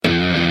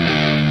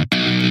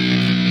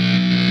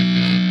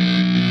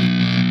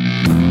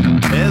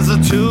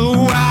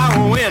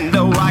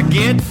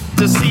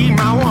to see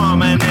my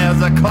woman.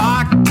 There's a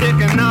clock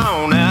ticking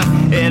on her.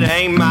 It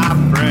ain't my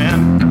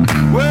friend.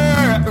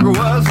 Work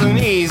wasn't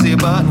easy,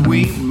 but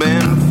we've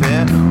been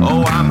fit.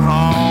 Oh, I'm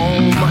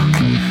home,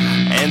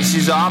 and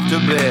she's off to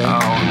bed. Oh,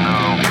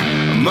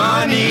 no.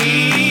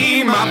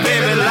 Money, my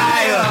favorite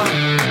liar.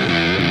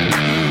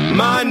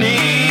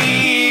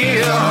 Money,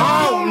 a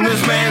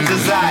homeless man's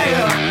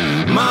desire.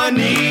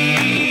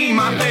 Money,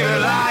 my favorite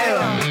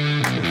liar.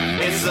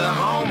 It's a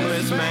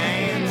homeless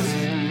man's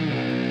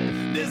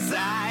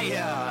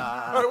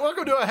desire. All right,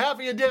 welcome to a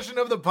happy edition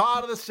of the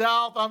Pod of the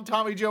South. I'm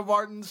Tommy Joe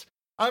Martins.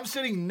 I'm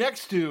sitting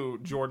next to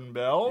Jordan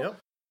Bell. Yep.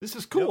 This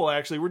is cool,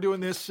 actually. We're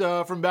doing this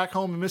from back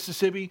home in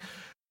Mississippi.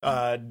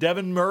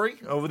 Devin Murray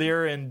over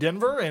there in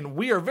Denver, and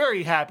we are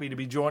very happy to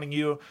be joining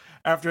you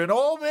after an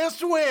Ole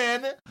Miss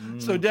win.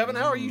 So, Devin,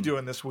 how are you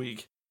doing this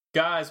week?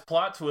 Guys,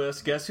 plot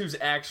twist. Guess who's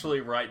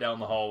actually right down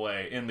the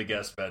hallway in the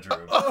guest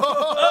bedroom?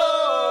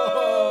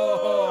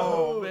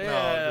 Oh, man.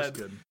 No, just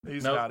kidding.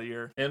 He's Nope. out of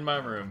here. In my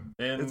room.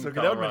 In It's okay.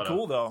 Colorado. That would have been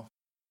cool, though.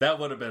 That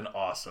would have been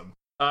awesome.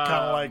 Kind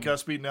of like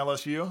us beating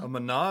LSU. A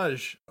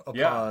menage, a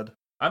Yeah. pod.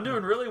 I'm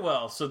doing really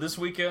well. So this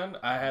weekend,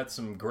 I had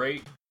some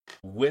great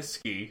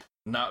whiskey,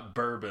 not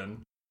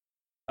bourbon.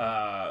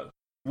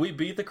 We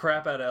beat the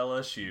crap out of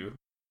LSU.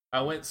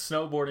 I went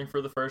snowboarding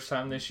for the first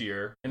time this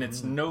year, and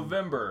it's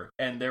November,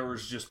 and there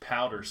was just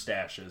powder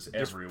stashes Just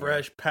everywhere.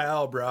 fresh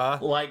pal,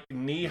 brah. Like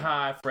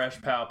knee-high fresh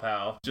pow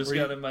pow. Just Re-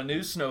 got in my new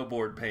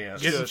snowboard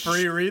pants. Getting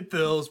free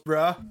refills,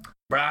 brah.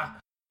 Brah.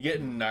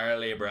 Getting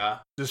gnarly, brah.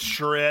 Just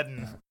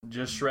shredding.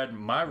 Just shredding.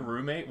 My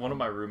roommate, one of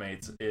my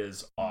roommates,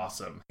 is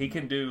awesome. He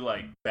can do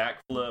like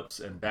backflips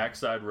and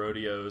backside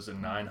rodeos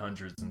and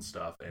 900s and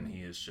stuff, and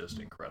he is just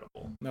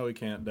incredible. No, he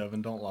can't,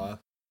 Devin. Don't lie.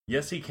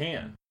 Yes, he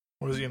can.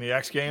 What is he in the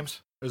X Games?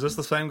 Is this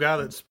the same guy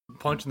that's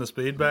punching the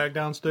speed bag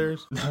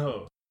downstairs?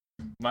 No,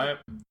 I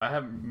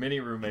have many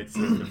roommates that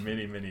do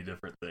many, many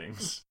different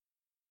things.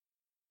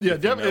 Yeah,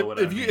 If you know what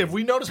I mean. if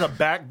we notice a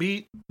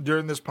backbeat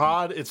during this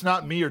pod, it's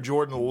not me or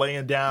Jordan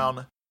laying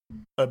down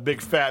a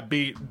big fat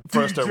beat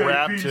for us to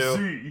rap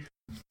to.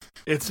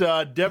 It's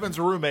Devin's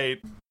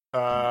roommate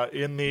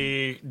in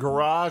the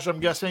garage, I'm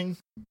guessing.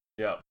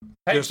 Yep.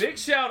 Hey, Just- big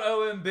shout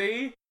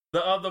OMB,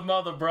 the other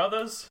mother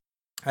brothers.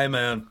 Hey,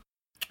 man.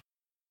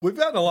 We've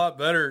gotten a lot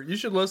better. You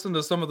should listen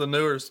to some of the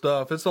newer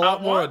stuff. It's a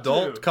lot more want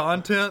adult to.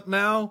 content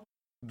now.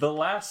 The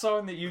last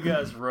song that you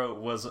guys wrote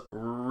was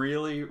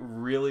really,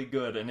 really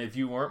good, and if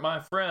you weren't my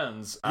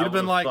friends, You'd have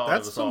been like, thought it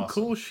that's was some awesome.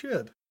 cool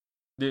shit.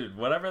 Dude,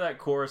 whatever that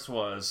chorus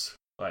was,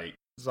 like,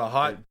 It's a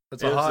hot,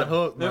 it a was hot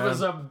hook, man. It was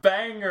a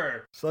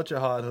banger. Such a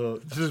hot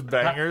hook. Just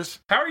bangers.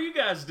 How are you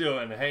guys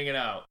doing hanging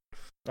out?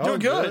 Doing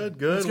good.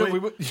 Good. That's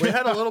good. We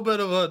had a little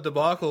bit of a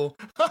debacle.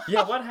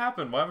 Yeah, what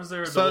happened? Why was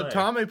there a So delay?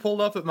 Tommy pulled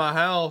up at my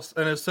house,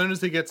 and as soon as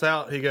he gets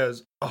out, he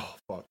goes, "Oh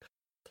fuck,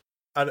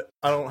 I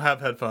don't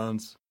have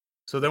headphones."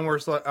 So then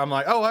I'm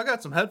like, "Oh, I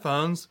got some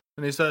headphones,"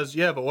 and he says,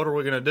 "Yeah, but what are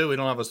we gonna do? We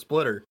don't have a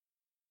splitter."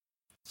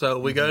 So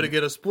we go to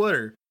get a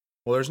splitter.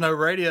 Well, there's no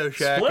Radio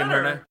Shack in Splitter?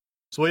 Hernando.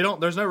 So we don't.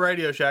 There's no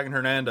Radio Shack in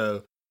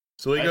Hernando.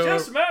 So we It go.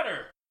 just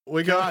matter.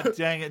 We go. God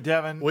dang it,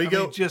 Devin. We I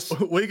go mean, just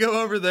we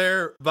go over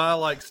there by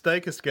like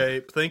Steak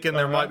Escape, thinking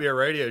there Uh-huh. might be a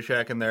Radio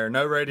Shack in there.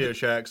 No Radio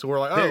Shack, so we're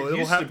like, There oh, it'll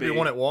used have to to be be.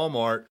 one at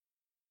Walmart.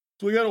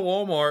 So we go to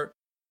Walmart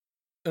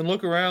and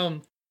look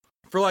around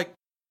for like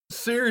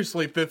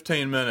seriously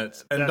 15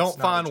 minutes and That's don't not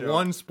a find joke.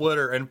 one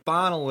splitter. And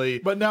finally,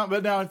 But now,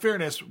 in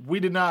fairness, we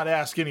did not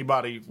ask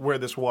anybody where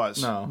this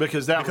was. No.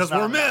 because that Because was not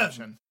we're an men.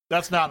 option.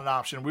 That's not an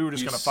option. We were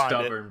just You going to find it.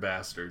 stubborn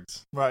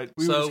bastards. Right.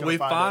 We were just so gonna we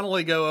find it.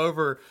 finally go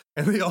over,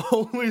 and the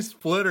only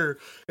splitter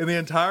in the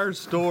entire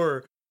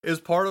store is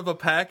part of a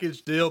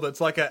package deal that's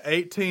like a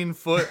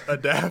 18-foot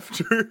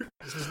adapter.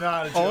 This is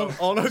not a on-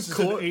 joke. on a this is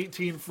an court-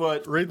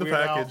 18-foot. Read the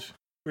package.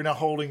 We're now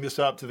holding this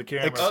up to the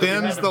camera. Extends You the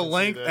haven't seen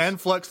length this.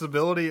 and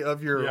flexibility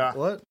of your Yeah.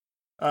 what?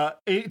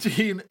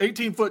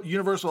 18-foot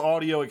universal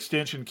audio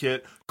extension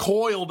kit,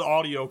 coiled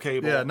audio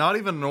cable. Yeah, not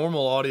even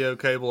normal audio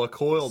cable, a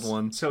coiled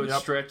one. So it's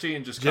Yep. stretchy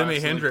and just Jimi constantly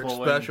Hendrix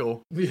pulling.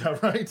 special. Yeah,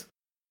 right.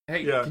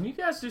 Hey, Yeah. can you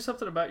guys do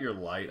something about your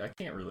light? I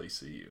can't really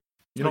see you.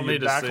 You don't your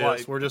need to see backlight.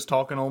 us. We're just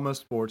talking Ole Miss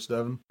sports,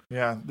 Devin.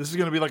 Yeah, this is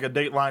going to be like a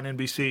Dateline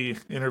NBC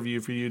interview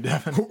for you,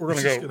 Devin. We're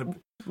gonna This is go-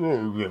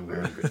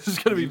 This is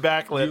going to be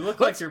backlit. You look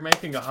like you're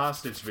making a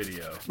hostage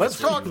video. Let's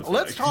That's what talk. you look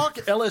Let's like.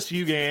 talk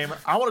LSU game.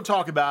 I want to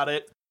talk about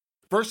it.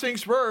 First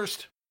things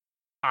first.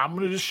 I'm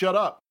going to just shut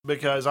up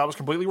because I was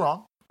completely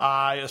wrong.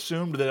 I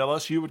assumed that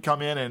LSU would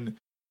come in and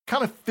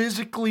kind of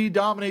physically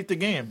dominate the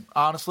game.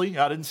 Honestly,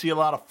 I didn't see a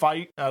lot of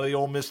fight out of the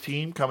Ole Miss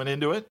team coming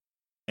into it,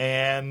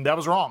 and that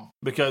was wrong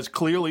because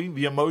clearly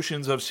the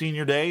emotions of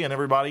senior day and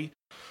everybody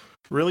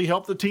really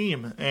helped the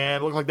team,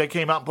 and it looked like they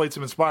came out and played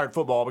some inspired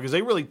football because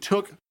they really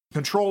took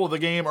control of the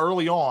game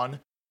early on.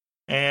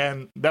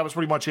 And that was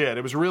pretty much it.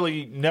 It was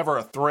really never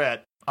a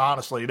threat,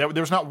 honestly. There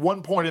was not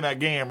one point in that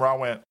game where I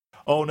went,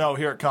 oh, no,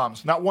 here it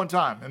comes. Not one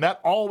time. And that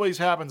always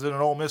happens in an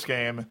Ole Miss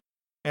game.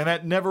 And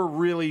that never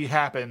really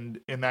happened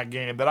in that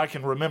game that I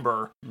can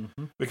remember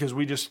because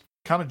we just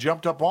kind of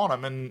jumped up on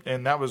them,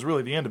 and that was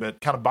really the end of it.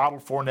 Kind of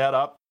bottled Fournette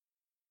up.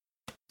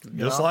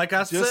 Just like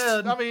I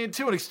said. I mean,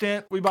 to an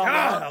extent, we bought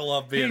God, that. I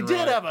love being He right.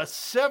 did have a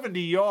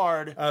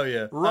 70-yard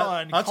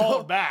run I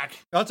called back.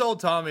 I told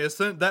Tommy,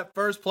 that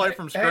first play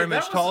from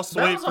scrimmage, toss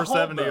sweep for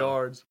 70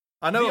 yards.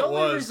 I know the it was. The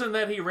only reason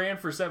that he ran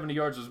for 70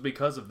 yards was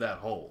because of that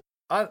hole.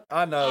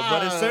 I know,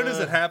 but as soon as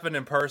it happened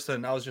in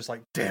person, I was just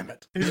like, damn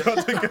it.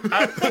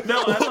 I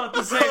thought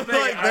the same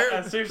thing.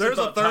 I seriously there's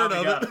a third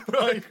Tommy of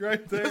it.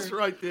 right there. That's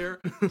right there.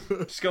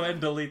 Just go ahead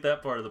and delete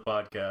that part of the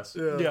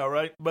podcast. Yeah,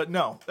 right. But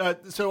no.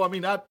 So, I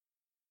mean,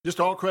 just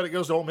all credit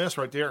goes to Ole Miss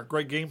right there.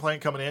 Great game plan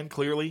coming in,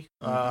 clearly.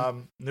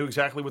 Knew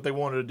exactly what they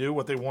wanted to do,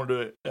 what they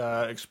wanted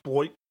to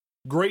exploit.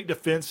 Great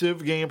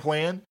defensive game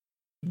plan.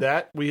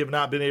 That we have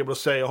not been able to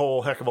say a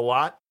whole heck of a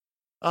lot.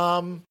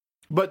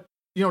 But,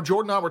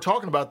 Jordan and I were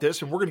talking about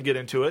this, and we're going to get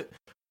into it.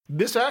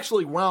 This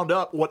actually wound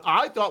up what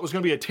I thought was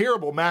going to be a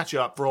terrible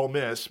matchup for Ole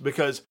Miss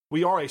because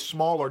we are a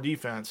smaller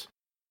defense.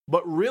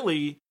 But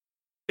really,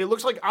 it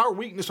looks like our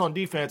weakness on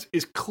defense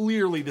is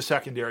clearly the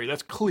secondary.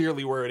 That's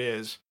clearly where it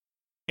is.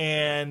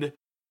 And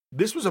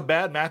this was a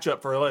bad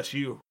matchup for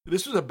LSU.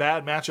 This was a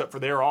bad matchup for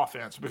their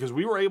offense because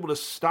we were able to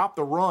stop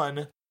the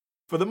run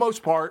for the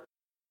most part.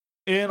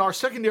 And our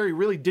secondary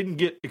really didn't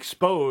get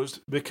exposed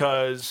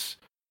because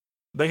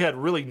they had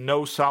really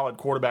no solid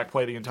quarterback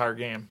play the entire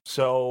game.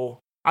 So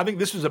I think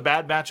this was a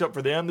bad matchup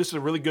for them. This is a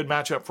really good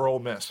matchup for Ole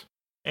Miss.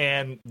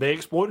 And they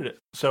exploited it.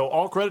 So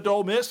all credit to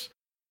Ole Miss.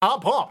 I'm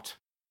pumped.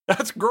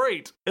 That's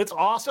great. It's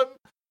awesome.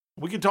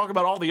 We can talk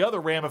about all the other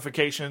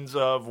ramifications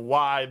of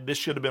why this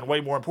should have been way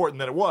more important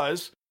than it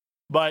was.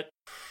 But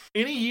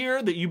any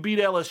year that you beat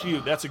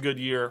LSU, that's a good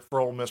year for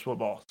Ole Miss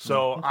football.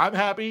 So I'm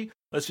happy.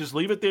 Let's just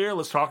leave it there.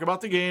 Let's talk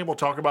about the game. We'll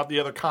talk about the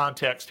other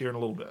context here in a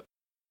little bit.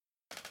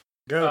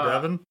 Go,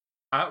 Devin.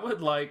 I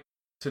would like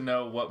to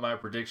know what my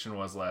prediction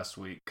was last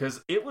week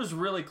because it was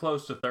really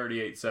close to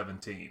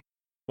 38-17.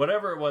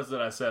 Whatever it was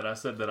that I said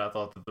that I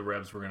thought that the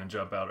Rebs were going to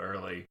jump out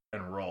early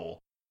and roll.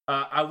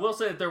 I will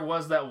say that there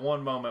was that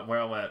one moment where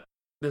I went,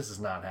 this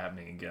is not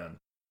happening again.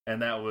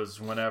 And that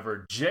was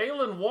whenever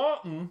Jalen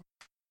Walton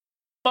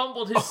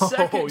fumbled his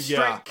second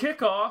straight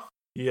kickoff.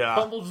 Yeah.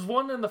 Fumbled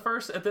one at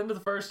the end of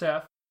the first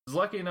half. Was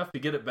lucky enough to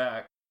get it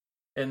back.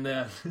 And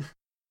then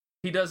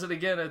he does it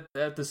again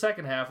at the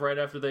second half right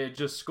after they had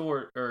just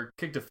scored or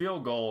kicked a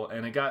field goal.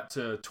 And it got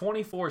to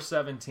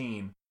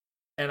 24-17.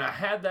 And I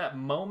had that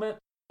moment,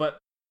 but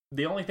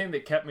the only thing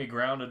that kept me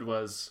grounded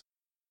was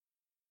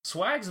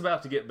Swag's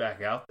about to get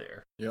back out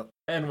there. Yep.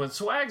 And when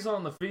Swag's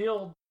on the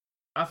field,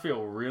 I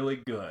feel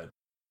really good.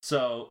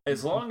 So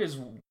as long as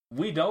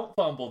we don't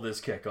fumble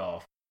this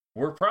kickoff,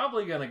 we're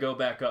probably going to go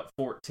back up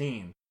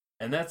 14.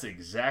 And that's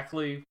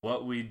exactly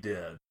what we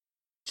did.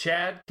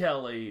 Chad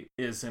Kelly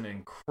is an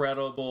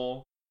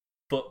incredible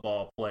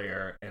football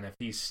player. And if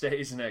he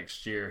stays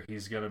next year,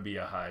 he's going to be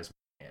a Heisman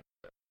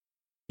candidate.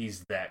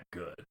 He's that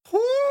good.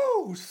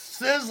 Whoo!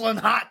 Sizzling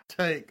hot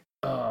take.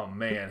 Oh,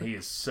 man, he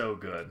is so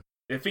good.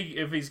 If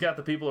he's got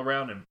the people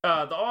around him.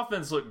 The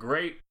offense looked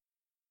great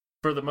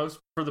for the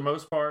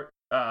most part.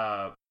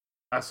 I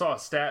saw a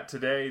stat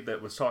today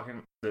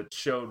that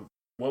showed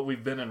what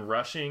we've been in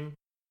rushing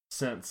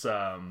since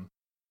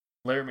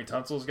Laramie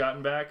Tunsil's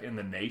gotten back in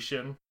the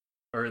nation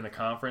or in the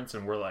conference,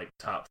 and we're like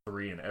top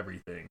 3 in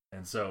everything.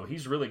 And so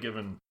he's really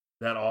given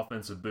that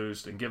offensive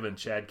boost and given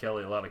Chad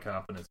Kelly a lot of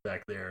confidence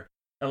back there.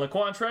 And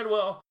Laquan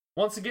Treadwell,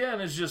 once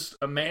again, is just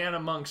a man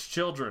amongst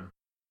children.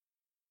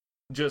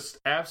 Just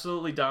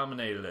absolutely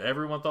dominated it.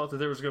 Everyone thought that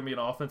there was going to be an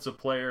offensive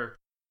player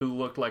who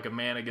looked like a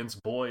man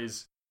against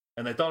boys,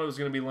 and they thought it was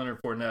going to be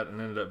Leonard Fournette,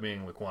 and ended up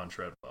being Laquan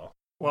Treadwell.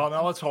 Well,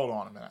 now let's hold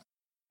on a minute.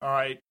 All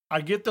right.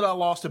 I get that I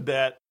lost a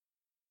bet.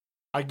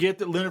 I get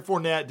that Leonard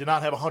Fournette did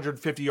not have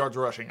 150 yards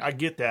rushing. I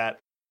get that.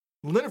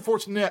 Leonard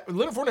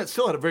Fournette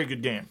still had a very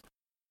good game.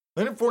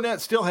 Leonard Fournette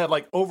still had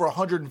like over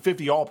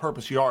 150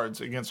 all-purpose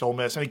yards against Ole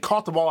Miss, and he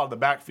caught the ball out of the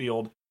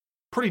backfield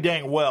pretty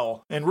dang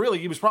well. And really,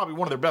 he was probably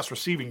one of their best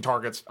receiving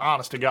targets,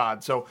 honest to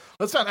God. So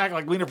let's not act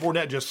like Leonard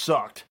Fournette just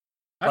sucked.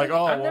 Leonard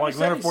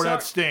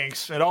Fournette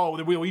stinks.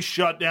 And we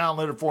shut down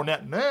Leonard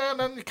Fournette.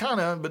 Nah,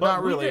 kind of, but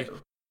not really.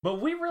 But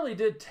we really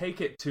did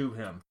take it to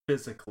him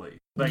physically.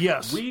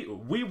 Yes.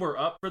 We were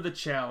up for the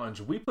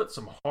challenge. We put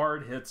some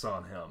hard hits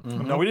on him.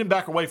 Mm-hmm. No, we didn't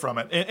back away from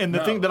it. And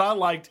the thing that I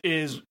liked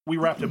is we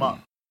wrapped him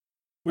up.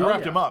 We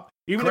wrapped him up.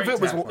 Even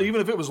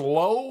if it was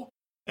low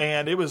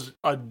and it was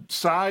a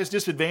size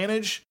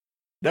disadvantage,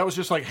 that was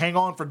just like hang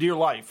on for dear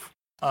life.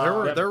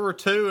 There were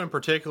two in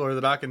particular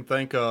that I can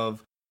think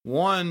of.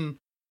 One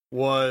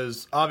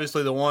was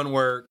obviously the one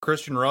where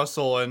Christian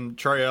Russell and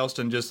Trey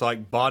Elston just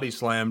like body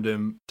slammed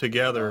him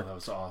together. Oh, that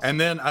was awesome. And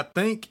then I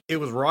think it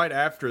was right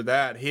after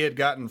that he had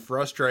gotten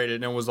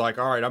frustrated and was like,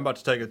 all right, I'm about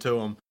to take it to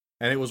him.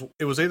 And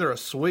it was either a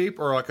sweep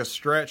or like a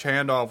stretch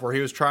handoff where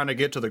he was trying to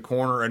get to the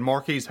corner and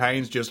Marquise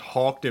Haynes just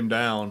hawked him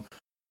down.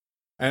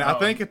 And I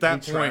think at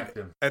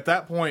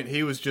that point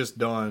he was just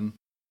done.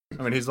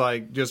 I mean, he's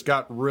like just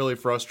got really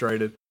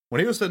frustrated.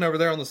 When he was sitting over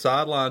there on the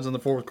sidelines in the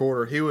fourth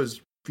quarter, he was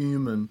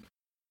fuming.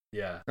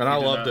 Yeah. And I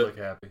loved it. Look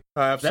happy.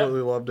 I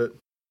absolutely loved it.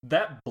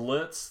 That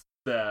blitz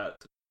that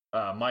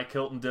Mike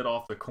Hilton did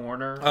off the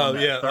corner. Oh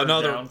yeah,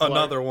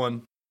 another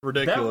one.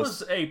 Ridiculous.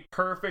 That was a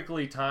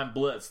perfectly timed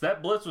blitz.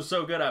 That blitz was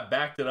so good, I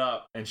backed it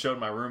up and showed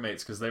my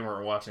roommates because they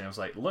weren't watching. I was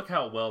like, look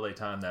how well they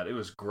timed that. It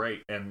was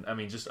great. And, I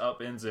mean, just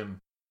upends him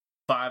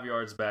 5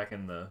 yards back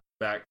in the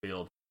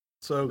backfield.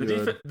 So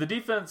good. The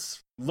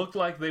defense looked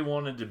like they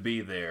wanted to be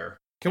there.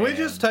 Can we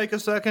just take a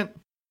second?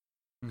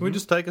 Can we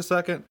just take a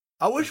second?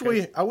 I wish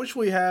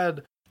we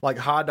had like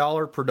high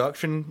dollar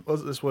production. Well,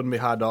 this wouldn't be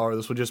high dollar.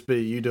 This would just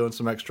be you doing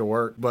some extra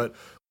work. But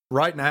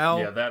right now,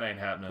 yeah, that ain't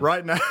happening.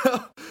 Right now,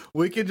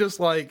 we could just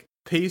like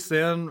piece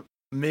in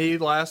me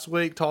last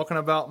week talking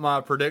about my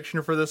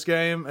prediction for this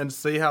game and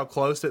see how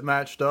close it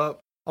matched up.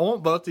 I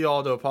want both of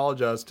y'all to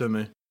apologize to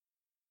me.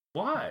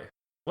 Why?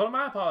 What am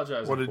I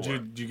apologizing for? Did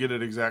you get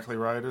it exactly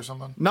right or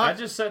something? I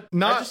just said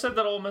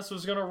that Ole Miss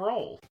was going to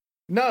roll.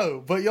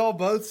 No, but y'all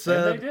both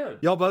said and they did.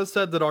 Y'all both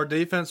said that our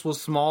defense was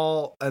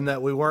small and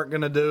that we weren't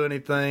going to do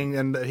anything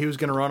and that he was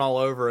going to run all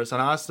over us. And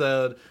I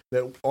said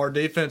that our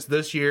defense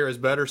this year is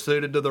better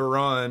suited to the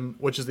run,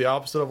 which is the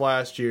opposite of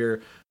last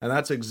year. And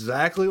that's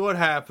exactly what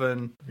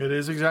happened. It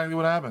is exactly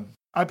what happened.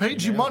 I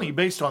paid you money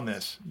based on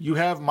this. You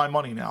have my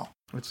money now.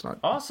 It's not.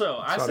 Also,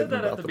 I said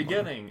that at the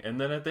beginning,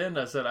 and then at the end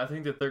I said I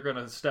think that they're going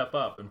to step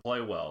up and play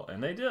well,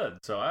 and they did.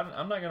 So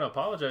I'm not going to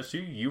apologize to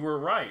you. You were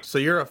right. So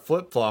you're a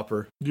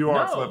flip-flopper. You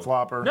are a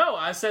flip-flopper. No,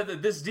 I said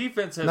that this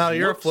defense has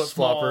looked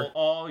small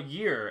all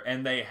year,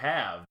 and they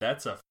have.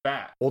 That's a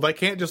fact. Well, they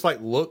can't just like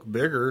look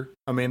bigger.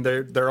 I mean,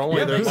 they're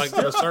like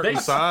a certain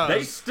size.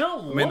 They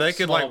still look they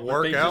could small, like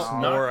work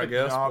out more, I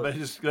guess. No,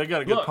 they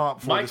got a good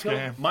pump for this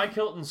game. Mike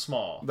Hilton's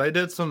small. They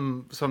did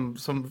some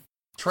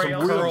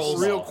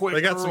curls. Real quick.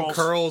 They got some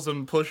curls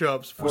and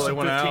push-ups before they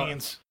went 15s.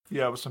 out.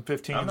 Yeah, with some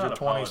 15s or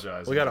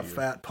 20s. We got a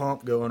fat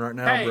pump going right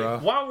now, bro.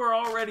 While we're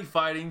already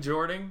fighting,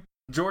 Jordan,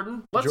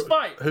 let's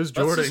fight. Who's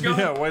Jordan?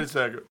 Yeah, wait a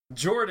second.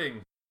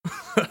 Jordan.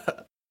 All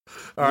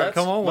right,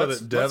 come on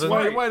with it, Devin.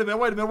 Wait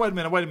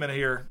a minute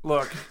here.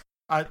 Look,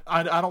 I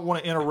don't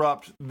want to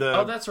interrupt the.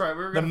 Oh, that's right.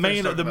 The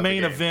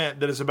main event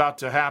that is about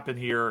to happen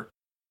here.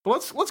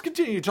 But let's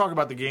continue to talk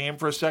about the game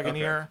for a second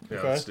here.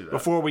 Yeah, let's do that.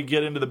 Before we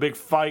get into the big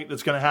fight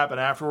that's going to happen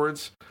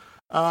afterwards.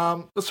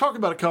 Let's talk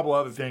about a couple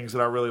other things that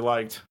I really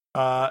liked.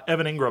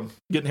 Evan Ingram,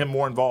 getting him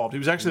more involved. He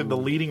was actually the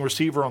leading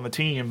receiver on the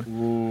team.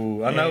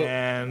 Ooh, I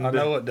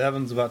know what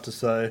Devin's about to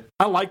say.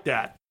 I like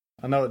that.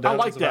 I know what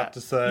Devin's about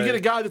to say. You get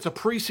a guy that's a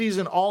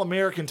preseason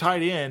All-American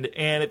tight end,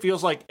 and it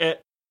feels like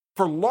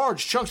for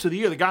large chunks of the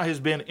year, the guy has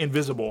been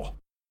invisible.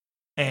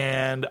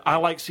 And I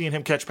like seeing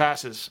him catch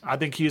passes. I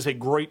think he is a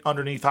great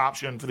underneath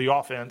option for the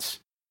offense.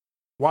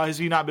 Why has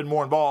he not been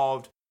more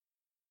involved?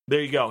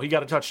 There you go. He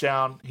got a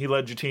touchdown. He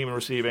led your team in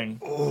receiving.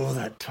 Oh,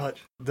 that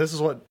touch. This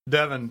is what,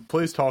 Devin,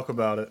 please talk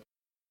about it.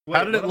 Wait,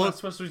 how did it look? What am I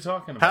supposed to be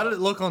talking about? How did it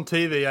look on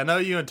TV? I know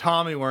you and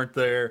Tommy weren't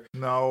there.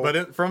 No.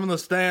 But from the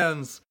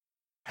stands,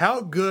 how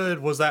good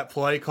was that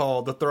play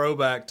call, the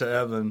throwback to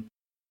Evan?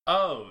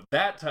 Oh,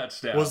 that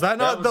touchdown. Was that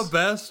not the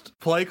best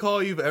play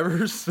call you've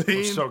ever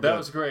seen? So good. That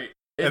was great.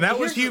 And that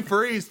was Hugh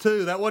Freeze,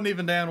 too. That wasn't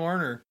even Dan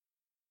Werner.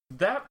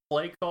 That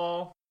play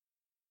call,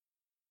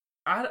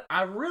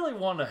 I really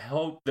want to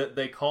hope that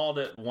they called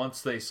it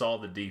once they saw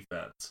the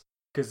defense.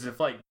 Because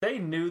if they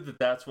knew that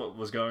that's what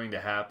was going to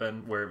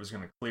happen, where it was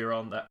going to clear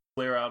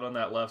out on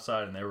that left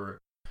side, and they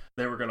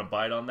were going to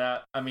bite on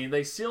that. I mean,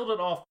 they sealed it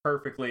off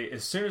perfectly.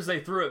 As soon as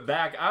they threw it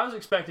back, I was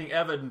expecting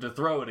Evan to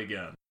throw it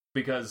again.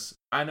 Because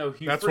I know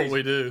Hugh That's Freeze. what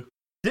we do.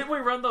 Didn't we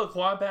run the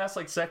quad pass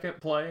second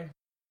play?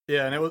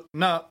 Yeah, and it was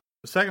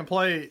second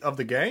play of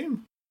the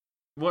game?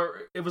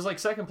 Where it was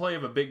second play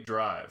of a big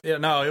drive. Yeah,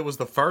 no, it was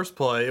the first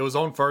play. It was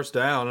on first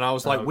down, and I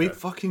was like, okay. We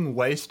fucking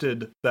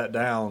wasted that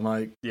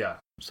down. Yeah.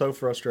 So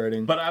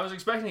frustrating. But I was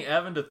expecting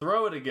Evan to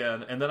throw it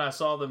again, and then I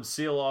saw them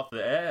seal off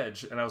the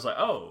edge, and I was like,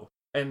 oh.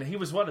 And he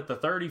was at the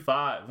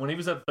 35. When he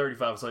was at the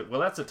 35, I was like, well,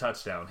 that's a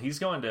touchdown. He's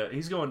going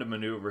to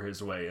maneuver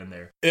his way in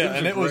there. Yeah,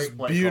 and it was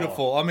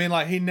beautiful. Call. I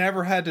mean, he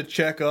never had to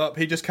check up.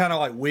 He just kind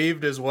of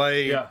weaved his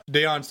way,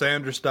 Deion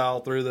Sanders style,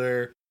 through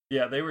there.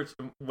 Yeah, they were it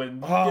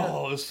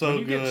was so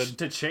good. Get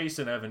to Chase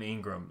and Evan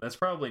Ingram, that's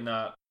probably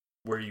not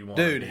where you want.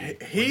 Dude,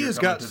 he's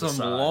got some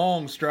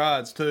long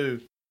strides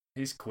too.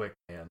 He's quick,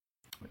 man.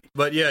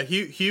 But yeah,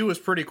 Hugh was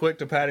pretty quick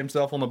to pat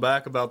himself on the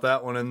back about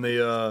that one in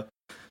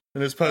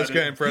his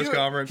post-game press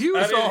conference. He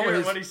was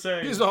always what he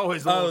said. He's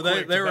always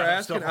they were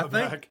asking. I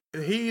think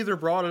he either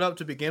brought it up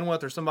to begin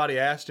with, or somebody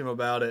asked him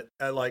about it,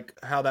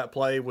 how that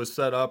play was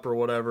set up or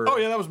whatever. Oh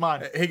yeah, that was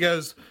mine. He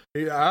goes,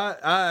 I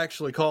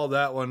actually called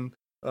that one.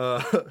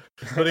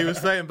 But he was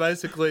saying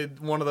basically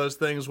one of those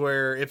things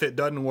where if it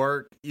doesn't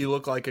work, you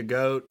look like a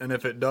goat, and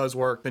if it does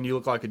work, then you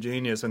look like a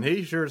genius. And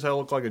he sure as hell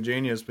looked like a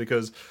genius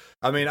because,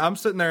 I mean, I'm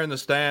sitting there in the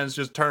stands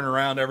just turning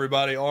around,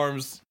 everybody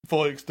arms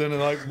fully extended,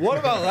 what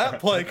about that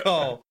play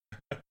call?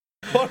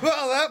 What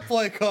about that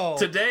play call?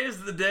 Today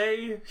is the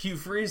day Hugh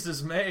Freeze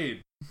is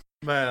made.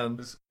 Man,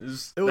 that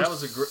was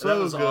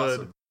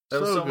awesome.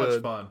 That was so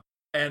much fun.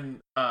 And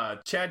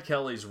Chad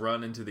Kelly's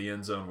run into the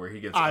end zone where he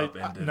gets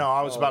upended. No,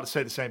 I was about to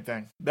say the same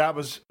thing. That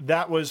was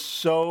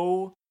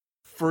so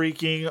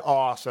freaking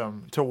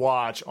awesome to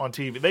watch on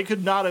TV. They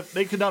could not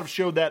have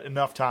showed that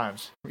enough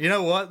times. You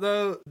know what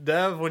though,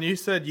 Dev? When you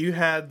said you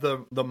had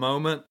the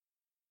moment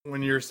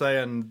when you're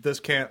saying this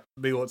can't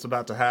be what's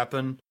about to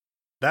happen,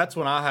 that's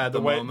when I had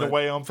the moment. The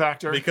way home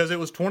factor, because it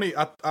was 20.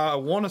 I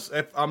want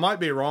to. I might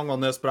be wrong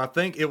on this, but I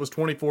think it was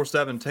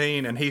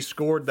 24-17, and he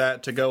scored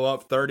that to go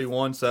up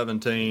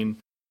 31-17.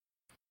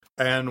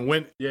 And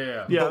when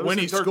when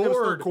he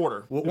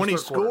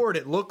scored,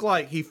 it looked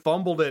like he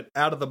fumbled it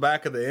out of the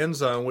back of the end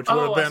zone, which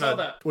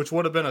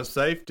would have been a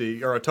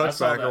safety or a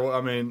touchback.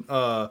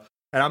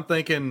 And I'm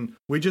thinking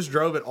we just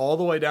drove it all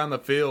the way down the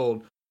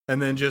field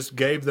and then just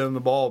gave them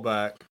the ball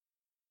back.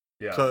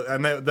 Yeah. So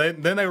and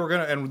they were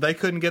gonna, and they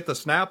couldn't get the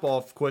snap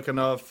off quick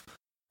enough,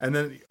 and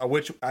then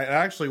which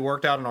actually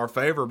worked out in our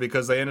favor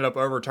because they ended up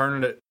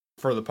overturning it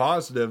for the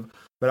positive.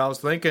 But I was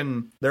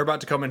thinking they're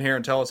about to come in here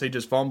and tell us he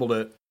just fumbled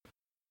it.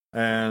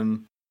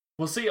 And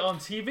well, see, on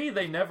TV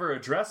they never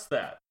addressed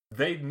that.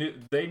 They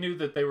knew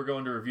that they were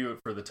going to review it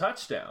for the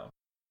touchdown.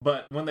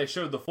 But when they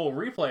showed the full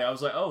replay, I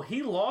was like, oh,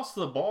 he lost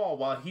the ball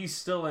while he's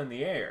still in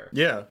the air.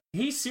 Yeah.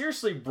 He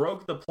seriously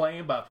broke the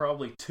plane by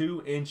probably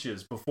 2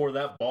 inches before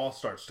that ball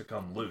starts to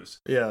come loose.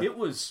 Yeah. It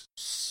was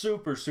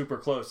super, super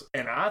close.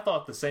 And I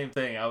thought the same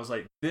thing. I was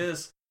like,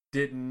 this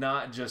did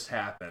not just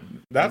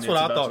happen. That's what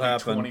I thought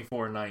happened.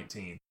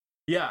 24-19.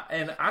 Yeah,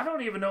 and I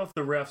don't even know if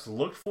the refs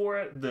looked for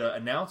it. The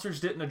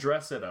announcers didn't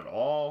address it at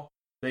all.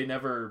 They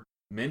never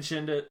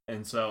mentioned it,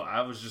 and so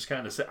I was just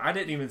kind of I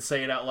didn't even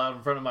say it out loud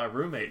in front of my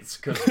roommates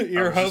because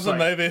you're hoping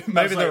maybe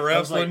the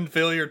refs wouldn't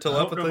feel your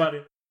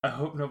telepathy. I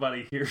hope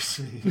nobody hears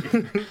me.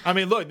 I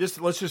mean, look,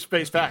 let's just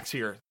face facts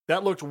here.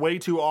 That looked way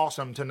too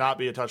awesome to not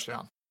be a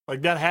touchdown.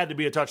 Like that had to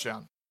be a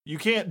touchdown. You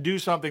can't do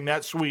something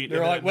that sweet.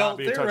 They're like, well,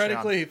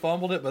 theoretically he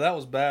fumbled it, but that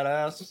was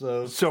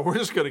badass. So we're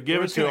just going to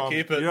give it to him.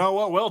 You know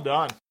what? Well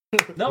done.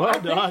 No, I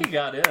think he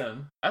got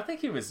in. I think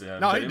he was in.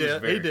 No, he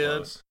did. He did.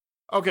 Close.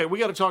 Okay, we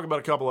got to talk about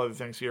a couple other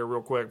things here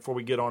real quick before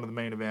we get on to the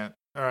main event.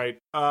 All right.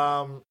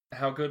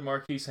 How good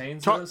Marquise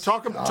Haynes is?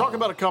 Talk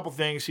about a couple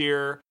things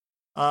here.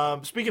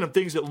 Speaking of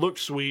things that look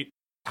sweet,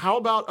 how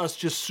about us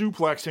just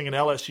suplexing an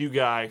LSU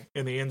guy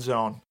in the end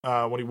zone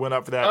when he went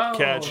up for that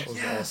catch? That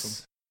was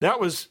awesome.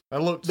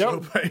 That looked so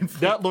painful.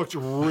 That looked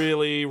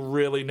really,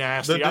 really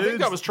nasty. I think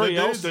that was Trey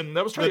Elston.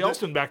 That was Trey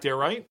Elston back there,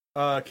 right?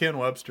 Ken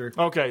Webster.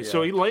 Okay,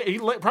 so he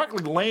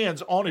practically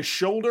lands on his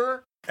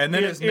shoulder, and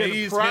then his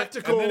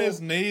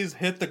knees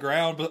hit the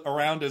ground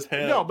around his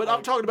head. No, but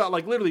I'm talking about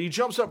like literally, he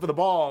jumps up for the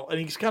ball, and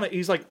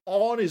he's like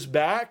on his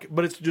back,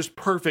 but it's just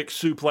perfect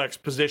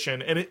suplex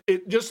position, and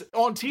it just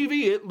on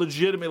TV it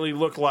legitimately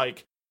looked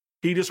like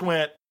he just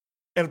went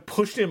and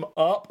pushed him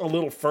up a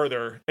little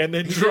further, and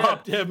then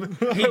dropped him.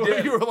 He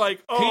did. You were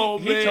like, "Oh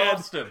man!" He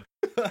tossed him.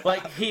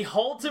 Like he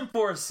holds him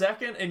for a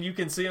second, and you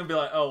can see him be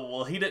like, "Oh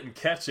well, he didn't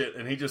catch it,"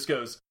 and he just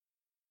goes,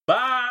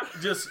 "Bye."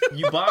 Just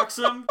you box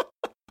him,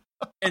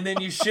 and then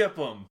you ship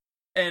him.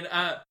 And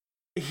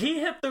he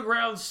hit the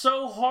ground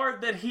so hard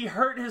that he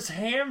hurt his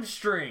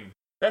hamstring.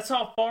 That's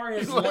how far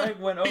his leg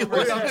went over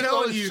his head. I'm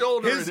telling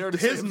you,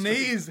 his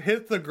knees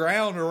hit the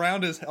ground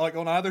around his, like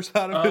on either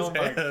side of his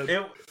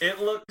head. It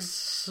looked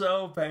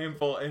so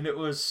painful, and it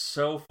was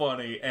so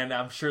funny, and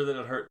I'm sure that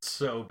it hurt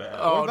so bad.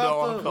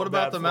 What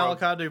about the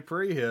Malachi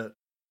Dupree hit?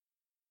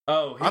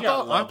 Oh,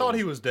 I thought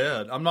he was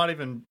dead. I'm not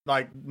even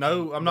I'm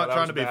not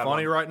trying to be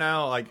funny right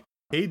now. Like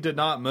he did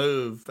not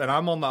move, and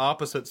I'm on the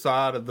opposite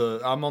side of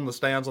I'm on the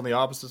stands on the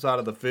opposite side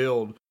of the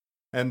field.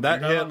 And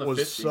that hit was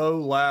 50? So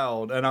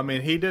loud. And, I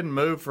mean, he didn't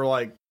move for,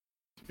 like,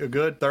 a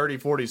good 30,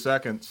 40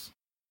 seconds.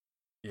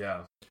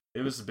 Yeah,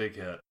 it was a big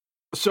hit.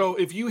 So,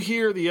 if you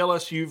hear the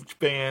LSU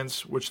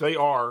fans, which they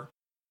are,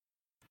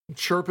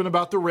 chirping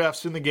about the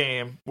refs in the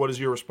game, what is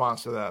your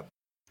response to that?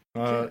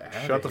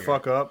 Shut the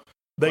fuck up.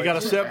 They got a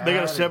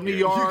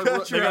 70-yard.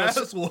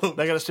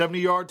 They got a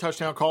 70-yard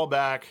touchdown call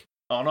back.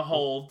 On a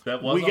hold.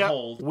 That was a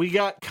hold. We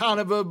got kind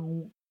of a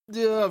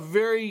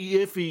very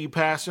iffy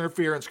pass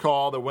interference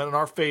call that went in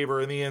our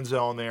favor in the end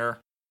zone there.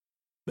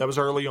 That was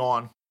early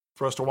on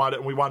for us to wind up,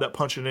 and we wound up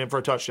punching it in for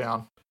a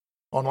touchdown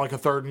on like a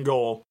 3rd and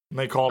goal, and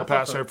they called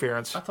pass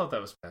interference. I thought that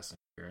was pass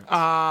interference.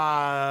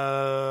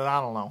 I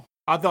don't know.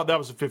 I thought that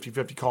was a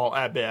 50-50 call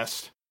at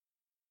best.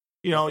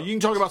 You know, you can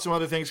talk about some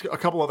other things, a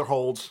couple other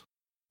holds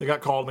that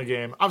got called in the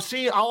game. I've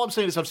seen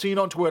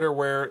on Twitter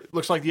where it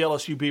looks like the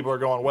LSU people are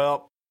going,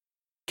 well,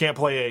 can't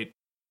play 8.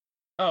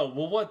 Oh,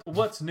 well,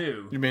 what's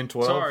new? You mean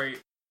 12? Sorry.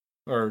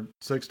 Or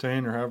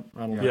 16 or how, I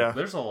don't know. Yeah.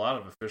 There's a lot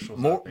of officials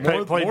more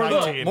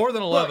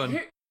than 11.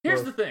 Look,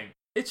 here's the thing.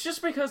 It's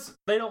just because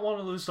they don't want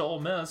to lose to Ole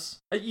Miss.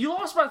 You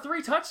lost by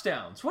 3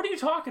 touchdowns. What are you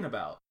talking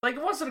about? Like,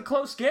 it wasn't a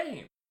close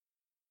game.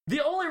 The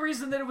only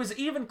reason that it was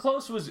even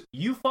close was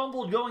you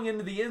fumbled going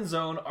into the end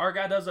zone. Our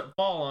guy doesn't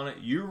fall on it.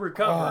 You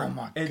recover. Oh,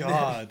 my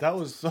God. That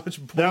was such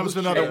bullshit. That was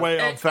another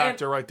way-on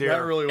factor right there.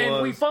 That really was.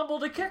 And we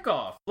fumbled a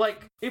kickoff.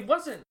 Like, it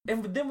wasn't...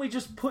 And then we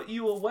just put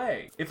you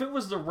away. If it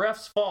was the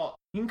ref's fault,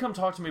 you can come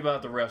talk to me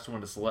about the refs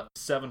when it's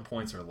 7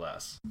 points or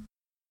less.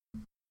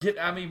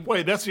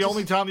 Wait, that's the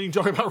only time that you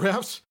can talk about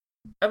refs?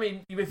 I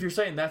mean, if you're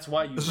saying that's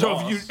why you So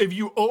lost, if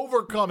you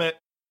overcome it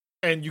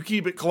and you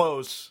keep it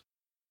close,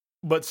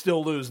 but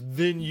still lose,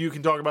 then you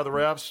can talk about the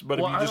refs. But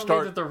if you just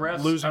start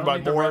losing by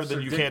more,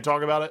 then you can't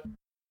talk about it.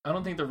 I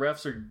don't think the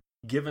refs are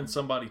giving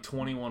somebody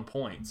 21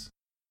 points.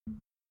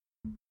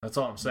 That's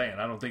all I'm saying.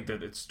 I don't think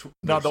that it's...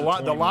 No, the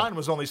line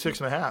was only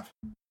 6.5.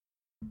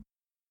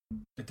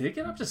 It did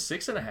get up to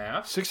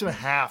 6.5?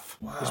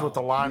 6.5 is what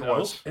the line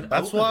was.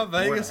 That's why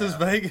Vegas is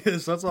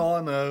Vegas. That's all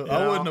I know. Yeah.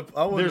 I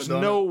wouldn't There's have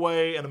done no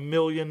way in a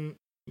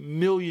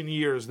million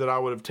years that I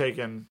would have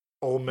taken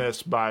Ole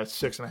Miss by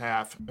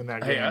 6.5 in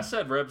that game. Hey, I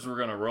said Rebs were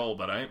going to roll,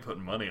 but I ain't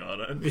putting money on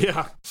it.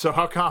 Yeah. So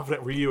how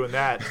confident were you in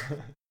that?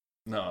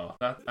 No.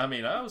 I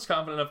mean, I was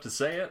confident enough to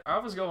say it. I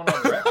was going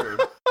on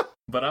record,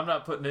 but I'm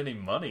not putting any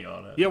money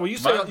on it. Yeah, well, you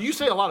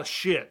say a lot of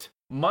shit.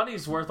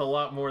 Money's worth a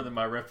lot more than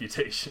my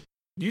reputation.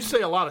 You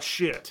say a lot of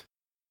shit.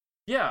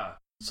 Yeah.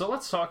 So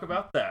let's talk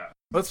about that.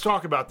 Let's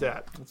talk about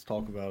that. Let's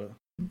talk about it.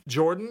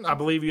 Jordan, I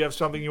believe you have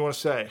something you want to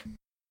say.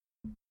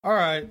 All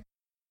right.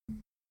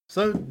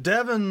 So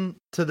Devin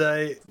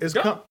today is...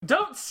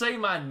 Don't say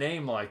my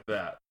name like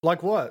that.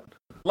 Like what?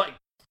 Like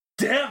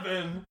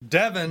Devin.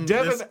 Devin,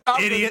 out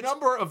of idiot. the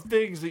number of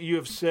things that you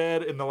have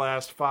said in the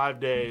last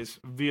 5 days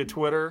via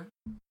Twitter,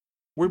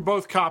 we're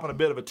both copping a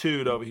bit of a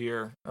toot over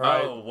here. All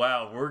right? Oh,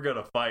 wow. We're going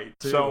to fight,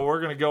 too. So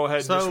we're going to go ahead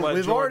and just let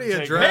we've Jordan already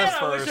take addressed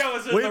that Man, I first. wish I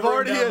was in We've the room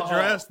already down the hall.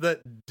 addressed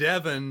that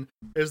Devin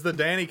is the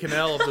Danny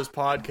Cannell of this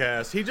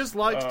podcast. He just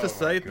likes to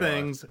say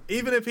things,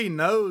 even if he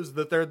knows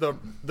that they're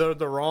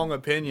the wrong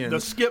opinion.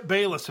 The Skip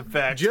Bayless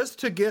effect. Just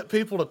to get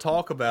people to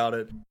talk about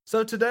it.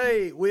 So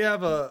today we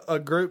have a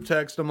group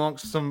text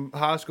amongst some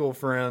high school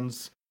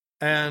friends,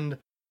 and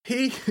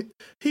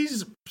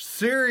he's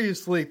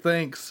seriously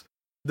thinks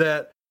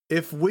that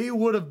if we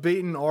would have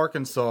beaten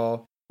Arkansas,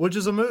 which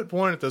is a moot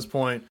point at this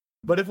point,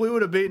 but if we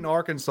would have beaten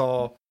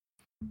Arkansas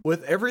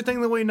with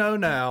everything that we know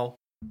now,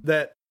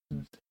 that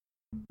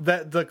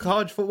the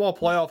College Football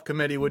Playoff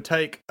Committee would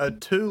take a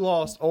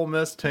 2-loss Ole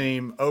Miss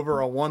team over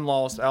a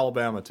 1-loss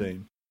Alabama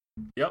team.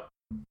 Yep.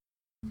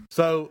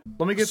 So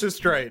let me get this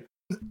straight.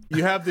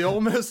 You have the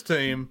Ole Miss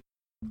team,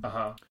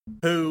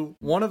 who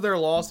one of their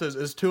losses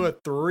is to a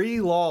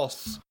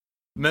 3-loss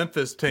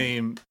Memphis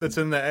team that's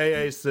in the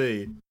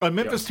AAC. A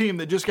Memphis team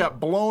that just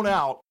got blown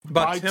out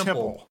by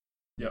Temple.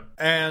 Yep.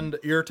 And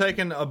you're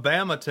taking a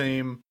Bama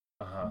team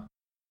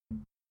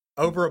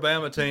over a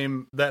Bama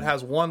team that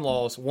has 1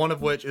 loss, one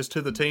of which is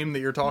to the team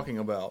that you're talking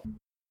about,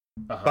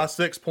 by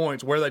 6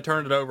 points, where they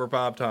turned it over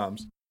 5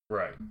 times.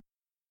 Right.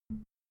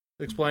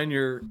 Explain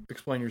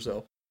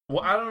yourself.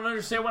 Well, I don't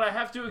understand what I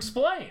have to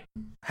explain.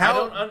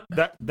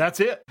 That's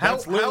it. How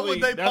That's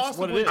would they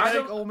possibly what it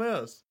is. take Ole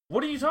Miss?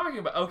 What are you talking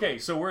about? Okay,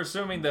 so we're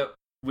assuming that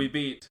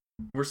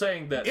we're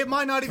saying that... It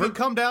might not even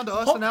come down to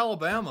us in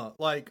Alabama.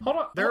 Like, hold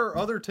on. There are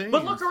other teams.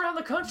 But look around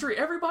the country.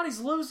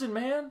 Everybody's losing,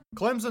 man.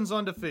 Clemson's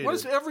undefeated. What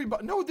is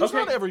everybody? No, there's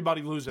not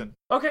everybody losing.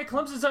 Okay,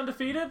 Clemson's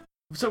undefeated.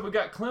 So we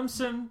got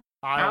Clemson,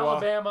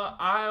 Alabama,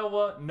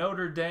 Iowa,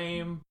 Notre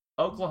Dame,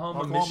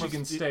 Oklahoma,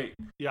 Michigan State.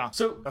 Yeah,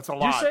 so that's a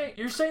lot.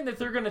 You're saying that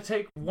they're going to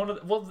take one of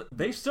the... Well,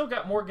 they've still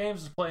got more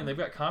games to play, and they've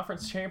got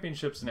conference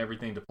championships and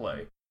everything to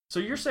play. So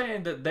you're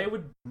saying that they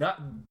would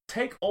not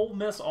take Ole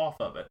Miss off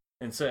of it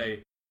and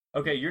say,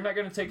 okay, you're not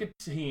going to take a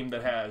team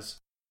that has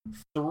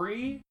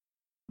 3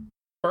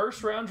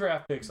 first-round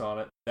draft picks on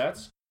it.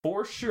 That's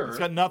for sure. It's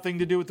got nothing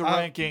to do with the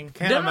ranking.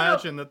 Can't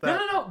imagine that.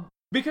 No.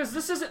 Because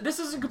this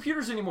isn't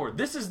computers anymore.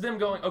 This is them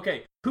going,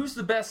 okay, who's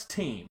the best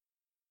team?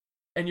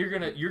 And you're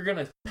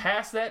gonna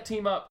pass that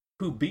team up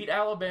who beat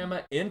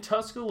Alabama in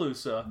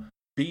Tuscaloosa,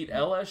 beat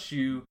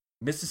LSU,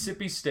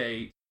 Mississippi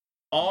State,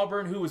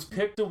 Auburn, who was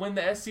picked to win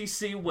the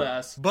SEC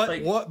West, but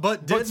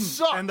didn't,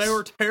 sucks. And they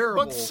were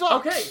terrible. But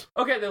sucks.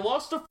 Okay, they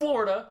lost to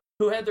Florida,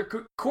 who had their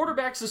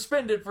quarterback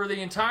suspended for the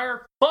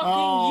entire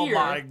fucking year. Oh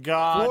my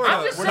God!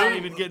 Florida, we're not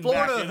even getting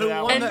Florida, back into who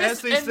that won one. the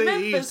SEC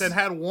East and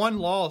had 1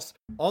 loss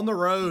on the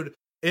road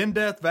in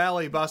Death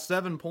Valley by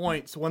 7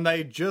 points when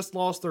they just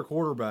lost their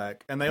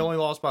quarterback, and they only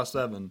lost by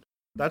 7.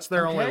 That's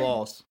their only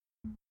loss.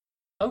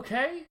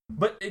 Okay,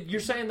 but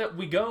you're saying that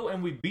we go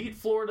and we beat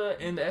Florida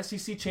in the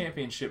SEC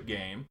championship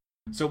game,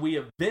 so we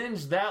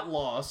avenge that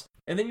loss,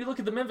 and then you look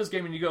at the Memphis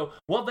game and you go,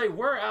 well, they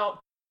were out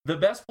the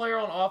best player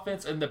on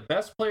offense and the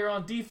best player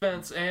on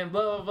defense and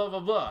blah, blah, blah, blah,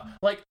 blah.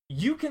 Like,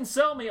 you can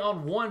sell me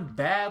on one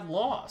bad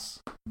loss.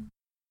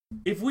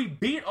 If we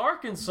beat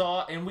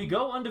Arkansas and we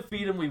go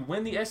undefeated and we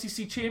win the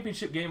SEC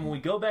championship game and we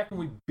go back and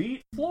we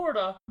beat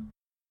Florida,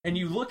 and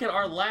you look at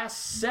our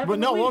last 7 But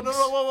no, weeks...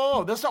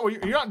 whoa. That's not what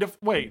you're not...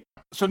 Wait,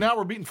 so now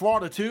we're beating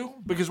Florida too?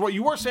 Because what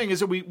you were saying is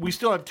that we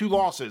still have 2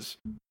 losses.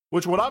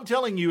 Which what I'm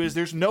telling you is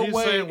there's no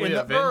way in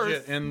the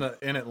earth... in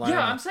Atlanta.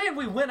 Yeah, I'm saying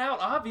we win out,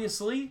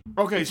 obviously.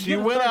 Okay, so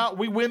you win out,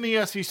 we win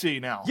the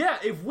SEC now. Yeah,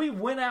 if we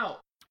win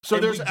out... So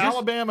there's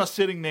Alabama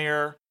sitting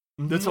there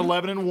that's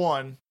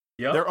 11-1.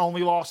 Yep. Their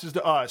only losses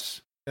to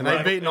us. And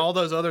they've beaten all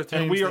those other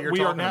teams and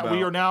we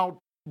are now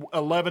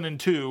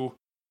 11-2,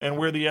 and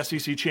we're the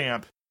SEC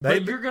champ. They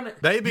beat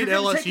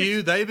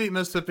LSU. They beat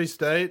Mississippi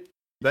State.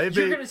 You're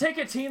going to take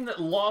a team that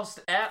lost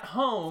at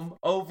home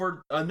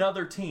over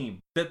another team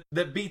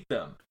that beat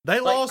them. They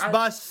lost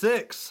by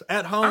 6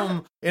 at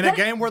home in a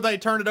game where they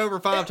turned it over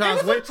 5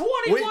 times. It was a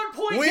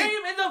 21-point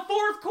game in the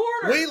fourth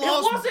quarter.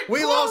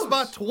 We lost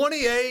by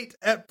 28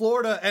 at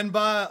Florida and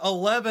by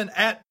 11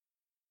 at...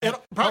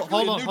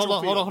 Hold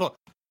on.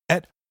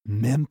 At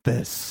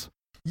Memphis.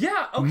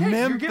 Yeah, okay.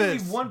 Memphis, you're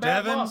giving me one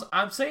bad Devin. loss.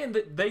 I'm saying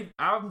that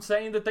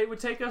they would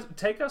take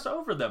us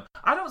over them.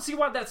 I don't see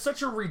why that's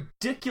such a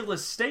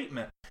ridiculous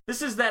statement.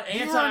 This is that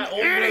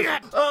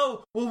anti-old.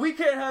 Oh, well, we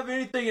can't have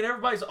anything, and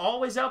everybody's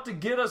always out to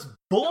get us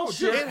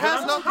bullshit. It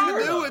has nothing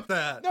to do with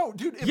that. No,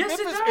 dude. If Yes,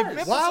 it Memphis, does. if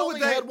Memphis Why only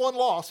would they- had one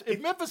loss,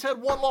 if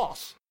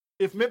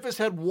Memphis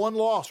had one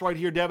loss right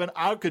here, Devin,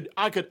 I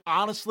could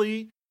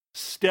honestly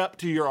step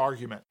to your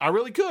argument. I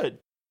really could.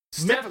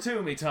 Step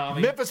to me,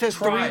 Tommy. Memphis has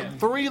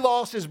three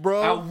losses,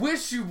 bro. I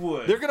wish you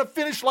would. They're going to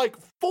finish like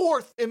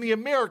 4th in the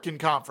American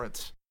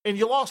Conference, and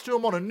you lost to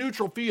them on a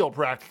neutral field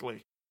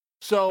practically.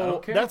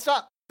 So that's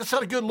not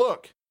a good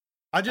look.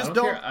 I just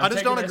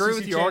don't agree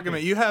with your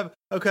argument. You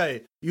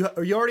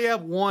already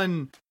have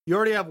one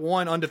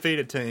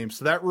undefeated team,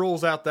 so that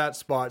rules out that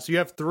spot. So you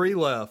have 3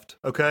 left,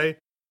 okay?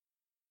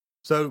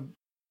 So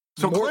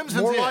Clemson's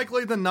more in.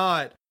 likely than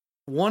not,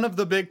 one of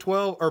the Big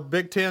 12 or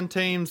Big 10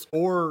 teams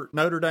or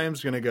Notre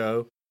Dame's going to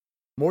go.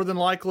 More than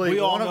likely,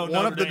 one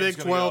of the Big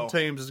 12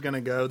 teams is going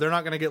to go. They're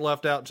not going to get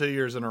left out 2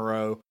 years in a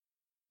row.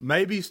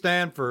 Maybe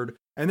Stanford,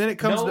 and then it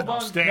comes to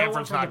Stanford's no one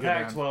not from the good,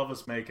 man. Pac-12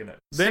 is making it.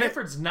 Then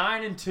Stanford's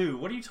 9-2.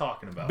 What are you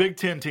talking about? Big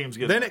 10 teams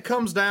get Then it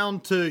comes down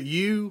to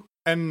you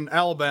and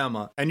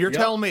Alabama, and you're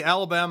telling me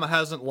Alabama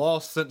hasn't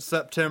lost since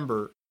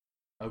September.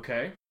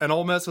 Okay. And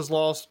Ole Miss has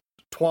lost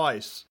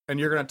twice, and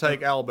you're going to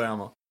take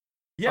Alabama.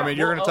 Yeah, I mean,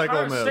 you're going to take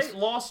Ole Ohio Miss. State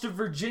lost to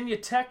Virginia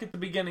Tech at the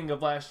beginning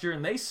of last year,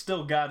 and they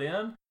still got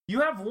in. You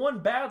have one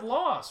bad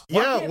loss.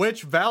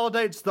 Which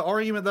validates the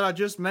argument that I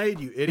just made,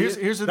 you idiot.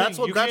 Here's the that's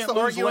thing. You that's can't the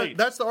lose argument. late.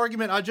 That's the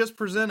argument I just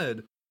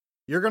presented.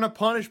 You're going to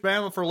punish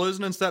Bama for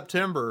losing in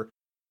September.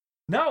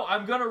 No,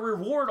 I'm going to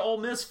reward Ole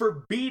Miss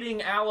for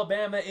beating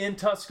Alabama in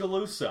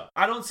Tuscaloosa.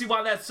 I don't see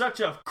why that's such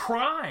a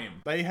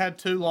crime. They had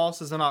 2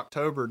 losses in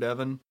October,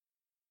 Devin.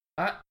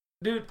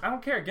 Dude, I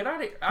don't care. Get out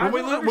of here.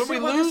 When we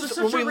lose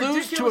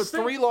to a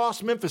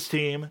 3-loss Memphis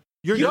team,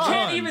 you're you done.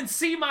 can't even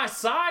see my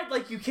side.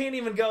 Like, you can't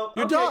even go,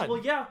 You're okay, done. well,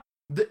 yeah.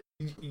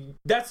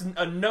 That's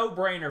a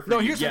no-brainer for No,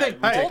 you. here's the Yeah, thing.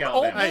 we take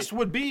Ole Alabama. Miss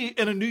would be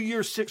in a New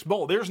Year's Six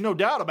bowl. There's no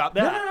doubt about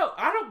that. No.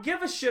 I don't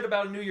give a shit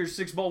about a New Year's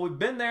Six bowl. We've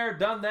been there,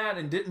 done that,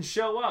 and didn't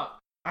show up.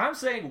 I'm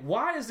saying,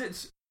 why is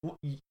it...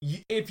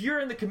 If you're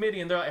in the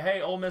committee and they're like,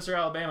 hey, Ole Miss or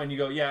Alabama, and you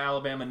go, yeah,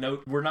 Alabama,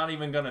 no, we're not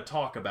even going to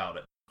talk about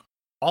it.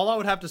 All I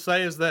would have to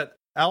say is that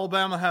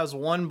Alabama has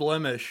one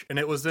blemish, and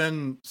it was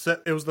the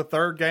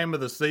 3rd game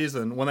of the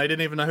season when they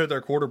didn't even know who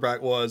their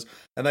quarterback was,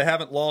 and they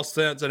haven't lost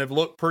since and have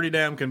looked pretty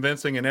damn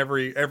convincing in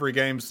every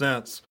game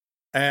since.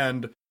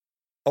 And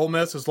Ole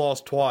Miss has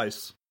lost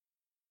twice.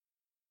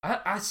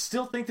 I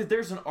still think that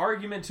there's an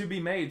argument to be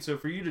made, so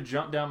for you to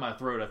jump down my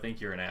throat, I think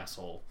you're an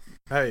asshole.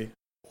 Hey,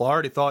 well, I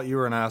already thought you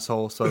were an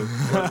asshole, so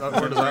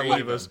where does that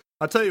leave us?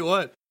 I'll tell you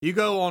what, you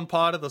go on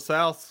Pod of the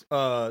South's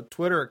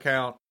Twitter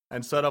account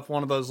and set up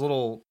one of those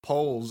little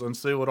polls and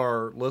see what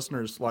our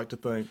listeners like to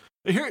think.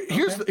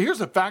 Here's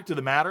the fact of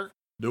the matter.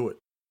 Do it.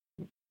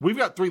 We've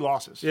got 3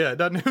 losses. Yeah, it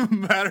doesn't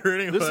even matter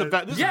anyway. This is a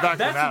fact of the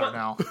matter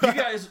now. You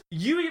guys,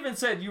 you even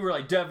said, you were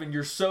like, Devin,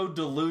 you're so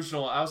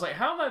delusional. I was like,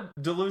 how am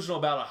I delusional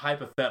about a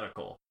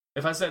hypothetical?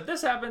 If I said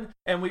this happened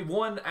and we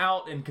won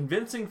out in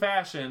convincing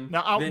fashion...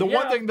 Now,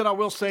 one thing that I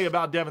will say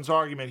about Devin's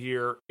argument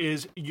here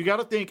is you got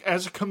to think,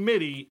 as a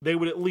committee, they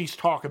would at least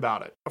talk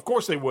about it. Of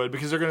course they would,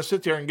 because they're going to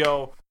sit there and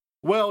go,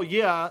 well,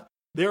 yeah,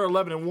 they're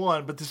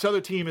 11-1, but this other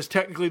team is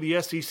technically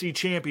the SEC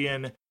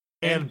champion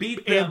and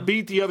beat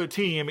the other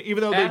team,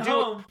 even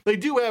though they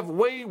do have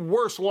way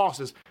worse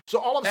losses. So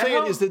all I'm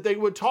saying is that they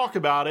would talk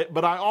about it,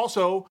 but I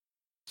also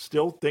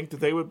still think that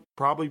they would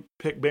probably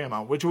pick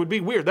Bama, which would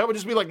be weird. That would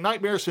just be like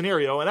nightmare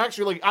scenario. And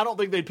actually, I don't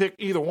think they'd pick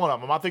either one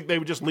of them. I think they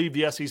would just leave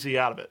the SEC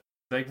out of it.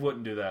 They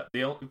wouldn't do that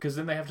because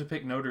then they have to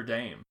pick Notre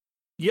Dame.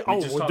 Yeah.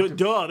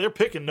 Duh. They're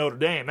picking Notre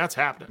Dame. That's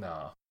happening.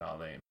 No,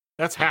 they ain't.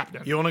 That's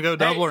happening. You want to go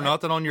double or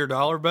nothing on your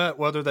dollar bet,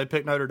 whether they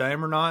pick Notre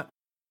Dame or not?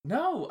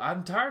 No,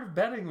 I'm tired of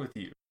betting with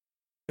you.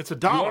 It's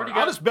 $1.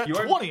 I just bet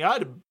 20. I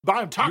had to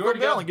buy him Taco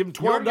Bell and give him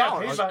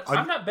 $12.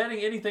 I'm not betting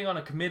anything on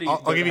a committee.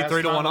 I'll give you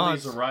 3-1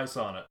 odds. Condoleezza Rice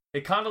on it.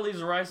 If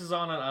Condoleezza Rice is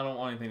on it, I don't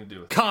want anything to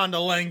do with it.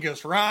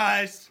 Condolingus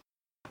Rice.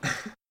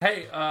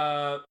 Hey,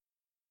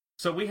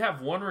 so we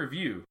have one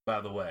review, by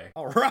the way.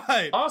 All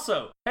right.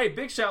 Also, hey,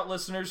 Big Shout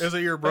listeners. Is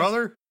it your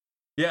brother?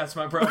 Yeah, it's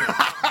my brother.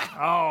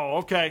 Oh,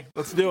 okay.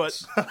 Let's do it.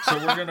 So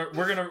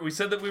we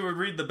said that we would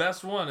read the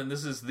best one, and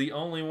this is the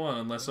only one,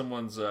 unless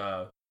someone's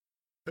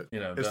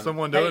is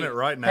someone doing it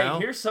right now?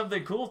 Hey, here's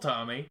something cool,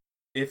 Tommy.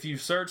 If you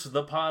search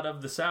the Pod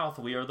of the South,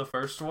 we are the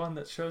first one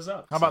that shows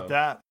up. How about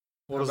that?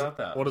 What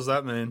does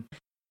that mean? It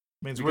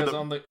means because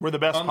we're the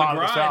best Pod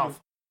of the South.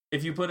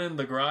 If you put in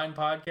the Grind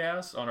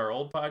podcast on our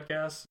old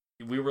podcast,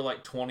 we were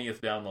like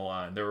 20th down the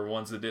line. There were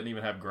ones that didn't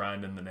even have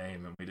grind in the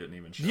name, and we didn't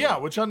even show Yeah,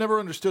 up. which I never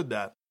understood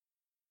that.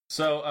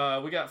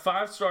 So we got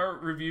 5-star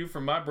review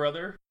from my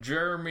brother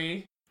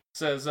Jeremy.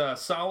 Says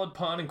solid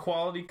pun and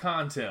quality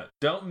content.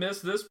 Don't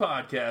miss this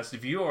podcast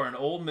if you are an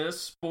Ole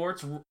Miss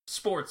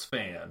sports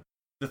fan.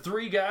 The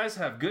three guys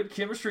have good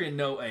chemistry and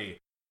know a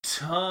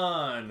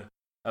ton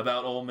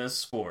about Ole Miss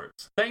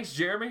sports. Thanks,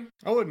 Jeremy.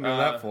 I wouldn't go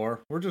that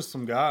far. We're just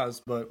some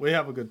guys, but we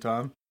have a good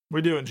time.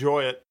 We do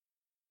enjoy it.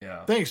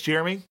 Yeah. Thanks,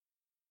 Jeremy.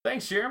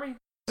 Thanks, Jeremy.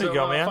 There you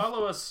go, man.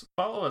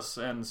 Follow us,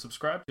 and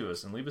subscribe to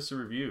us, and leave us a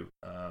review.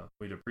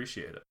 We'd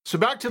appreciate it. So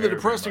back to the Very,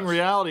 depressing very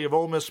much. reality of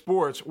Ole Miss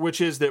sports, which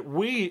is that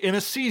we, in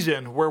a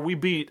season where we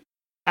beat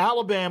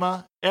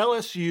Alabama,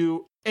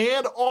 LSU,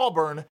 and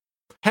Auburn,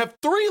 have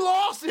 3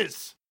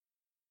 losses.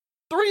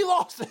 3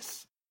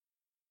 losses.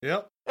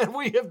 Yep. And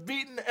we have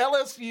beaten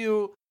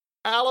LSU,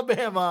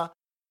 Alabama,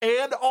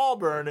 and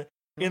Auburn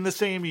in the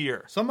same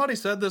year. Somebody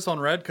said this on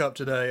Red Cup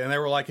today, and they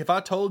were like, if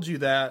I told you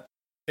that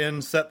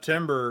in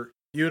September,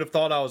 you would have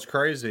thought I was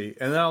crazy.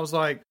 And then I was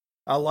like,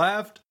 I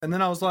laughed, and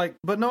then I was like,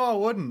 but no, I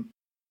wouldn't.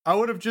 I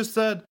would have just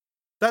said,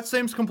 that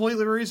seems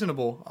completely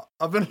reasonable.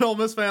 I've been an Ole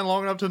Miss fan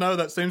long enough to know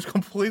that seems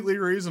completely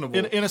reasonable.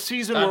 In a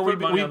season I'd where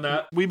put money on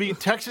that. we beat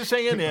Texas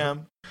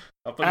A&M,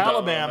 I'll put a dollar on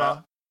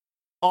Alabama,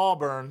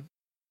 Auburn,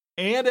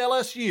 and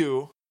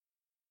LSU,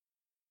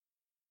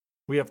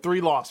 we have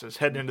 3 losses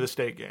heading into the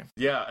state game.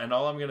 Yeah, and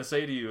all I'm going to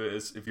say to you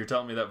is, if you're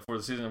telling me that before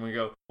the season, I'm going to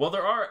go, well,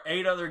 there are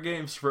 8 other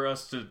games for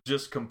us to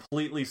just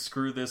completely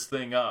screw this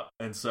thing up.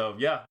 And so,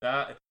 yeah,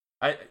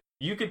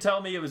 you could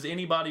tell me it was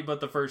anybody but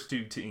the first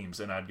 2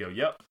 teams, and I'd go,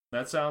 yep,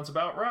 that sounds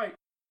about right.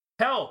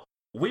 Hell,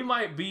 we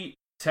might beat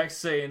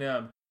Texas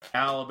A&M,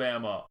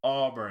 Alabama,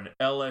 Auburn,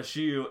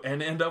 LSU,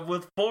 and end up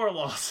with 4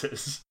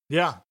 losses.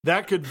 Yeah,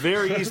 that could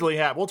very easily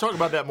happen. We'll talk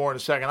about that more in a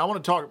second. I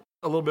want to talk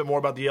a little bit more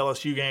about the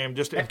LSU game,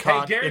 just in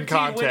Guaranteed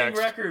context. winning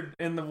record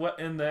in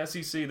the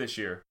SEC this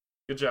year.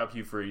 Good job,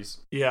 Hugh Freeze.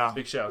 Yeah.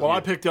 Big shout. Well, to you.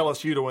 I picked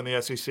LSU to win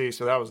the SEC,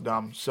 so that was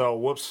dumb. So,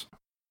 whoops.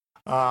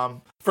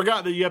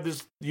 Forgot that you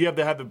have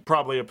to have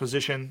probably a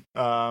position.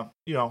 I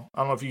don't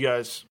know if you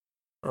guys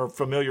are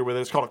familiar with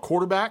it. It's called a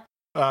quarterback.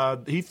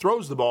 He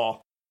throws the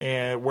ball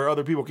and where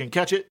other people can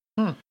catch it.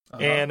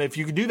 And if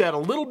you can do that a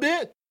little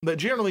bit, that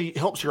generally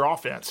helps your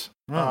offense.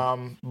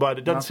 But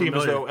it doesn't Not seem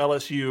as familiar. though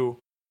LSU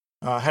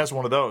has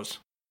one of those.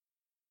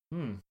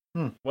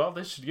 Well,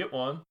 they should get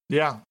one.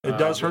 Yeah, it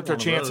does hurt get their one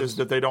of chances those.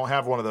 that they don't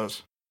have one of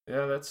those.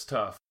 Yeah, that's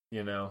tough.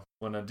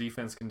 When a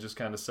defense can just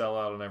kind of sell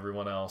out on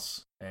everyone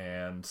else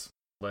and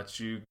let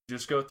you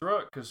just go through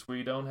it because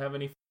we don't have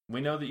any.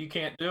 We know that you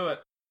can't do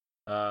it.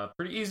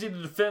 Pretty easy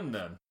to defend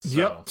then. So.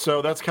 Yep.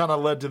 So that's kind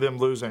of led to them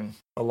losing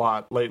a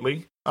lot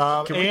lately.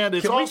 And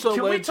it's also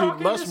led to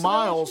Les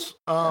Miles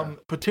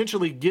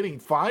potentially getting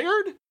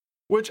fired,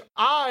 which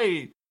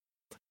as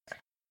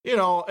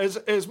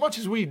much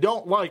as we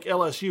don't like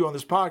LSU on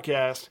this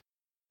podcast,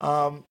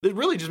 it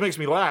really just makes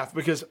me laugh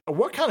because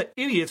what kind of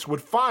idiots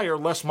would fire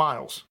Les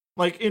Miles?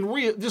 Like,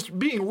 just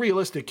being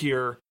realistic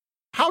here,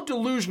 how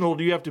delusional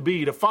do you have to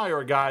be to fire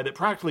a guy that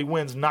practically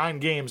wins 9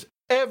 games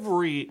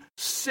every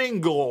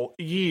single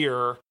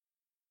year?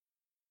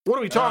 What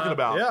are we talking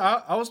about?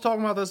 Yeah, I was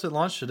talking about this at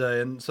lunch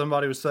today, and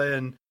somebody was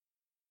saying,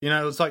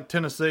 it's like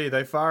Tennessee.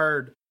 They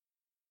fired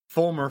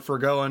Fulmer for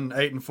going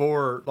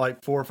 8-4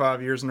 like 4 or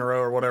 5 years in a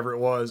row or whatever it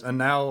was, and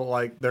now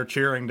like they're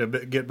cheering to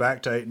get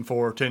back to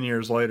 8-4 10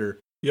 years later.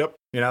 Yep.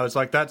 It's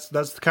like that's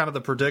kind of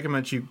the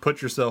predicament you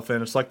put yourself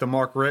in. It's like the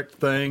Mark Richt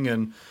thing,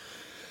 and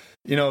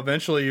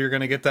eventually you're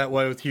going to get that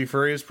way with Hugh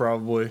Freeze,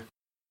 probably.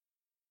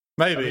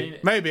 Maybe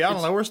I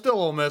don't know. We're still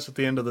Ole Miss at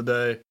the end of the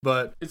day,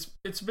 but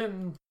it's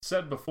been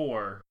said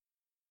before.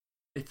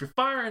 If you're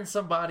firing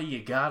somebody,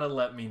 you gotta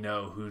let me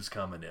know who's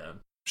coming in.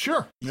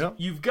 Sure. Yep.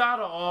 You've got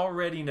to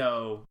already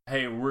know,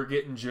 hey, we're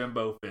getting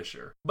Jimbo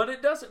Fisher. But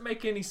it doesn't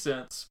make any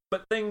sense.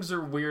 But things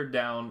are weird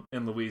down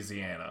in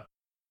Louisiana.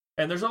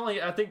 And there's only,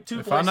 I think,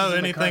 2 if places. I know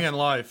anything in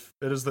life,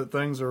 it is that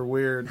things are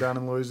weird down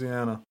in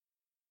Louisiana.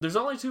 There's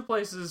only 2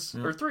 places,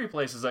 or 3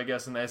 places, I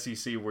guess, in the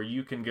SEC where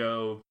you can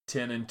go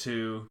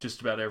 10-2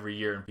 just about every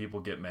year and people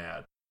get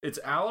mad. It's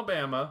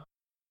Alabama,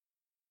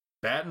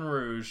 Baton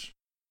Rouge,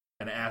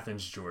 and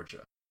Athens,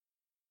 Georgia.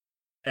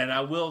 And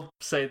I will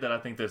say that I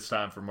think that it's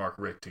time for Mark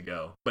Richt to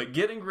go. But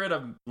getting rid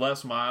of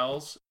Les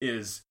Miles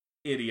is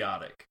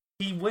idiotic.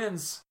 He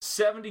wins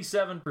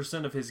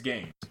 77% of his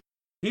games.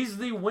 He's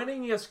the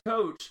winningest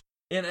coach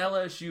in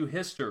LSU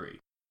history.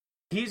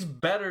 He's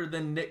better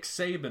than Nick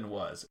Saban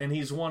was, and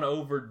he's won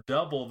over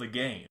double the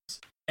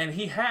games. And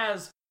he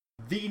has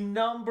the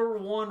number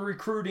 1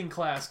 recruiting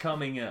class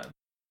coming in.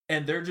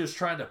 And they're just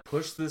trying to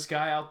push this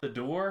guy out the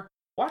door.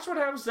 Watch what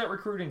happens to that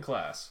recruiting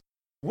class.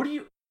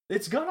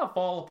 It's gonna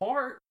fall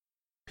apart.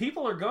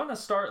 People are gonna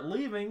start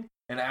leaving,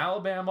 and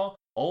Alabama,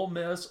 Ole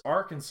Miss,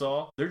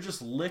 Arkansas, they're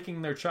just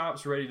licking their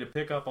chops ready to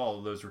pick up all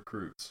of those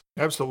recruits.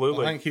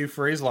 Absolutely. I think Hugh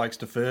Freeze likes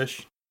to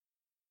fish.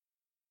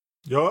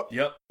 Yep.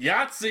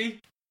 Yahtzee.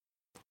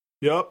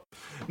 Yep.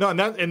 No,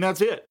 and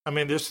that's it. I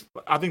mean,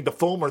 I think the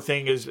Fulmer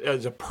thing is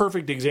a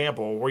perfect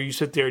example where you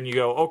sit there and you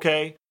go,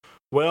 okay,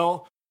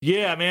 Well,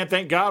 yeah, man,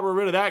 thank God we're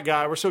rid of that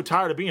guy. We're so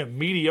tired of being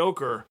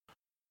mediocre.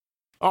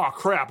 Oh,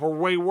 crap, we're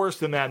way worse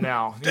than that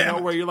now. You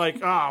know, where you're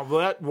like, well,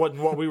 that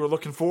wasn't what we were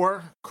looking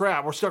for.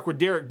 Crap, we're stuck with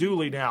Derek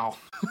Dooley now.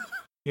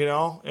 You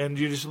know, and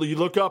you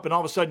look up, and all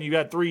of a sudden you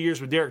had 3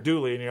 years with Derek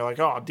Dooley, and you're like,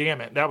 oh,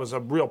 damn it, that was a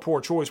real poor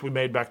choice we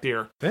made back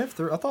there. I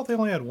thought they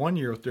only had 1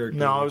 year with Derek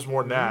Dooley. No, it was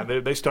more than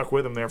that. They stuck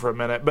with him there for a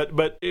minute.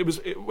 But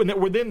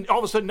then all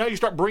of a sudden now you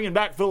start bringing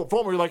back Philip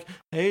Fulmer. You're like,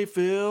 hey,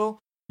 Phil,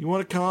 you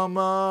want to come?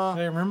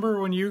 Hey, remember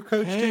when you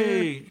coached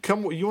here?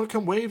 Come. You want to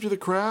come wave to the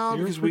crowd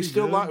because we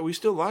still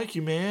like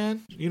you,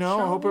 man. You know,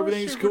 I hope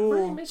everything's cool.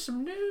 Bring me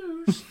some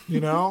news. You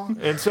know,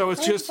 and so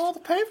it's just all the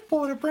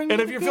paperboy to bring. And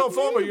if you're Phil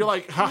Fulmer, you're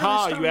like,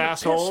 haha, you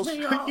assholes,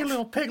 you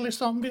little pigly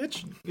son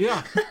bitch.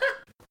 Yeah.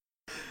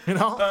 You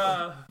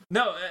know.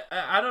 No,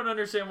 I don't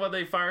understand why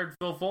they fired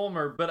Phil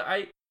Fulmer, but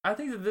I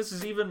think that this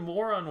is even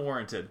more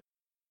unwarranted.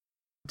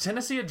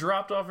 Tennessee had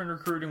dropped off in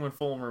recruiting when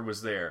Fulmer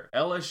was there.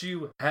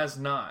 LSU has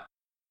not.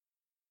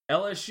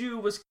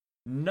 LSU was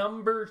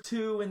number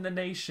 2 in the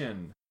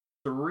nation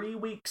 3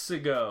 weeks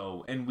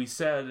ago, and we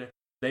said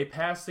they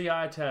passed the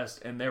eye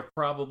test, and they're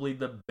probably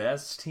the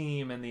best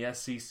team in the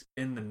SEC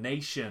in the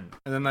nation.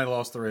 And then they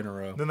lost 3 in a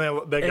row. Then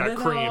they got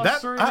creamed.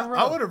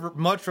 I would have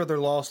much rather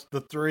lost the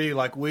 3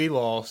 like we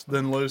lost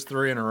than lose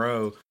 3 in a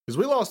row. Because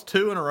we lost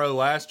 2 in a row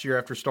last year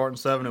after starting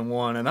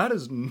 7-1, and that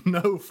is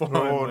no fun.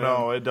 Oh, man.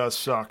 No, it does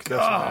suck.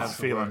 That's a bad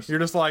feeling. You're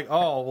just like,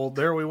 oh, well,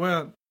 there we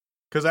went.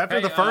 Because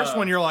after the first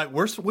one, you're like,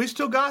 we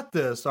still got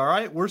this, all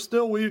right?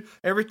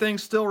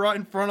 Everything's still right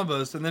in front of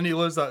us. And then you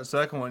lose that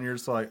second one, you're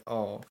just like,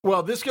 oh.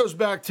 Well, this goes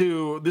back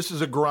to, this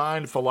is a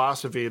grind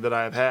philosophy that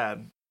I've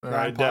had. All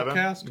right, Devin?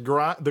 The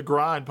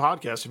Grind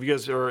podcast. If you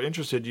guys are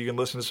interested, you can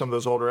listen to some of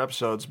those older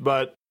episodes.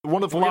 But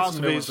one of the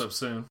philosophies. Up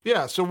soon.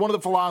 Yeah, so one of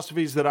the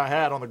philosophies that I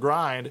had on the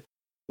grind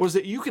was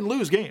that you can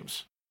lose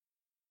games.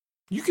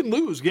 You can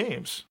lose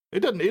games.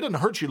 It doesn't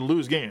hurt you to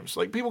lose games.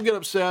 Like, people get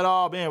upset,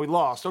 oh man, we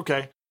lost.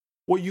 Okay.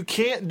 What you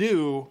can't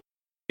do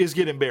is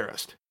get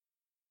embarrassed.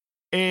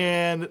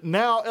 And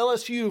now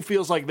LSU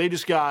feels like they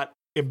just got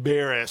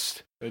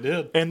embarrassed. They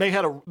did. And they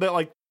had they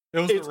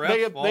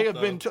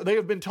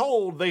have been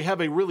told they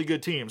have a really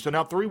good team. So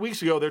now 3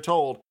 weeks ago they're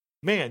told,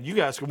 man, you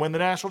guys can win the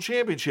national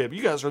championship.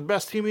 You guys are the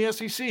best team in the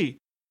SEC.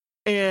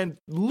 And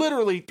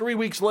literally 3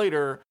 weeks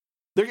later,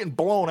 they're getting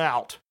blown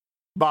out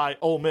by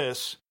Ole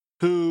Miss,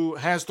 who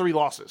has 3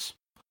 losses.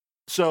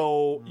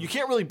 So you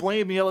can't really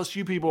blame the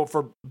LSU people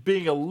for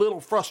being a little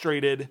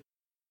frustrated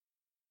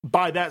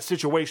by that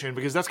situation,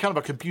 because that's kind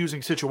of a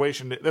confusing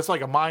situation. That's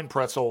like a mind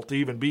pretzel to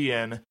even be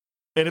in.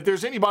 And if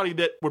there's anybody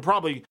that would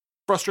probably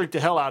frustrate the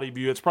hell out of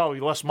you, it's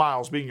probably Les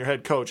Miles being your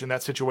head coach in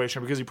that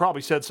situation, because he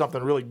probably said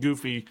something really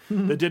goofy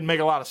that didn't make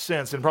a lot of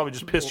sense and probably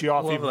just pissed you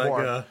off even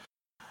more.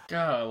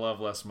 God, I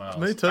love Les Miles.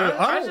 Me too.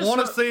 I don't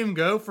want to see him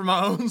go for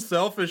my own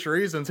selfish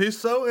reasons. He's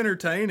so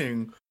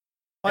entertaining.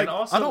 Like,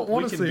 also, I don't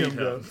want to see him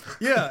go.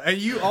 Yeah, and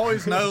you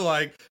always know,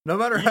 like, no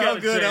matter how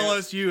good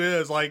LSU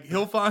is, like,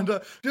 he'll find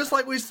just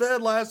like we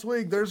said last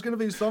week, there's going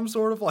to be some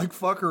sort of, like,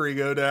 fuckery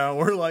go down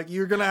where, like,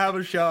 you're going to have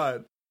a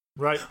shot.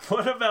 Right.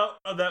 What about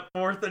that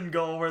 4th and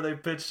goal where they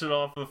pitched it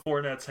off of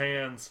Fournette's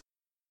hands?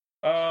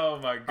 Oh,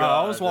 my God.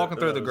 I was walking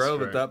through the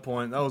Grove at that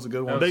point. That was a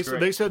good one.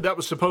 They said that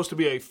was supposed to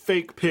be a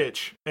fake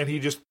pitch, and he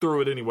just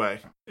threw it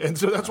anyway. And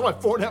so that's why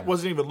Fournette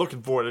wasn't even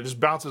looking for it. It just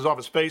bounces off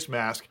his face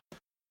mask.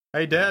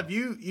 Hey, Dev,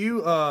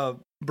 you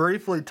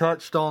briefly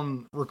touched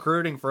on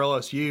recruiting for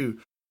LSU.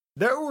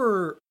 There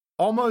were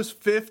almost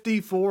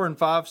 50 4- and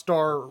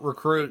 5-star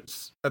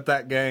recruits at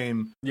that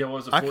game. Yeah,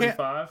 was it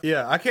 45?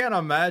 Yeah, I can't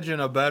imagine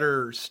a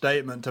better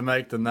statement to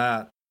make than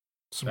that.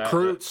 Some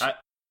recruits.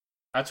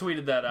 I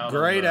tweeted that out.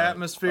 Great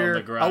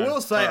atmosphere. I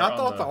will say, I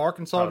thought the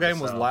Arkansas game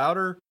was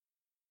louder.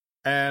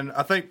 And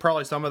I think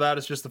probably some of that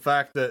is just the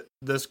fact that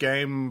this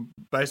game,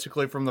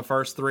 basically from the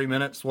first 3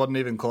 minutes, wasn't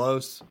even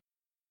close.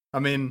 I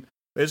mean,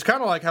 it's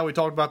kind of like how we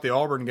talked about the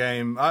Auburn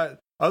game.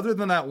 Other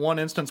than that one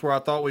instance where I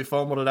thought we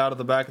fumbled it out of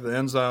the back of the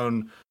end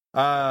zone,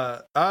 I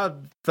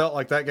felt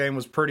like that game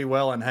was pretty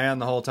well in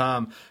hand the whole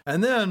time.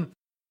 And then,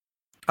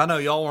 I know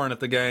y'all weren't at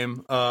the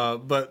game,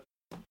 but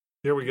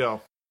here we go.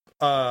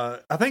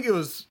 I think it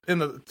was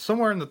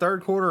somewhere in the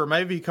third quarter, or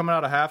maybe coming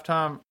out of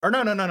halftime. Or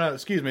no.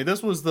 Excuse me.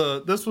 This was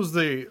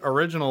the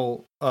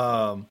original.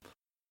 The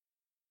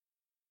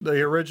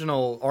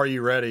original Are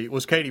You Ready?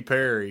 Was Katy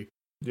Perry.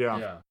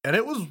 Yeah. And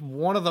it was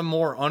one of the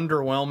more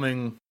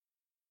underwhelming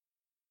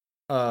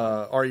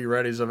Are You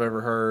Readys I've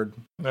ever heard.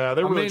 Yeah,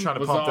 they're really trying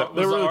to pump that.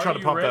 They're really trying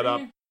to pump that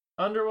up.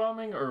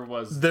 Underwhelming, or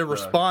was the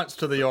response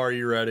to the Are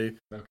You Ready?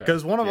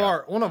 Because one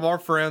of our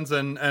friends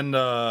and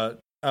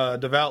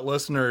devout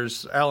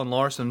listeners, Alan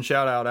Larson,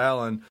 shout out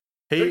Alan.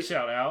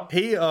 Shout out.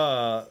 He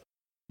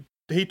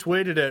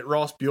tweeted at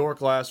Ross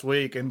Bjork last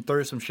week and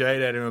threw some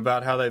shade at him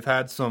about how they've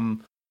had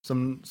some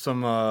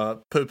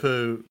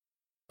poo-poo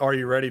Are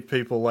You Ready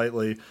people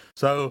lately.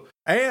 So,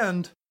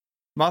 and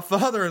my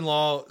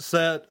father-in-law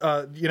said,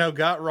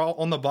 got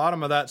on the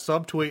bottom of that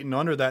subtweet and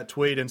under that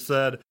tweet and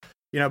said,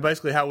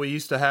 basically how we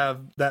used to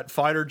have that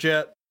fighter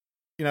jet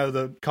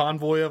the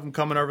convoy of them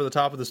coming over the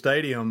top of the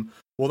stadium.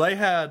 Well, they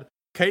had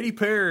Katy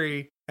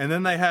Perry, and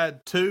then they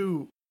had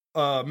 2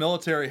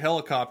 military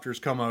helicopters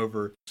come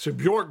over. So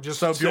Bjork just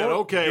said,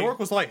 okay. Bjork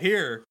was like,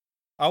 here,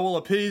 I will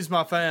appease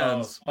my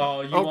fans. You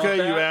okay, want that?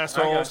 you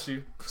assholes. I got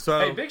you. So,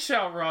 hey, big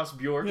shout Ross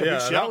Bjork. Yeah,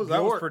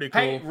 that was pretty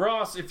cool. Hey,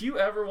 Ross, if you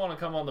ever want to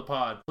come on the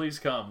pod, please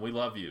come. We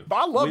love you. But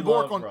I love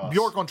Ross.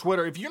 Bjork on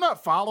Twitter. If you're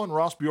not following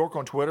Ross Bjork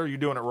on Twitter, you're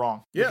doing it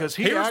wrong. Yeah, because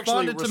he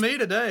responded to me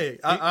today.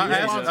 I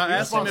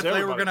asked him if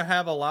they were going to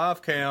have a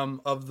live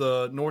cam of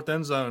the North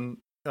End Zone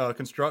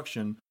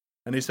construction,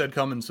 and he said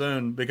coming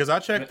soon, because I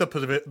checked the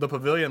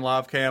Pavilion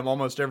live cam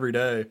almost every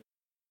day.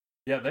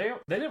 Yeah, they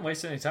didn't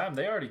waste any time.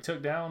 They already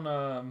took down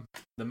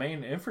the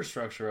main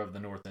infrastructure of the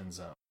North End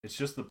Zone. It's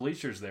just the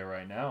bleachers there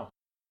right now.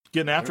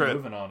 Getting after They're it.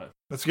 moving on it.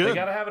 That's good. They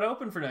got to have it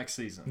open for next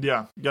season.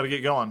 Yeah, got to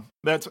get going.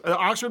 That's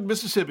Oxford,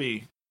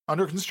 Mississippi,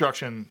 under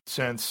construction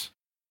since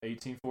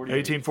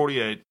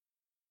 1848.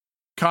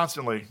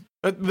 Constantly.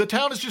 The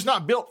town is just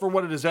not built for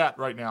what it is at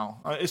right now.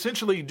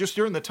 Essentially, just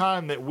during the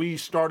time that we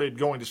started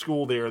going to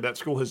school there, that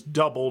school has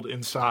doubled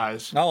in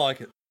size. I like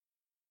it.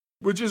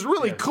 Which is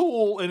really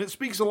cool, and it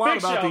speaks a lot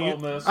about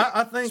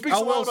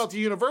about the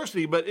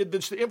university, but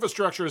the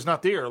infrastructure is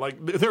not there.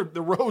 Like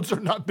the roads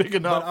are not big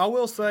enough. But I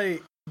will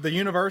say, the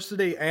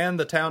university and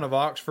the town of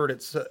Oxford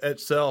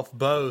itself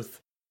both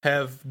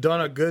have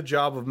done a good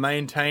job of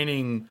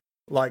maintaining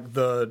like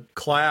the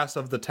class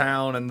of the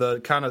town and the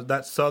kind of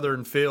that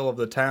southern feel of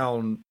the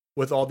town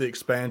with all the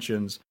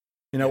expansions.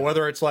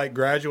 Whether it's like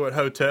Graduate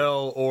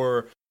Hotel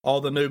or all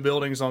the new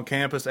buildings on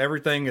campus,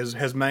 everything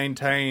has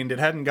maintained. It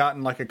hadn't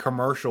gotten like a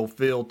commercial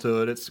feel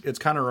to it. It's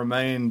kind of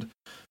remained,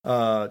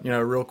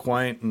 real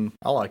quaint, and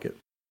I like it.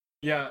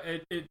 Yeah,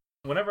 it.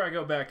 Whenever I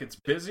go back, it's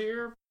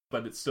busier,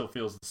 but it still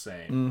feels the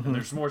same. Mm-hmm. And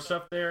there's more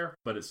stuff there,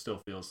 but it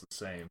still feels the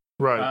same.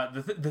 Right.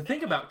 The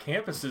thing about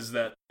campus is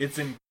that it's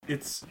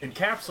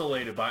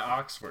encapsulated by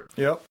Oxford.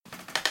 Yep.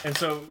 And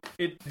so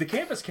the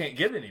campus can't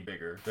get any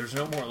bigger. There's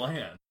no more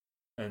land.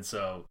 And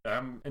so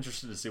I'm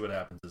interested to see what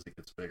happens as it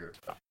gets bigger.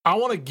 I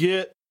want to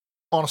get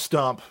on a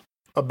stump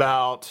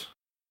about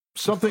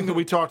something that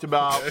we talked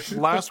about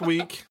last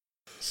week.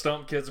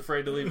 Stump kids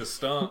afraid to leave a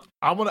stump.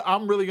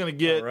 I'm really going to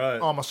get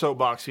on my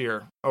soapbox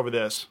here over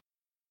this.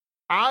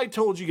 I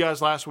told you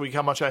guys last week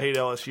how much I hate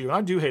LSU, and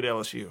I do hate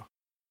LSU.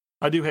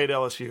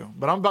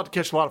 But I'm about to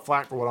catch a lot of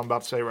flack for what I'm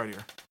about to say right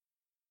here.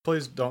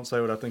 Please don't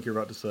say what I think you're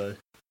about to say.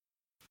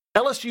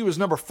 LSU is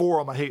number 4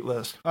 on my hate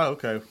list. Oh,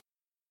 okay.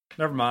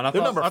 Never mind. I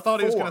thought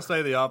he was going to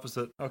say the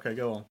opposite. Okay,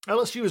 go on.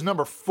 LSU is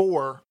number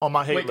 4 on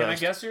my hate list. Wait, can I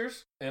guess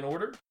yours in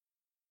order?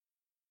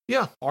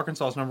 Yeah.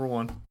 Arkansas is number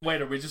 1.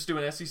 Wait, are we just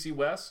doing SEC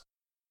West?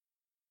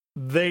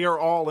 They are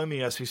all in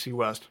the SEC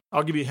West.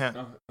 I'll give you a hint.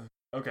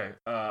 Okay.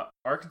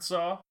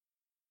 Arkansas.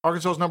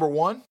 Arkansas is number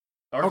 1?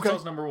 Arkansas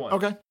is number 1.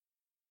 Okay.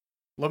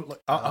 Hold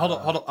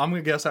on. I'm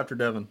going to guess after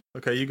Devin.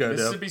 Okay, you go,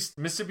 Devin.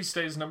 Mississippi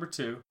State is number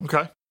 2.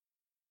 Okay.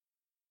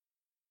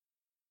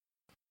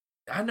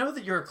 I know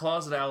that you're a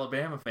closet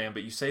Alabama fan,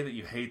 but you say that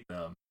you hate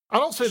them. I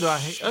don't say that I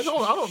hate. I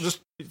don't just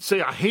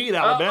say I hate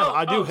Alabama.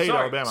 I do hate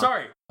Alabama.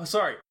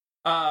 Sorry.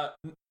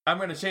 I'm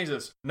going to change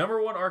this.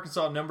 Number 1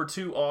 Arkansas, number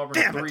 2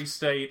 Auburn, 3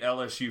 State,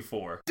 LSU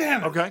 4.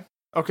 Damn it.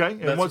 Okay.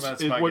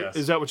 And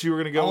is that what you were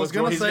going to go with? I was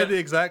going to say the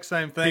exact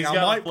same thing.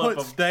 I might put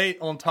them. State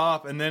on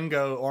top and then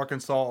go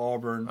Arkansas,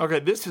 Auburn. Okay,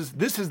 this is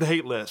the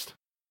hate list.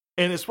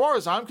 And as far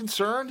as I'm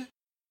concerned,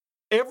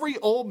 every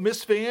Ole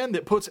Miss fan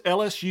that puts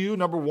LSU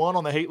number 1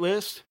 on the hate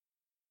list,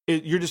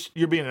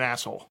 you're being an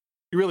asshole.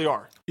 You really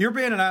are. You're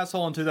being an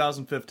asshole in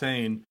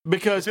 2015.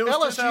 Because if it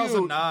was LSU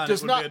 2009,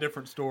 it would be a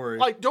different story.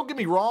 Like, don't get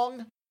me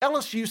wrong.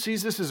 LSU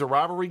sees this as a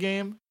rivalry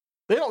game.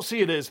 They don't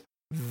see it as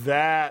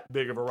that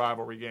big of a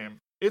rivalry game.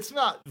 It's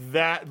not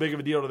that big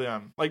of a deal to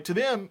them. Like, to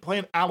them,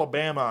 playing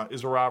Alabama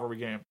is a rivalry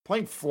game.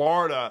 Playing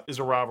Florida is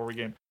a rivalry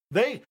game.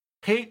 They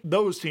hate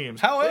those teams.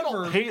 However, they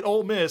don't hate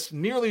Ole Miss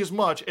nearly as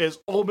much as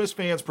Ole Miss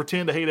fans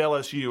pretend to hate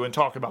LSU and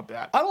talk about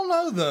that. I don't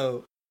know,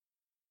 though.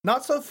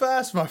 Not so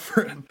fast, my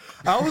friend.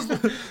 I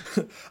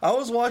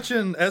was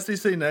watching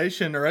SEC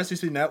Nation or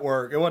SEC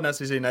Network. It wasn't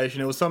SEC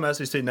Nation. It was some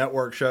SEC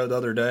Network show the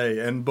other day.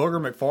 And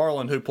Booger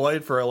McFarland, who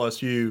played for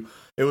LSU,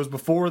 it was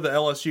before the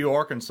LSU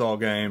Arkansas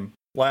game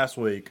last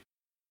week.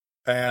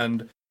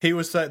 And he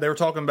was saying, they were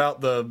talking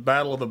about the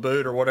Battle of the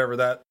Boot or whatever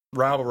that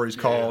rivalry's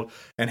called.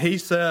 And he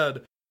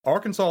said,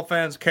 Arkansas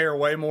fans care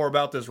way more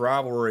about this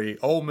rivalry.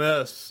 Ole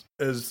Miss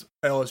is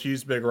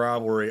LSU's big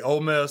rivalry.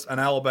 Ole Miss and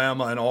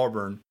Alabama and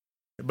Auburn.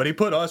 But he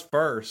put us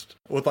first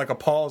with like a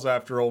pause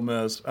after Ole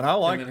Miss, and I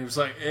like. And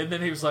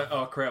then he was like,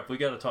 "Oh crap, we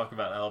got to talk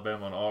about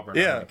Alabama and Auburn."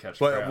 Yeah,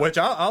 which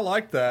I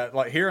like that,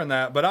 like hearing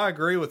that. But I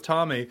agree with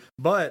Tommy.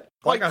 But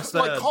like I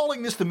said, like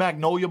calling this the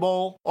Magnolia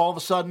Bowl all of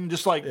a sudden,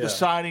 just like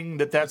deciding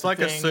that's like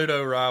a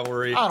pseudo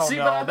rivalry. I don't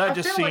know. But that I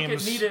just feel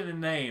seems like it needed a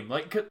name.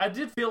 Like I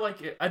do feel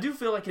like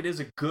it is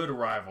a good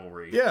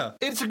rivalry. Yeah,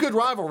 it's a good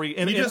rivalry,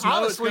 and you just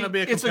honestly, know it's going to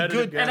be a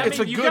competitive game. And I mean, it's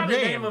a good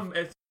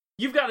name.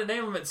 You've got to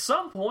name them at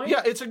some point.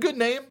 Yeah, it's a good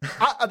name.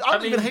 I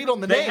don't even hate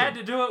on the name. They had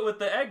to do it with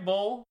the Egg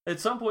Bowl.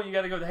 At some point, you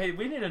got to go, hey,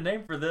 we need a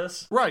name for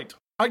this. Right.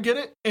 I get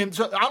it. And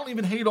so I don't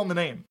even hate on the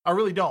name. I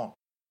really don't.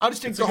 I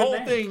just think the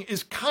whole thing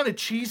is kind of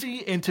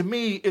cheesy. And to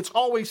me, it's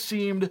always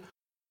seemed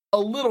a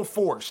little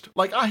forced.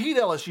 Like, I hate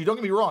LSU. Don't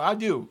get me wrong. I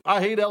do.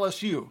 I hate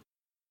LSU.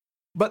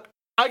 But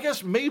I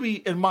guess maybe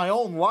in my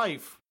own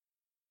life,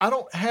 I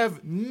don't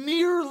have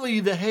nearly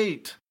the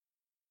hate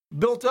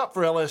built up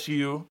for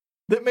LSU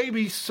that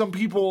maybe some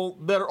people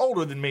that are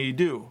older than me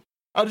do.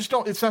 I just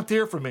don't. It's not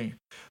there for me.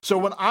 So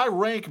when I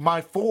rank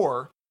my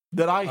 4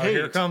 that I hate.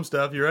 Here it comes,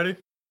 Steph. You ready?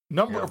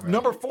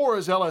 Number 4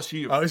 is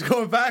LSU. Oh, he's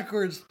going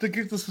backwards to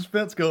keep the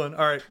suspense going.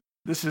 All right.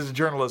 This is a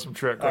journalism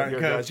trick right here,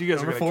 guys. You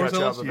guys are going to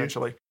catch up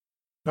eventually.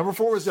 Number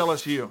 4 is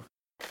LSU.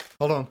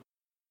 Hold on.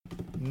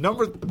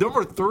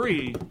 Number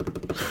 3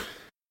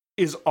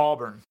 is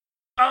Auburn.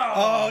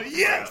 Oh,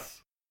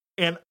 yes!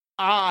 And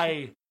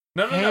I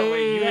No,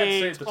 wait, you had to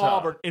say at the top.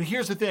 Auburn. And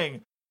here's the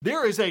thing.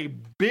 There is a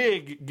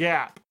big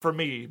gap for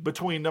me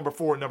between number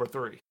 4 and number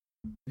 3.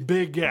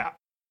 Big gap.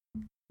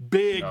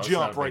 Big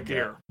jump right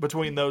there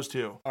between those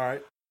two. All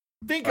right.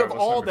 Think of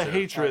all the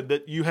hatred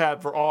that you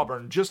have for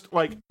Auburn, just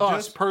like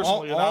us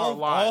personally in our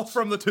lives. All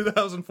from the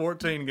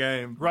 2014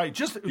 game. Right.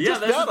 That's that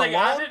the thing.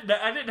 alone.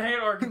 I didn't hate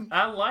Auburn.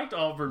 I liked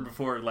Auburn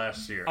before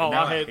last year. Oh,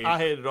 I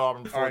hated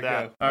Auburn before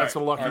that. That's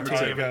a lucky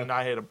team, and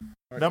I hate them.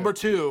 Number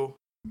 2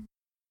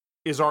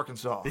 is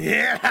Arkansas.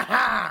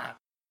 Yeah!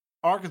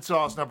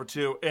 Arkansas is number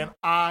 2, and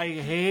I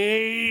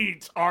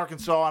hate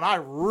Arkansas, and I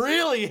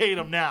really hate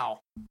them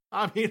now.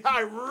 I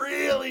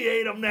really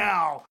hate them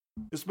now,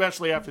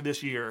 especially after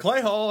this year.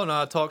 Clay Hall and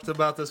I talked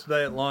about this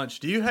today at lunch.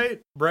 Do you hate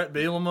Brett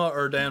Bielema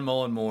or Dan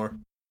Mullen more?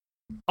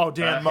 Oh,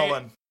 Dan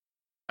Mullen.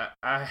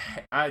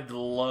 I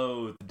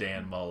loathe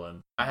Dan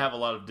Mullen. I have a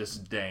lot of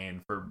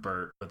disdain for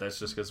Burt, but that's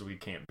just because we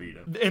can't beat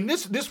him. And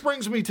this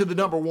brings me to the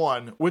number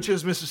 1, which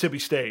is Mississippi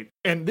State.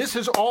 And this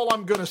is all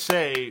I'm going to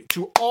say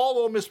to all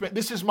Ole Miss fans.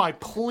 This is my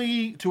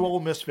plea to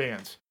Ole Miss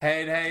fans.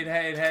 Hate.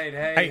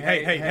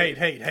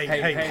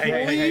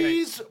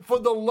 Please, for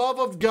the love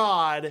of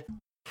God,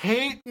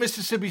 hate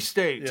Mississippi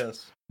State.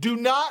 Yes. Do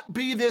not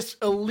be this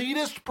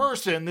elitist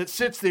person that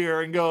sits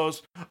there and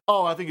goes,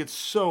 oh, I think it's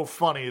so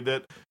funny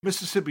that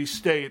Mississippi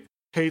State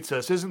hates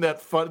us. Isn't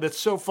that fun? That's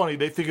so funny.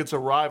 They think it's a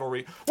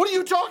rivalry. What are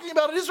you talking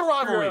about? It is a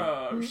rivalry.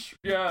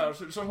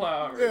 Yes, it's a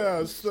rivalry.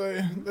 Yes,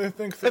 they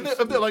think and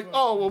they're like,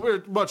 oh, well,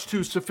 we're much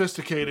too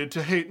sophisticated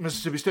to hate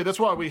Mississippi State. That's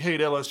why we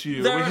hate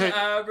LSU. They're an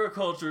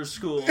agriculture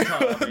school,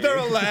 Tommy. They're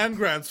a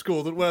land-grant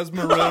school that wears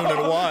maroon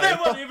and white. They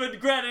weren't even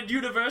granted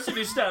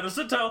university status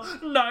until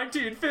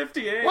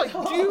 1958. Like,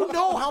 do you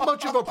know how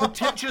much of a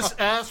pretentious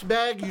ass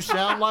bag you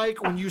sound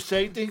like when you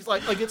say things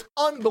like it's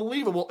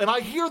unbelievable? And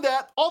I hear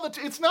that all the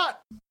time. It's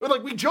not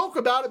like we joke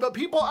about it, but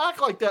people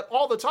act like that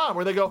all the time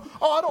where they go,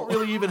 oh, I don't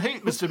really even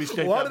hate Mississippi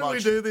State Why that did much.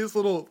 we do these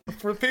little,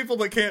 for people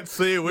that can't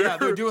see,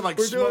 they're doing like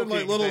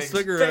little things.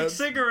 cigarettes.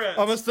 Fake cigarettes.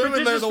 I'm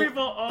assuming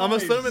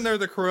I'm they're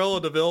the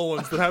Cruella de Vil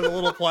ones that have the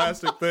little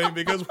plastic thing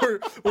because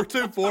we're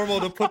too formal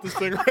to put the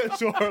cigarettes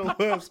to our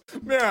lips.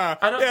 Yeah.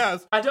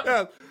 Yes.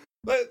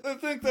 They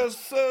think they're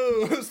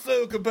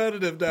so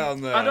competitive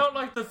down there. I don't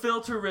like the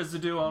filter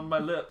residue on my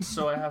lips,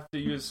 so I have to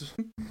use.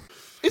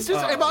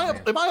 Am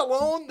I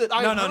alone that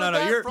I heard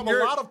that from a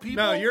lot of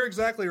people? No, you're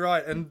exactly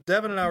right. And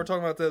Devin and I were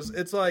talking about this.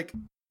 It's like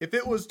if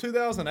it was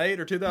 2008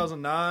 or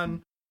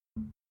 2009,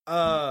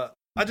 I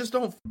just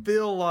don't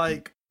feel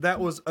like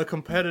that was a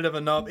competitive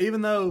enough.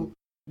 Even though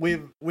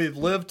we've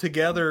lived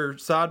together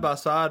side by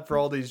side for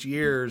all these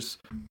years,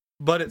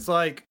 but it's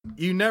like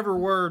you never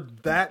were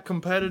that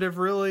competitive,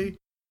 really.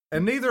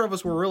 And neither of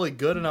us were really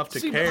good enough to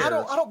care. I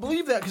don't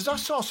believe that because I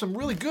saw some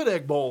really good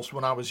Egg Bowls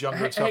when I was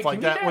younger and stuff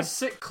like that. Can you guys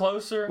sit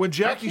closer? When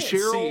Jackie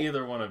Sherrill, see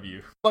either one of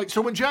you.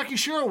 When Jackie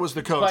Sherrill was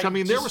the coach,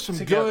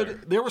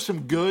 there were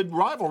some good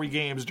rivalry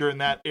games during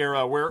that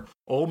era where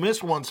Ole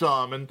Miss won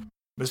some and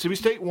Mississippi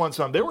State won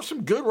some. There were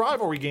some good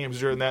rivalry games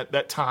during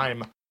that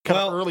time,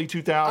 early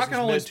 2000s. I can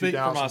only speak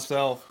for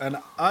myself, and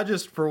I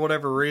just for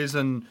whatever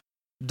reason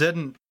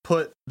didn't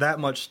put that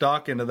much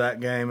stock into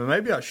that game, and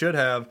maybe I should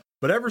have.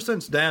 But ever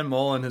since Dan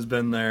Mullen has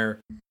been there,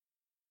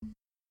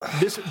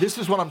 this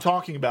is what I'm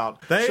talking about.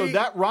 So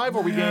that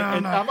rivalry game,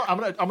 and I'm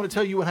gonna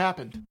tell you what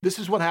happened. This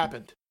is what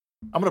happened.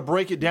 I'm gonna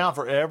break it down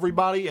for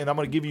everybody, and I'm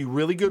gonna give you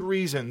really good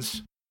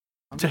reasons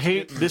to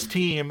hate this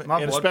team and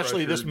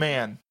especially this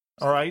man.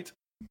 All right.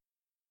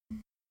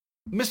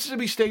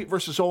 Mississippi State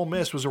versus Ole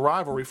Miss was a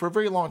rivalry for a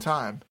very long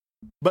time,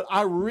 but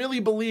I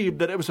really believe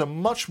that it was a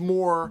much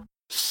more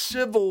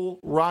civil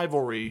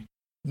rivalry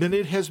than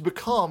it has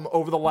become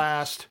over the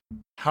last,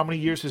 how many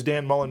years has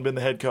Dan Mullen been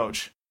the head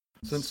coach?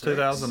 Since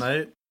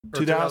 2008?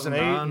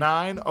 2008,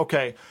 9?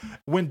 Okay.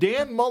 When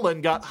Dan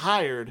Mullen got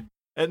hired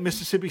at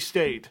Mississippi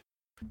State,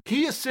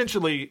 he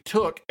essentially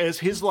took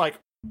as his,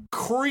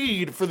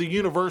 creed for the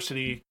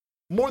university,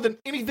 more than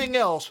anything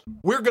else,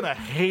 we're going to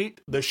hate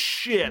the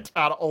shit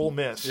out of Ole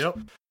Miss. Yep.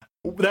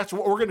 That's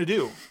what we're going to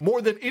do.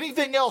 More than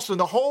anything else in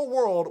the whole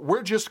world,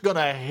 we're just going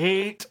to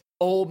hate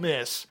Ole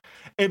Miss.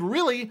 And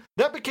really,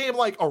 that became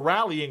like a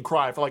rallying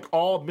cry for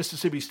all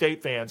Mississippi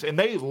State fans. And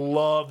they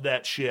love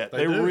that shit.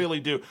 They really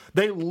do.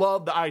 They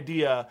love the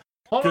idea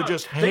to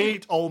just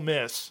hate Ole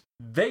Miss.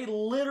 They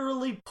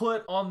literally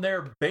put on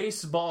their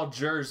baseball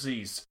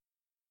jerseys,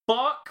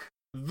 "Fuck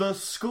the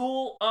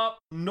school up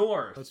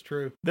north." That's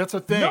true. That's a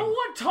thing. No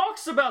one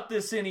talks about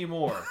this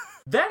anymore.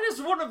 That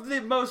is one of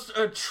the most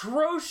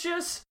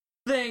atrocious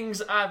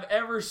things I've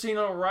ever seen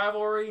on a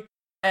rivalry,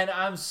 and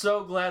I'm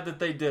so glad that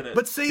they did it.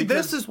 But see,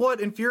 this is what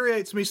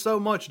infuriates me so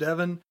much,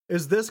 Devin,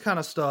 is this kind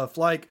of stuff.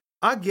 Like,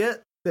 I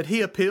get that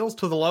he appeals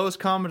to the lowest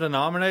common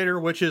denominator,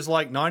 which is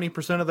like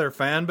 90% of their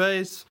fan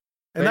base.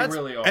 And They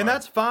really are. And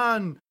that's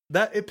fine.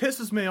 That it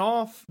pisses me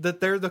off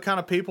that they're the kind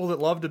of people that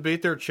love to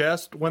beat their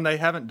chest when they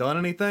haven't done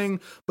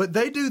anything, but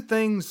they do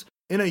things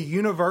in a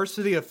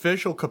university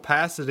official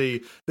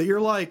capacity that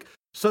you're like,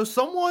 so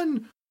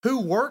someone who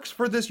works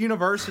for this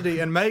university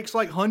and makes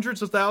like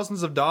hundreds of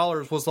thousands of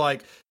dollars was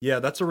like, yeah,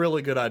 that's a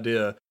really good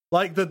idea.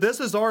 Like the "This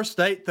Is Our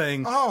State"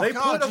 thing. They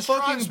put a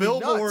fucking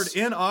billboard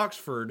in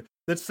Oxford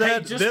that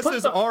said, just "This put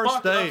is the our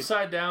fuck state."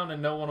 upside down,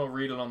 and no one will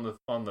read it on the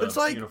It's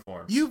like,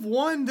 uniforms. you've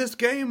won this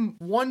game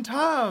one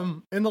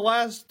time in the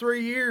last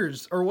 3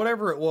 years, or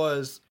whatever it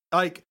was.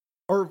 Like,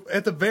 or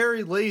at the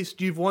very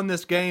least, you've won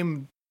this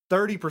game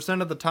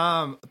 30% of the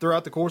time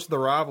throughout the course of the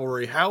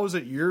rivalry. How is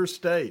it your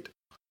state?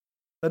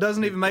 That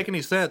doesn't even make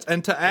any sense.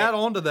 And to add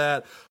on to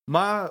that,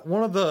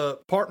 one of the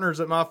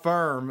partners at my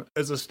firm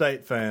is a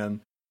State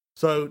fan.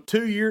 So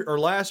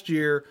last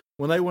year,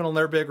 when they went on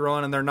their big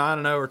run and they're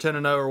 9-0 or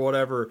 10-0 or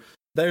whatever,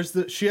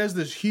 she has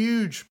this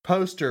huge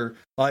poster,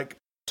 like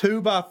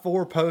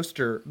 2x4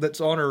 poster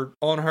that's on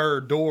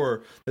her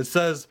door that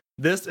says,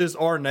 "This is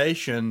our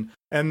nation,"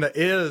 and the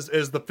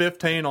is the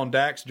 15 on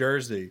Dak's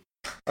jersey.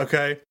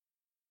 Okay,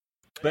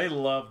 They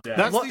love Dak.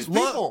 That's these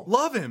people.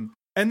 Love him.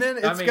 And then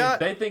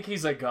they think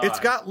he's a god.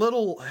 It's got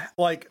little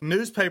like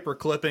newspaper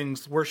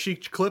clippings where she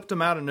clipped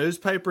them out of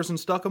newspapers and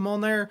stuck them on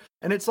there,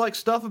 and it's like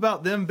stuff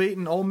about them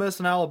beating Ole Miss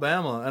and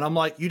Alabama. And I'm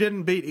like, you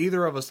didn't beat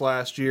either of us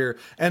last year.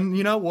 And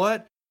you know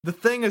what? The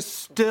thing is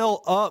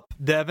still up,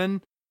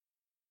 Devin.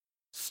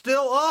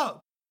 Still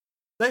up.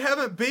 They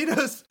haven't beat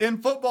us in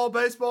football,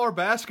 baseball, or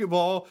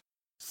basketball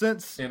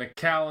since in a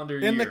calendar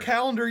year. In the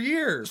calendar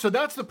year. So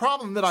that's the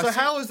problem that I So see.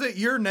 how is it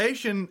your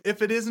nation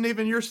if it isn't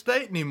even your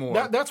state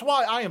anymore? That's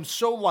why I am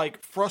so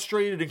like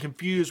frustrated and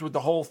confused with the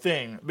whole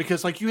thing,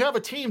 because like you have a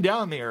team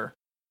down there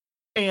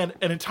and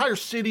an entire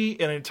city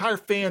and an entire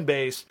fan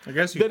base I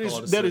guess that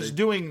is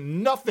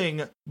doing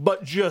nothing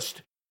but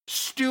just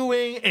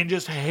stewing and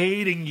just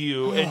hating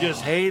you and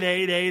just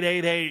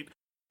hate.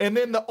 And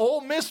then the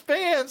Ole Miss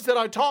fans that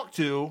I talk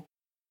to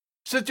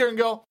sit there and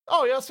go,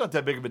 "Oh yeah, it's not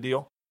that big of a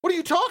deal." What are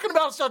you talking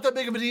about? It's not that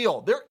big of a deal.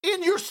 They're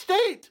in your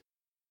state.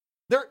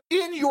 They're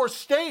in your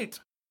state.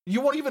 You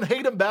won't even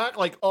hate them back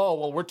like, "Oh,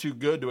 well, we're too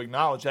good to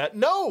acknowledge that."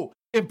 No,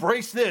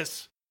 embrace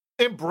this.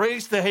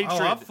 Embrace the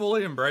hatred. Oh, I've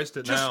fully embraced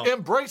it now. Just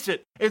embrace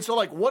it. And so,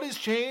 like, what has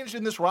changed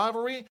in this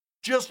rivalry?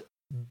 Just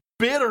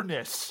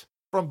bitterness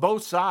from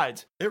both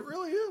sides. It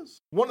really is.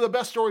 One of the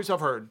best stories I've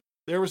heard.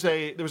 There was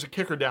a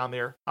kicker down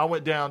there. I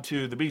went down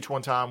to the beach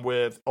one time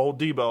with old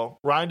Debo,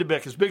 Ryan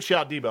DeBickis. Big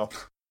shout, Debo.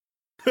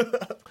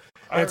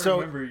 I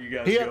remember you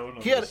guys going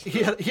on this.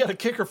 He had a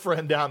kicker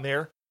friend down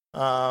there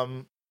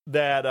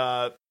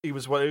that he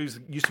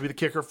used to be the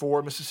kicker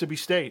for Mississippi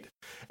State.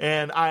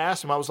 And I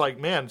asked him, I was like,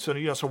 "Man, so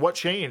what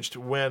changed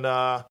when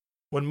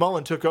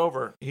Mullen took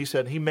over?" He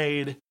said he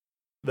made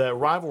the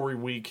rivalry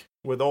week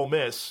with Ole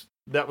Miss,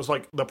 that was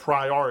like the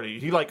priority.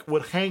 He like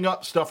would hang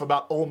up stuff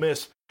about Ole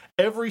Miss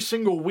every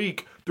single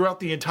week throughout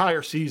the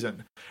entire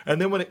season.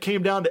 And then when it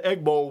came down to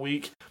Egg Bowl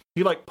week,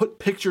 he like put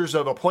pictures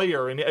of a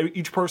player in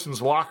each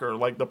person's locker,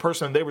 like the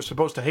person they were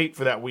supposed to hate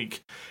for that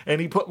week.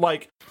 And he put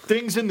like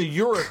things in the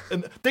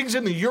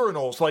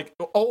urinals, like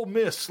Ole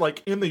Miss,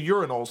 like in the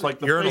urinals, like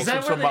the face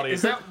of somebody.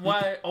 Is that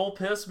why Ole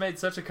Miss made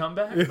such a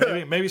comeback?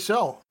 Yeah. Maybe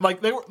so.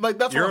 Like they were like,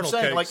 that's what I'm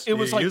saying. Cakes. Like it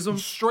was like use them?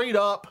 straight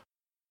up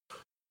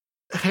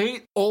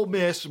hate Ole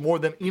Miss more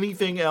than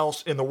anything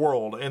else in the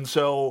world. And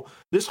so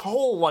this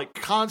whole like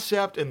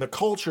concept and the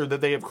culture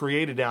that they have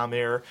created down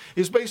there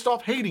is based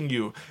off hating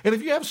you. And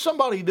if you have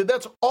somebody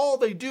that's all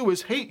they do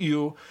is hate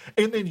you,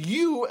 and then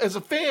you as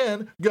a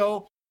fan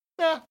go,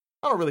 I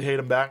don't really hate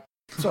them back.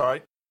 It's all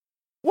right.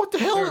 What the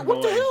hell?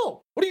 What the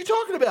hell? What are you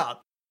talking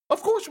about?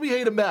 Of course we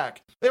hate them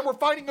back. And we're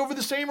fighting over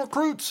the same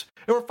recruits.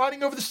 And we're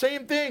fighting over the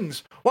same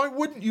things. Why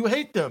wouldn't you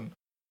hate them?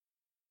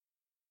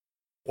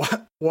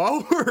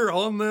 While we're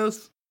on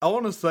this, I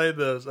want to say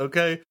this,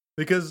 okay?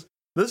 Because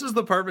this is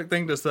the perfect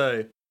thing to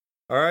say.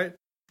 All right?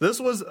 This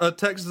was a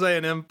Texas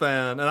A&M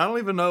fan, and I don't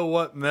even know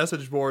what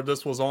message board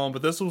this was on,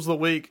 but this was the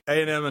week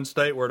A&M and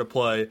State were to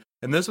play,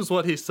 and this is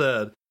what he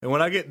said. And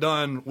when I get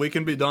done, we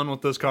can be done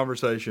with this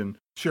conversation.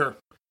 Sure.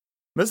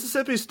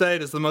 Mississippi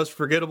State is the most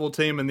forgettable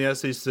team in the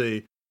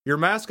SEC. Your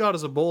mascot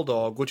is a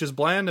bulldog, which is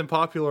bland and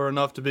popular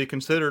enough to be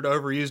considered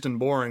overused and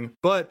boring,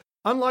 but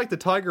unlike the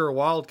Tiger or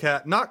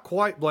Wildcat, not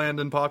quite bland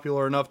and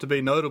popular enough to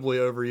be notably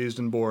overused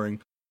and boring.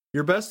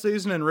 Your best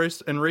season in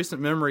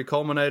recent memory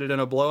culminated in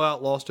a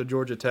blowout loss to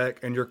Georgia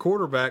Tech, and your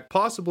quarterback,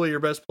 possibly your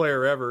best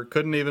player ever,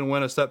 couldn't even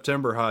win a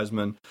September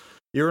Heisman.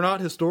 You're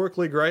not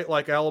historically great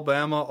like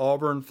Alabama,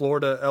 Auburn,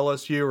 Florida,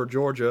 LSU, or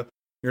Georgia.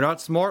 You're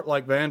not smart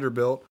like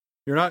Vanderbilt.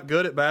 You're not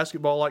good at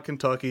basketball like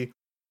Kentucky.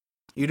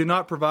 You do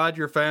not provide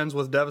your fans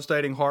with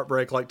devastating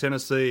heartbreak like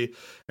Tennessee,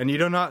 and you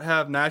do not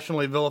have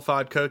nationally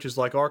vilified coaches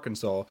like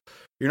Arkansas.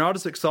 You're not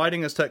as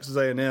exciting as Texas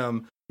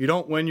A&M. You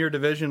don't win your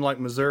division like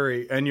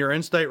Missouri, and your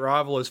in-state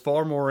rival is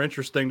far more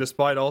interesting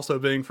despite also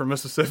being from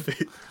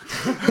Mississippi.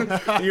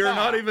 You're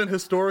not even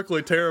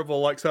historically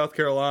terrible like South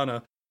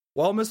Carolina.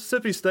 While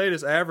Mississippi State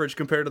is average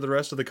compared to the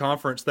rest of the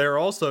conference, they are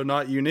also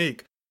not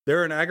unique.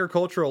 They're an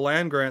agricultural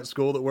land-grant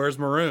school that wears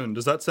maroon.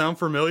 Does that sound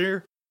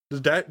familiar?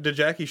 Did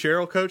Jackie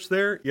Sherrill coach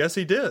there? Yes,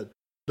 he did.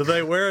 Do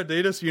they wear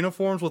Adidas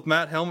uniforms with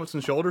matte helmets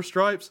and shoulder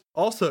stripes?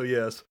 Also,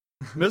 yes.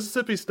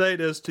 Mississippi State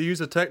is, to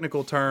use a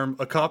technical term,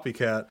 a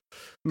copycat.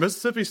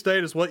 Mississippi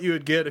State is what you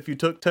would get if you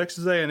took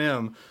Texas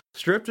A&M,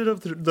 stripped it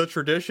of the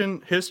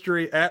tradition,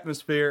 history,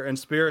 atmosphere, and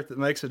spirit that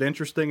makes it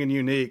interesting and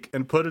unique,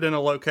 and put it in a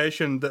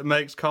location that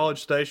makes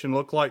College Station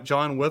look like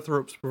John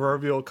Withrop's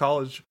proverbial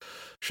college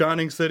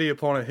shining city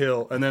upon a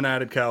hill, and then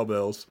added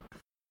cowbells.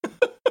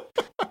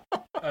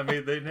 I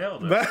mean, they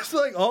nailed it. That's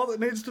like all that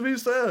needs to be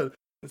said.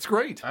 It's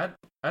great. I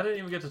didn't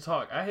even get to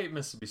talk. I hate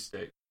Mississippi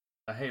State.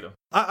 I hate them.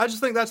 I just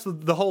think that's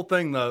the whole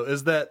thing, though,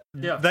 is that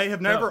they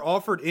have never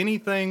offered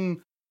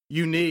anything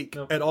unique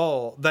at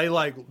all. They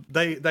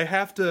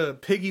have to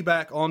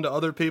piggyback onto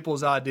other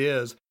people's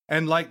ideas.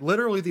 And like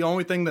literally the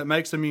only thing that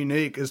makes them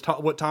unique is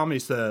what Tommy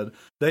said.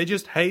 They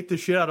just hate the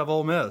shit out of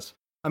Ole Miss.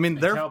 I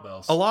mean,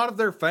 a lot of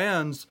their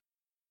fans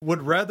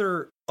would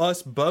rather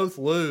us both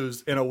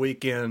lose in a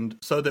weekend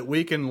so that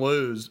we can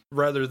lose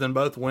rather than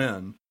both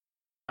win.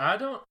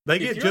 They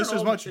get just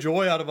as much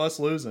joy out of us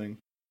losing.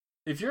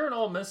 If you're an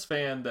Ole Miss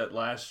fan that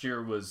last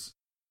year was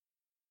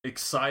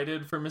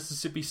excited for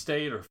Mississippi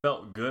State or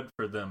felt good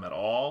for them at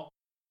all,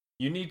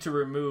 you need to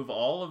remove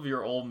all of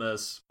your Ole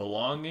Miss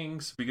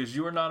belongings because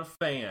you are not a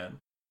fan.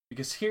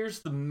 Because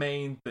here's the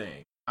main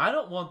thing. I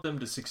don't want them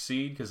to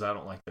succeed because I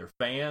don't like their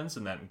fans,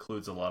 and that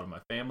includes a lot of my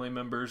family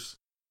members.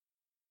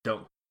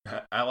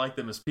 I like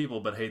them as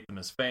people, but hate them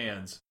as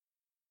fans.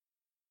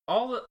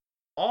 All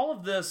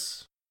of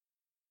this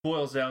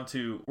boils down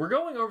to we're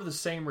going over the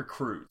same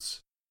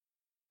recruits.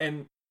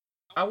 And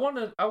I want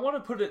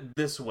to put it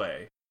this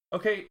way.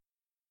 Okay,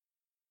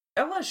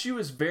 LSU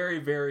is very,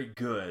 very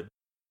good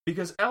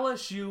because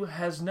LSU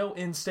has no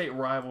in-state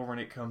rival when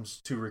it comes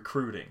to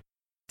recruiting.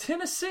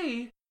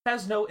 Tennessee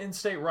has no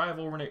in-state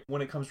rival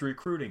when it comes to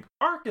recruiting.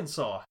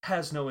 Arkansas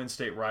has no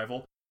in-state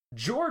rival.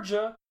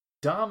 Georgia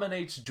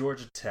dominates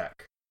Georgia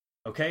Tech.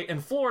 Okay,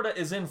 and Florida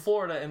is in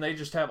Florida, and they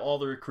just have all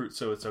the recruits,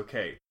 so it's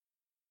okay.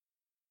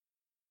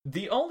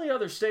 The only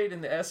other state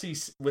in the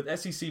SEC with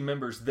SEC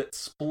members that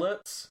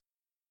splits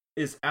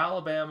is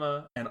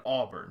Alabama and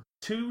Auburn.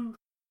 Two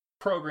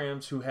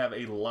programs who have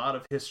a lot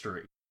of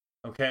history.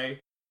 Okay?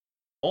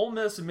 Ole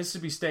Miss and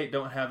Mississippi State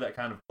don't have that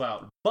kind of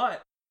clout.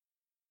 But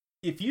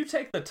if you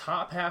take the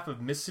top half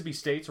of Mississippi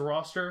State's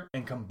roster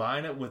and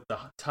combine it with the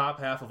top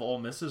half of Ole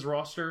Miss's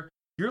roster,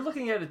 you're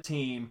looking at a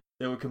team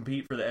that would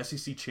compete for the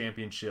SEC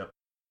championship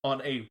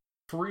on a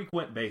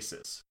frequent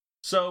basis.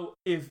 So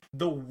if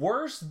the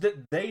worse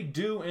that they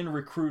do in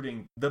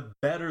recruiting, the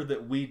better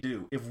that we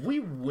do. If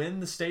we win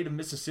the state of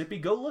Mississippi,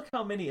 go look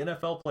how many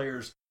NFL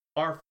players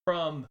are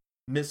from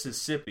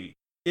Mississippi.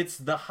 It's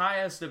the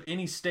highest of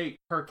any state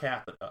per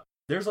capita.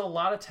 There's a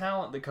lot of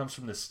talent that comes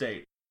from the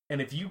state.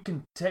 And if you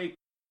can take,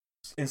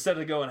 instead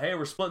of going, hey,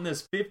 we're splitting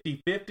this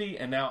 50-50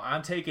 and now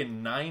I'm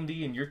taking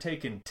 90 and you're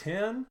taking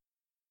 10,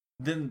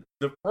 then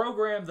the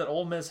program that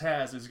Ole Miss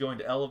has is going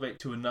to elevate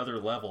to another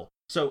level.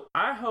 So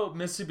I hope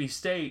Mississippi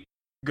State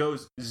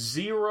goes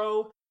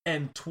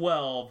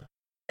 0-12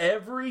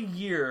 every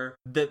year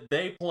that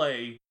they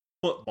play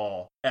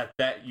football at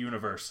that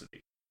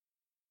university.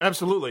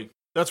 Absolutely.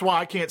 That's why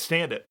I can't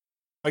stand it.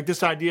 Like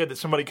this idea that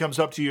somebody comes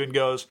up to you and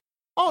goes,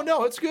 oh,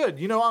 no, it's good.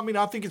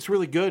 I think it's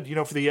really good,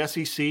 for the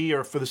SEC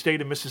or for the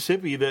state of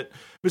Mississippi that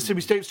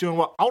Mississippi State's doing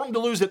well. I want them to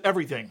lose at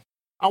everything.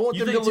 I want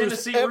them to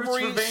lose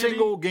every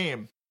single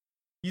game.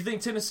 You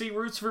think Tennessee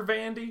roots for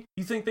Vandy?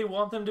 You think they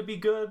want them to be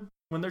good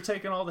when they're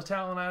taking all the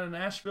talent out of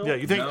Nashville? Yeah,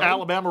 you think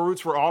Alabama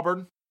roots for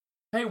Auburn?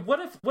 Hey, what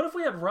if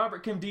we had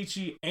Robert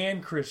Kimdichie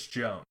and Chris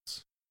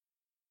Jones?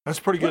 That's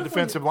a pretty good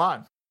defensive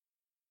line.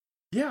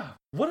 Yeah.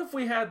 What if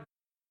we had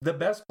the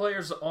best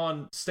players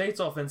on State's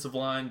offensive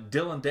line,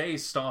 Dylan Day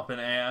stomping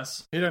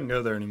ass? He doesn't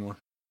go there anymore.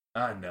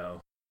 I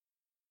know.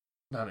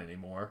 Not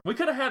anymore. We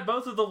could have had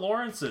both of the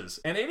Lawrences.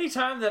 And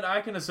anytime that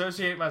I can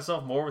associate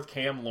myself more with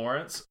Cam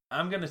Lawrence,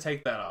 I'm going to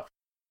take that off.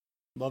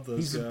 Love those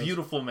He's guys. a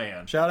beautiful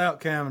man. Shout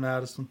out Cam and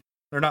Addison.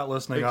 They're not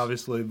listening,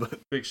 obviously, but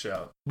big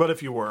shout. But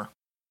if you were.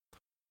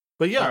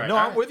 But yeah, right,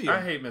 I'm with you.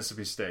 I hate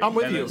Mississippi State. I'm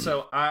with you.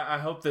 So I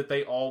hope that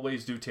they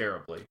always do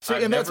terribly. See,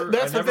 I never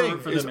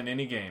root for them in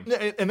any game.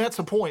 And that's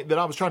the point that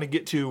I was trying to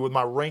get to with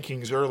my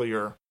rankings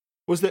earlier,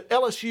 was that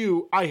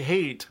LSU I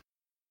hate.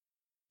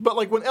 But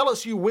like when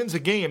LSU wins a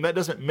game, that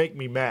doesn't make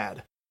me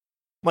mad.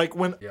 Like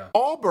when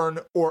Auburn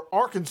or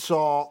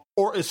Arkansas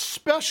or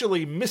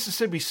especially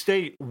Mississippi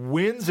State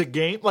wins a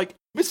game, like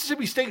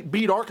Mississippi State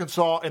beat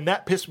Arkansas and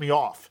that pissed me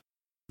off.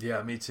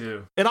 Yeah, me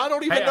too. And I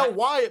don't even know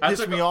why it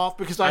pissed me off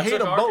because I hate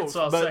them both.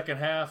 Arkansas second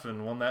half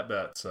and won that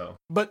bet. So,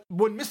 but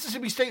when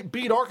Mississippi State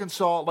beat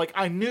Arkansas, like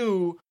I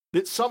knew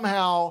that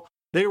somehow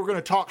they were going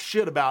to talk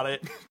shit about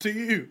it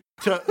to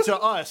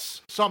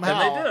us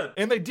somehow,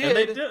 and they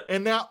did.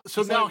 And now,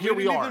 so now here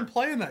we are. We didn't even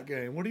play in that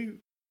game. What do you?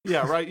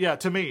 Yeah, right. Yeah,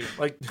 to me,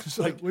 like, it's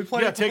like we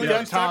played a take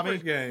that, Tommy.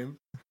 Game.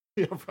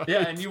 Yeah, right.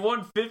 Yeah, and you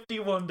won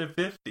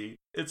 51-50.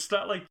 It's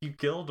not like you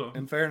killed them.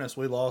 In fairness,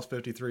 we lost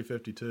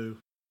 53-52.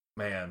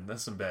 Man,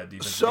 that's some bad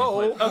defense.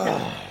 So,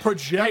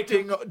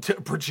 projecting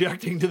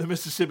to the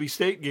Mississippi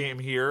State game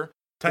here.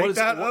 Take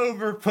that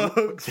over,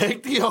 folks.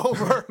 Take the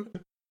over.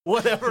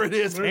 Whatever it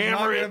is, There's hammer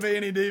not it. going to be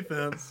any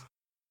defense.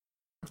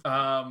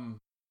 All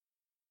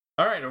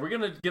right, are we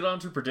going to get on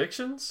to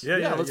predictions?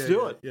 Yeah, let's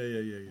do it.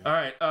 Yeah. All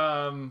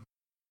right.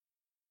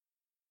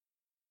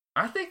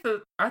 I think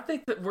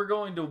that we're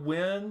going to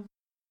win,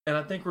 and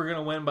I think we're going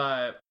to win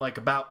by like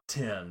about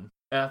 10.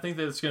 And I think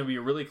that it's going to be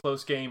a really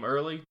close game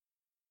early,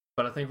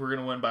 but I think we're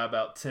going to win by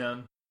about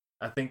 10.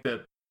 I think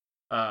that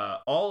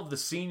all of the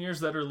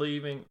seniors that are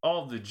leaving,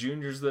 all of the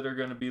juniors that are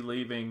going to be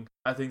leaving,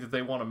 I think that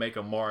they want to make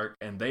a mark,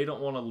 and they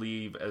don't want to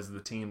leave as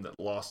the team that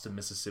lost to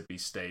Mississippi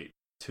State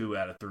 2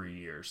 out of 3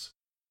 years.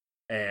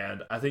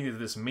 And I think that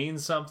this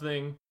means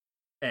something,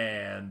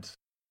 and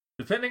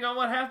depending on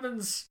what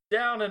happens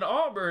down in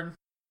Auburn,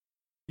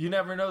 you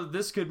never know that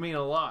this could mean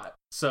a lot.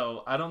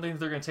 So I don't think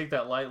they're going to take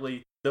that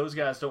lightly. Those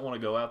guys don't want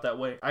to go out that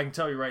way. I can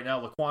tell you right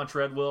now, Laquan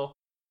Treadwell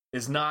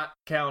is not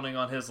counting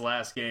on his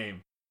last game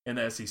in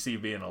the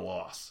SEC being a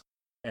loss.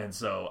 And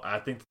so I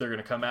think that they're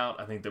going to come out.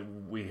 I think that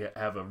we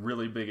have a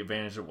really big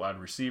advantage at wide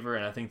receiver,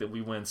 and I think that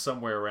we win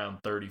somewhere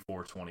around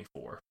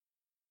 34-24.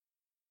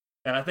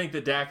 And I think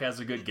that Dak has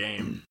a good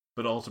game,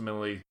 but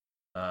ultimately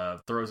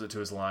throws it to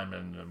his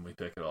lineman and we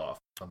pick it off,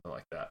 something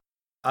like that.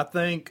 I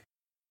think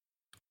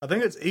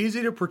it's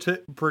easy to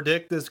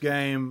predict this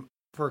game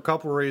for a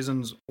couple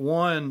reasons.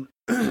 One,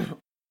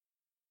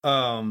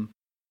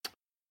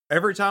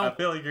 every time I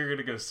feel like you're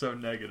gonna go so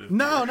negative.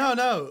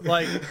 No.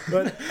 Like,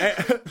 but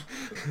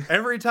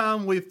every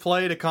time we've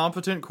played a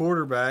competent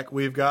quarterback,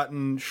 we've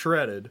gotten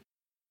shredded.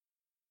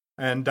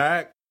 And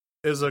Dak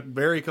is a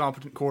very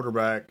competent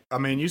quarterback. I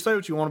mean, you say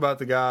what you want about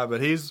the guy,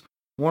 but he's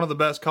one of the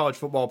best college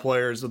football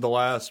players of the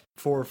last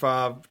 4 or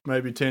 5,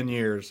 maybe 10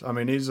 years. I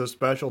mean, he's a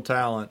special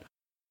talent.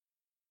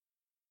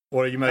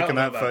 What are you making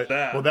that face?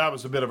 Well, that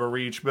was a bit of a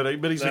reach, but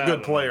he's a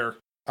good player.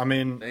 I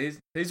mean,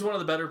 he's one of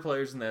the better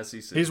players in the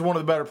SEC. He's one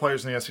of the better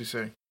players in the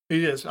SEC.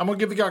 He is. I'm gonna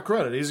give the guy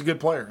credit. He's a good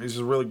player. He's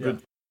a really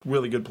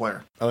good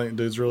player. I think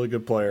dude's a really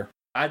good player.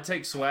 I'd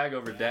take Swag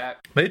over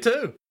Dak. Me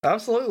too.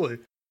 Absolutely.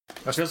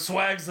 Because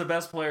Swag's the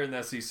best player in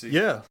the SEC.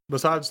 Yeah,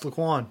 besides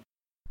Laquan.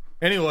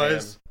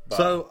 Anyways,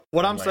 so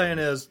what I'm saying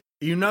is,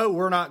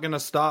 we're not going to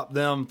stop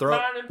them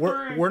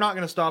we're not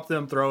going to stop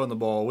them throwing the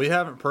ball. We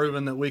haven't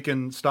proven that we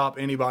can stop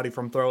anybody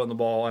from throwing the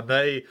ball,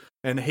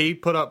 and he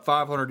put up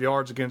 500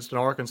 yards against an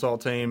Arkansas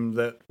team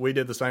that we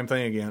did the same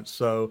thing against.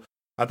 So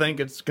I think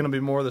it's going to be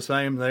more of the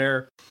same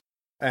there.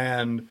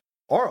 And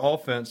our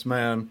offense,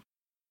 man,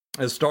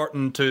 is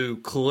starting to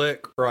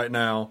click right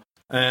now,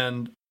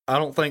 and I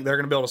don't think they're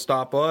going to be able to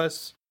stop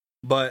us.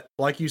 But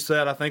like you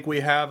said, I think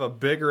we have a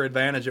bigger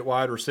advantage at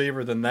wide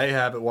receiver than they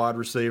have at wide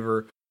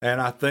receiver.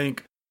 And I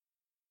think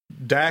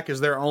Dak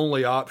is their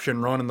only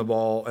option running the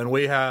ball. And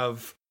we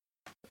have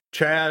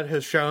Chad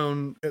has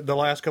shown the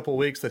last couple of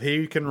weeks that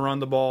he can run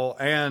the ball.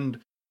 And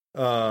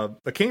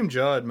Akeem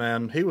Judd,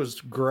 man, he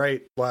was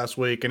great last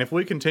week. And if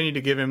we continue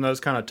to give him those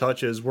kind of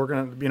touches, we're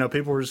going to,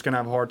 people are just going to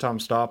have a hard time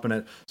stopping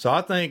it. So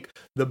I think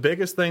the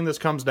biggest thing this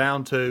comes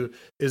down to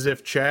is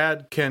if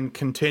Chad can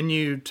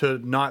continue to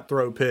not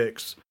throw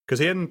picks. Because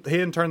he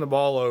hadn't turned the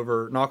ball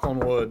over, knock on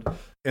wood,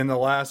 in the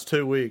last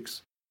 2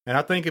 weeks. And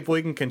I think if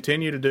we can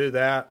continue to do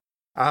that,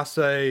 I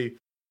say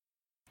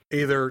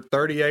either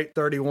 38-31,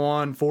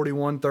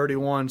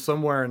 41-31,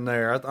 somewhere in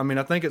there.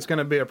 I think it's going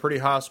to be a pretty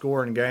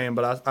high-scoring game,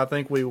 but I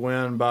think we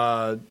win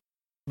by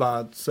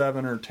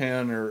 7 or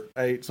 10 or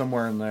 8,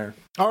 somewhere in there.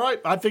 All right,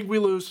 I think we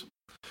lose.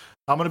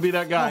 I'm going to be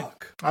that guy.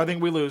 Fuck. I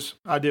think we lose.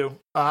 I do.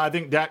 I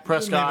think Dak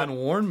Prescott. You didn't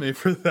even warn me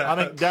for that.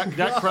 I think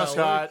Dak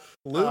Prescott.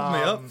 Lube me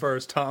up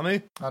first,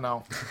 Tommy. I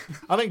know.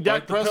 I think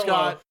Dak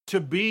Prescott, to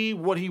be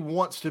what he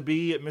wants to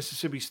be at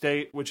Mississippi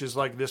State, which is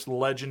like this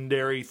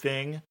legendary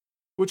thing,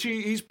 which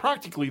he's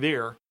practically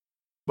there,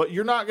 but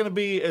you're not going to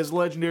be as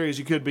legendary as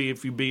you could be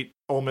if you beat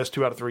Ole Miss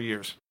 2 out of 3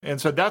 years.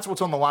 And so that's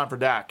what's on the line for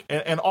Dak.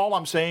 And all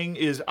I'm saying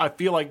is I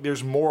feel like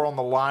there's more on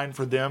the line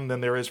for them than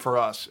there is for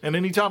us. And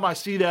anytime I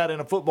see that in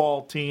a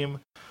football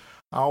team,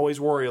 I always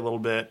worry a little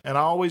bit. And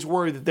I always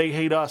worry that they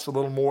hate us a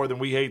little more than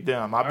we hate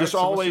them. I just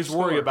always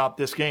worry about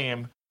this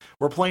game.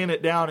 We're playing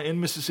it down in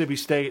Mississippi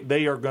State.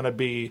 They are going to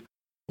be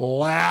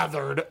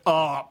lathered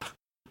up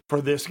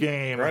for this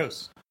game.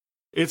 Gross.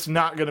 It's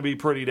not going to be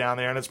pretty down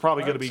there, and it's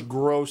probably going to be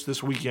gross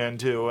this weekend,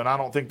 too. And I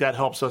don't think that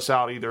helps us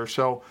out either.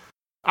 So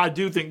I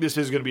do think this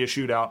is going to be a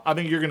shootout. I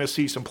think you're going to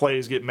see some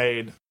plays get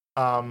made.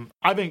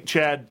 I think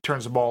Chad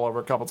turns the ball over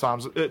a couple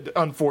times.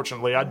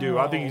 Unfortunately, I do.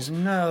 I think he's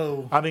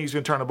going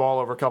to turn the ball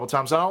over a couple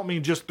times. I don't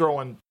mean just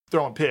throwing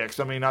picks.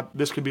 I mean,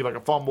 this could be like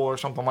a fumble or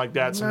something like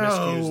that. Some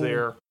miscues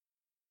there.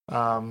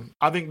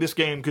 I think this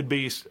game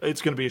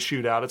it's going to be a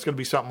shootout. It's going to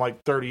be something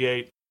like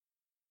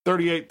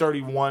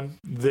 38-31.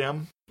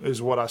 Them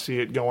is what I see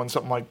it going.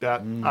 Something like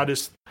that. I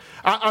just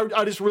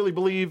really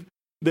believe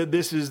that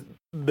this is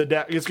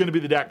it's going to be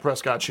the Dak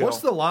Prescott show. What's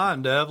the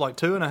line, Dev? Like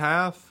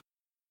 2.5?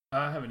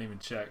 I haven't even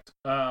checked.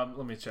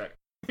 Let me check.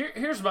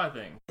 Here's my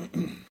thing.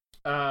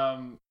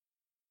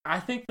 I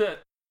think that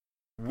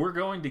we're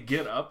going to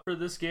get up for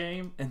this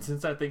game, and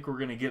since I think we're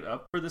going to get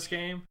up for this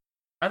game,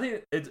 I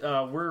think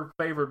we're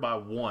favored by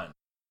 1.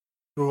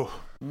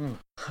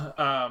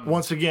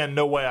 Once again,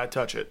 no way I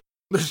touch it.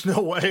 There's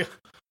no way.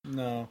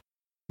 No.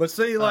 But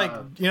see, like,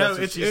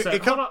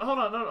 hold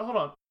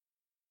on.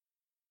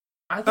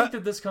 I think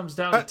that this comes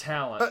down to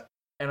talent.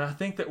 And I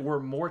think that we're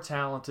more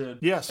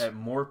talented at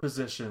more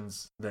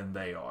positions than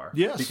they are.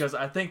 Yes. Because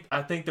I think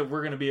that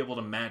we're going to be able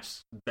to match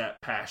that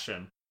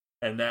passion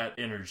and that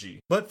energy.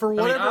 But for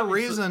whatever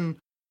reason,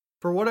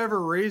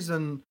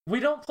 we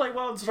don't play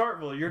well in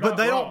Starkville. But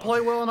they don't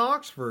play well in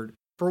Oxford.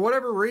 For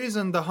whatever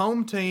reason, the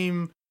home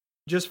team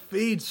just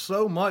feeds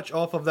so much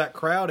off of that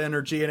crowd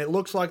energy, and it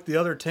looks like the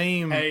other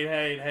team.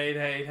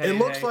 It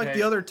looks like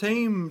the other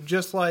team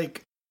just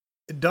like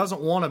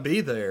doesn't want to be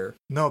there.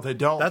 No, they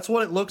don't. That's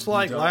what it looks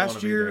like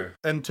last year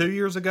and 2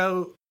 years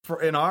ago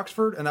in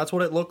Oxford, and that's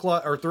what it looked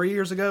like, or 3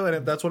 years ago,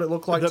 and that's what it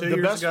looked like 2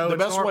 years ago. The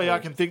best way I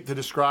can think to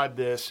describe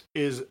this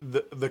is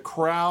the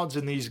crowds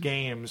in these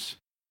games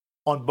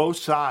on both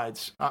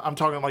sides. I'm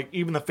talking like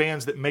even the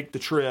fans that make the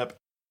trip,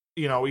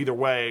 either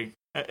way,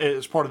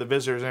 as part of the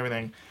visitors and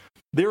everything.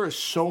 There is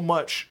so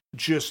much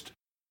just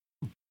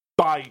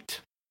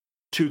bite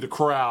to the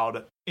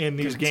crowd in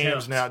these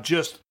games now.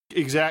 Just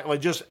exactly,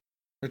 just.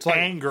 It's like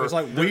anger. It's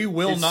like we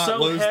will not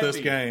lose this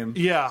game.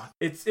 Yeah,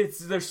 it's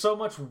there's so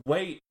much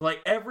weight. Like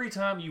every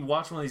time you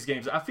watch one of these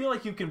games, I feel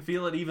like you can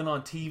feel it even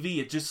on TV.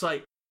 It's just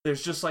like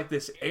there's just like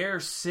this air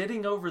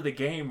sitting over the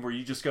game where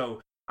you just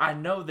go, I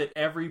know that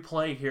every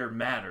play here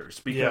matters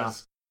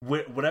because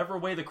whatever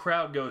way the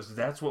crowd goes,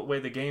 that's what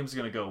way the game's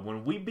going to go.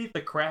 When we beat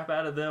the crap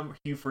out of them,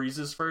 Hugh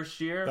Freeze's first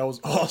year, that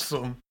was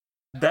awesome.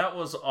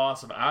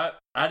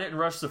 I didn't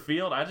rush the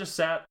field. I just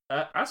sat.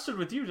 I stood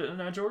with you, didn't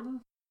I,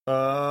 Jordan?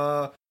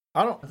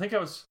 I know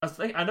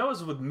it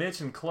was with Mitch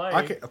and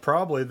Clay.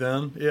 Probably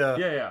then, yeah.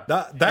 Yeah.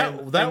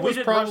 That was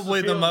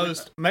probably the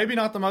most, maybe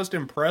not the most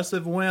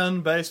impressive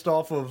win based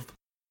off of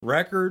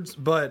records,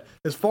 but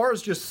as far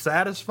as just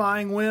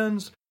satisfying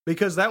wins,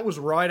 because that was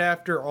right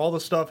after all the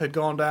stuff had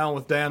gone down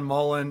with Dan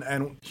Mullen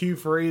and Hugh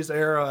Freeze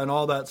era and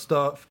all that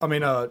stuff. I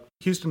mean,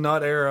 Houston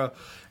Nutt era.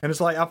 And it's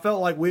like, I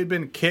felt like we'd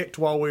been kicked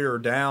while we were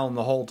down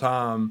the whole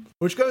time,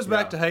 which goes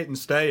back to Hayton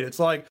State. It's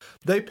like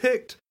they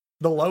picked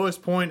the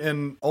lowest point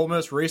in Ole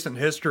Miss recent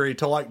history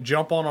to like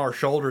jump on our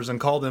shoulders and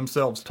call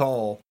themselves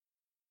tall.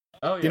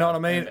 Oh, yeah. You know what I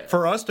mean?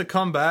 For us to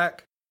come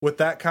back with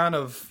that kind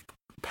of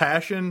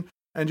passion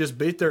and just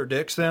beat their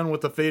dicks in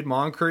with the Feed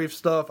Moncrief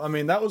stuff. I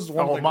mean, that was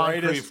one of the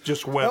greatest.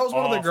 Just went that was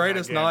one of the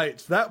greatest that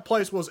nights. That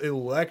place was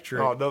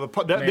electric. Oh no,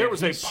 there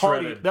was a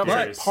party. That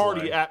was a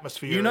party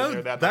atmosphere.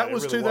 That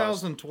was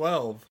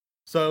 2012.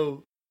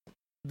 So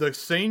the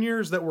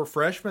seniors that were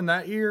freshmen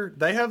that year,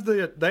 they have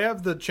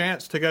the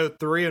chance to go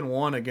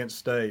 3-1 against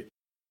State.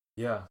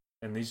 Yeah,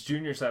 and these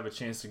juniors have a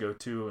chance to go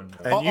 2-1. And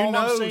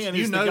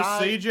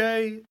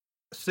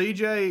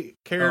CJ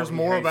cares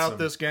more about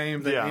this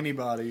game than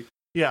anybody.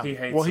 Yeah,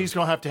 he's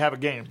going to have a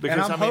game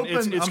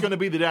because it's going to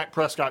be the Dak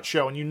Prescott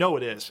show, and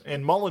it is.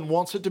 And Mullen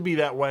wants it to be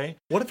that way.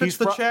 What if it's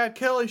the Chad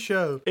Kelly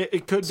show?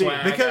 It could be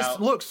because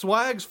look,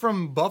 Swag's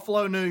from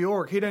Buffalo, New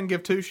York. He doesn't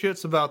give two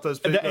shits about those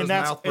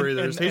mouth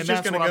breathers. He's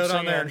just going to go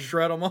down there and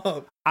shred them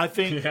up. I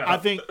think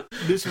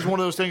this is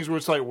one of those things where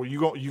it's like, well, you're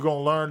going to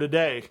learn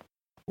today,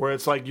 where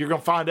it's like you're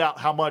going to find out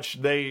how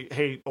much they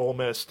hate Ole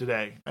Miss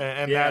today,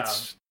 and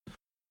that's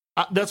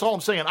all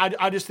I'm saying.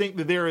 I just think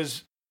that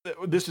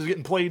this is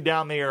getting played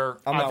down there.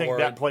 I think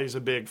that plays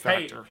a big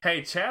factor.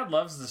 Hey, Chad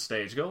loves the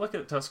stage. Go look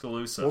at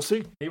Tuscaloosa. We'll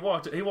see. He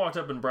walked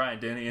up in Bryant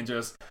Denny and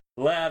just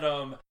let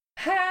him.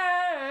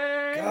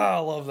 Hey, God, I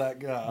love that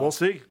guy. We'll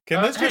see.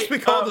 Can this just be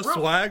called the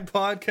Swag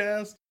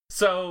Podcast?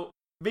 So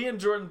me and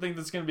Jordan think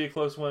that's going to be a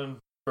close win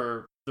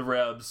for the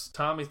Rebs.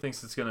 Tommy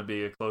thinks it's going to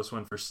be a close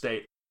win for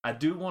State. I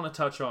do want to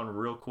touch on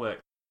real quick.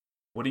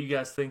 What do you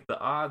guys think the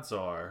odds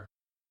are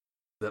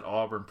that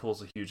Auburn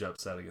pulls a huge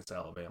upset against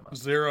Alabama?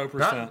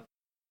 0%.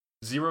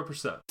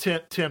 0%.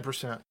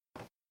 10%.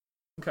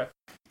 Okay.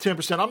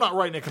 10%. I'm not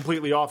writing it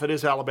completely off. It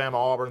is Alabama,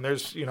 Auburn.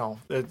 There's,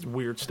 it's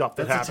weird stuff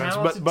that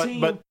happens.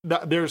 But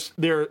there's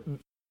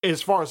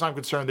as far as I'm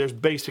concerned, there's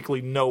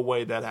basically no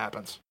way that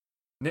happens.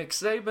 Nick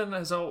Saban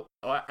has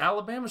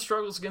Alabama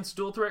struggles against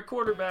dual threat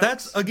quarterbacks.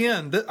 That's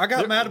again. I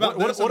got mad about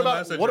this. What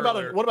about a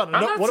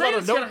no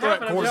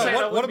threat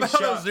quarterback? What about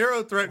a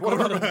zero threat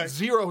quarterback?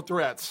 Zero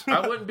threats.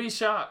 I wouldn't be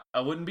shocked.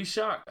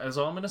 That's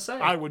all I'm going to say.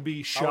 I would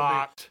be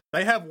shocked.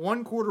 They have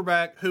one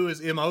quarterback who is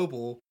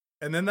immobile,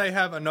 and then they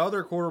have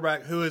another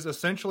quarterback who is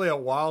essentially a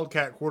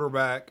wildcat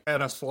quarterback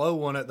and a slow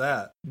one at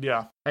that.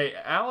 Yeah. Hey,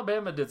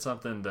 Alabama did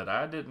something that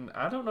I didn't.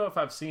 I don't know if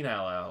I've seen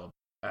out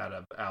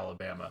of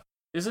Alabama.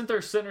 Isn't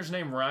their center's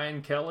name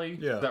Ryan Kelly?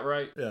 Yeah. Is that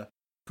right? Yeah.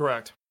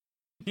 Correct.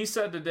 He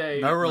said today...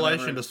 No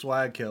relation to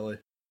Swag Kelly.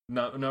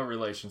 No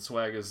relation.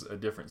 Swag is a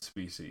different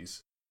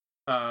species.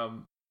 The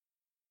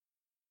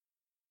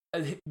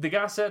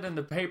guy said in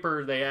the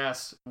paper, they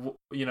asked,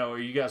 are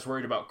you guys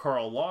worried about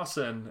Carl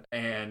Lawson?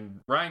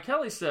 And Ryan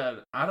Kelly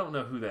said, I don't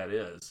know who that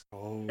is.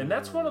 Oh. And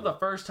that's one of the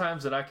first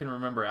times that I can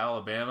remember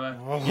Alabama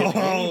giving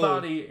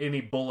anybody any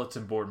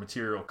bulletin board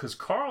material, because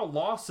Carl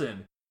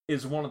Lawson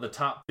is one of the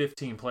top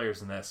 15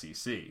 players in the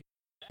SEC.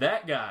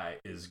 That guy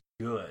is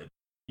good.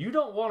 You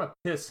don't want to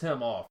piss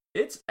him off.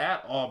 It's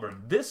at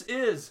Auburn. This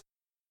is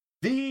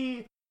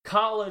the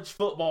college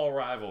football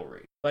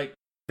rivalry. Like,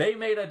 they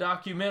made a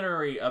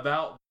documentary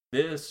about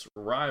this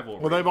rivalry.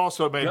 Well, they've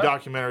also made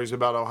documentaries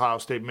about Ohio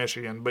State,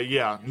 Michigan. But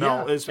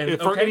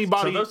for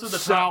anybody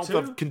south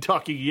of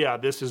Kentucky,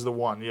 this is the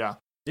one. Yeah.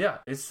 Yeah,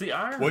 it's the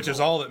Iron Bowl. Which is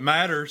all that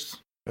matters.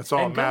 That's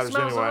all that matters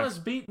anyway. Gus Malzahn has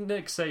beaten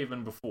Nick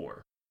Saban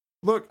before.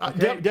 Look,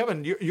 okay.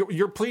 Devin,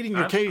 you're pleading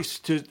your case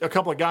to a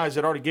couple of guys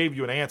that already gave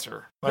you an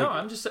answer. No,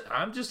 I'm just.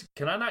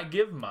 Can I not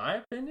give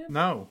my opinion?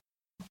 No.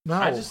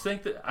 I just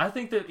think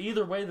that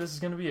either way, this is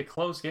going to be a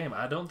close game.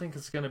 I don't think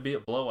it's going to be a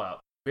blowout.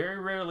 Very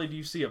rarely do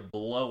you see a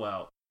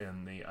blowout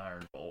in the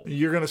Iron Bowl.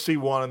 You're going to see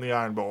one in the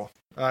Iron Bowl.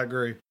 I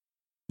agree.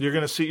 You're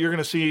going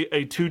to see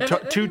a two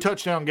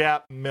touchdown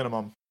gap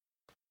minimum.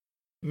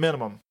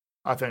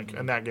 I think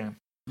in that game.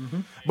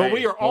 Mm-hmm. But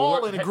we are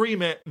all in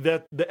agreement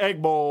that the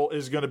Egg Bowl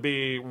is going to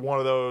be one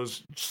of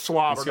those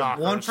slobber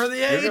knockers. One for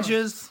the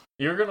ages.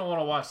 You're going to want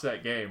to watch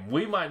that game.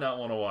 We might not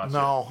want to watch it.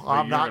 No,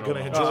 I'm not going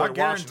to enjoy I watching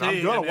guarantee it.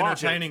 I'm going to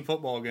watch entertaining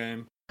football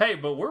game. Hey,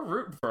 but we're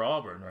rooting for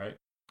Auburn, right?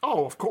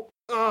 Oh, of course.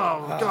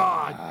 Oh,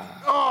 God.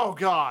 Oh,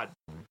 God.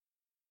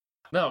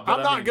 No, but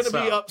I'm not going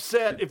to be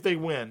upset if they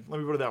win. Let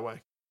me put it that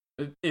way.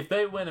 If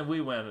they win and we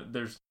win,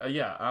 there's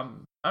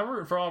I'm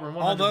rooting for Auburn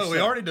 100%. Although we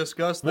already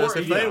discussed this,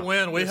 if they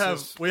win, we have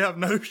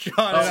no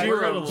shot.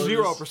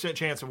 0%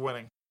 chance of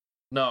winning.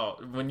 No,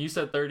 when you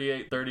said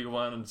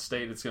 38-31 in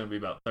state, it's going to be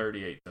about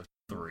 38-3.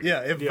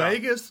 Yeah,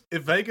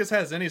 if Vegas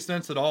has any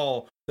sense at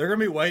all, they're going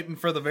to be waiting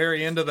for the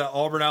very end of that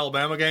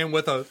Auburn-Alabama game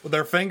with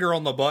their finger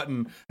on the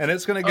button, and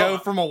it's going to go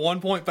from a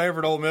 1-point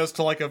favorite Ole Miss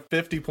to like a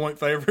 50-point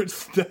favorite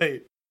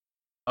State.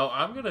 Oh,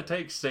 I'm going to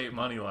take State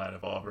money line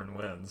if Auburn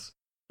wins.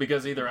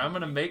 Because either I'm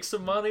going to make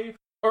some money,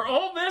 or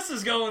Ole Miss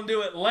is going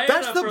to Atlanta.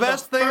 That's the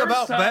best thing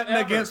about betting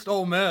against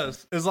Ole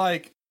Miss is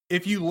like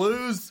if you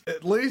lose,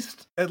 at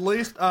least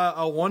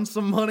I won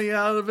some money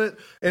out of it.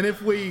 And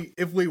if we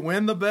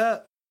win the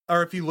bet,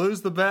 or if you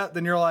lose the bet,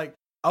 then you're like,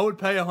 I would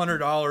pay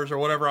 $100 or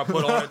whatever I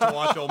put on it to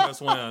watch Ole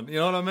Miss win. You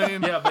know what I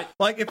mean? Yeah, but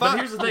like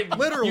here's the thing: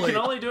 you can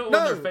only do it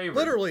when they're favored.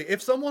 Literally,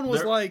 if someone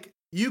was like,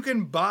 you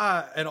can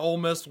buy an Ole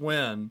Miss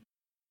win.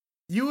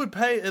 You would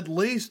pay at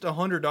least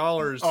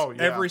 $100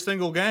 every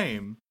single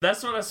game.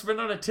 That's what I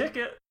spend on a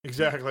ticket.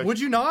 Exactly.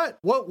 Would you not?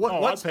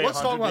 Let's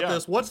talk about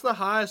this. What's the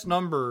highest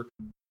number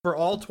for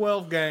all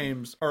 12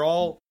 games or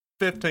all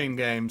 15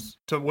 games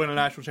to win a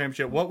national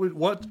championship? What would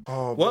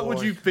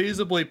you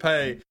feasibly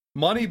pay?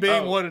 Money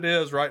being what it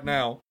is right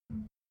now.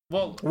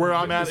 Well, where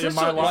I'm at in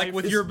my life, like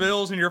with your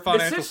bills and your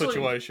financial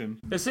situation.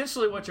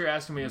 Essentially, what you're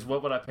asking me is,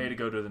 what would I pay to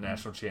go to the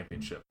national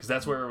championship? Because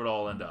that's where it would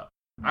all end up.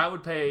 I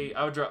would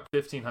drop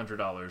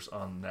 $1,500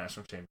 on the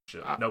national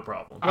championship. No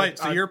problem. Wait,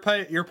 so you're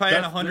paying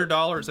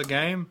 $100 a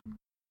game?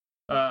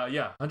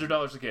 Yeah,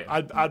 $100 a game.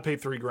 I'd pay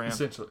 $3,000.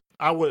 Essentially,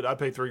 I'd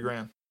pay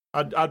 $3,000.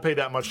 I'd pay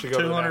that much to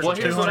go to the national. Well,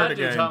 here's what I'd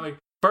do, Tommy.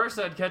 First,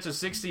 I'd catch a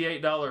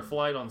 $68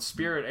 flight on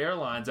Spirit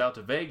Airlines out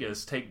to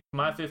Vegas. Take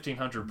my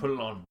 $1,500, put it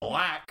on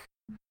black.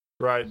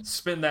 Right.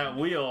 Spin that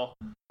wheel,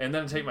 and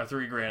then take my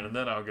 $3,000, and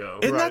then I'll go.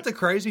 Isn't that the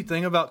crazy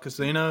thing about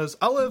casinos?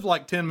 I live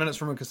like 10 minutes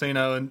from a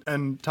casino,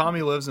 and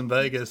Tommy lives in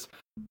Vegas.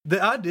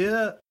 The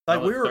idea,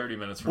 like 30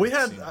 minutes from a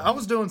casino. I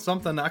was doing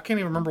something, I can't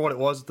even remember what it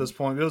was at this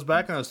point. It was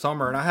back in the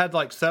summer, and I had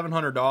like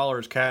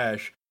 $700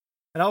 cash.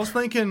 And I was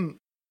thinking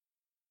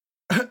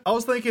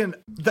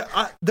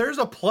that there's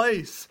a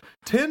place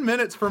 10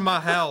 minutes from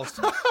my house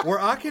where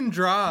I can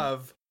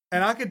drive,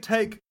 and I could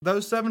take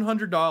those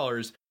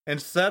 $700 and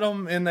set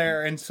them in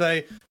there and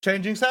say,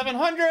 changing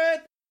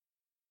 700.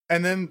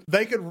 And then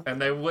they could.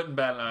 And they wouldn't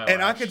bat an eyelash.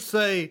 And I could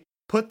say,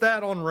 put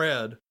that on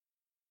red.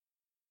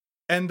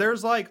 And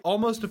there's like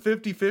almost a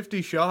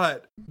 50-50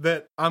 shot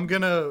that I'm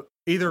going to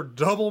either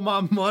double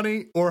my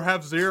money or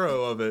have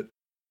zero of it.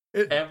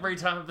 Every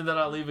time that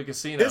I leave a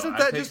casino. Isn't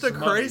that just a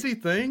crazy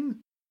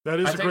thing? That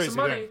is a crazy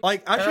thing.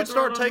 Like, I should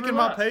start taking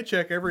my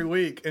paycheck every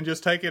week and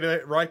just take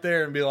it right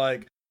there and be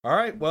like, all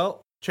right,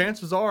 well,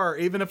 chances are,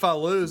 even if I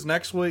lose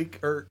next week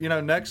or,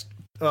 next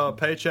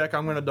paycheck,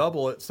 I'm going to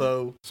double it.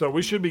 So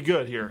we should be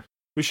good here.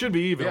 We should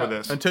be even with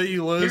this. Until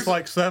you lose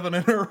like 7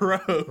 in a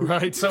row.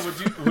 Right. So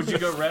would you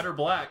go red or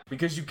black?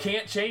 Because you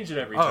can't change it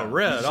every time. Oh,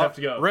 red. You just have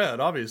to go red,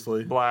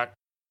 obviously. Black.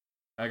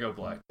 I go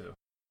black too.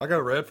 I go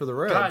red for the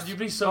Rebs. God, you'd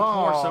be so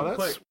poor so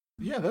quick.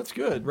 Yeah, that's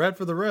good. Red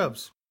for the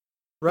Rebs.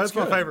 Red's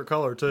my favorite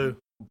color, too.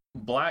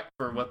 Black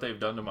for what they've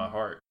done to my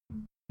heart.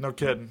 No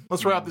kidding.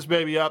 Let's wrap this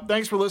baby up.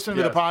 Thanks for listening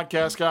to the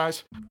podcast,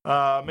 guys.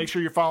 Make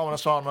sure you're following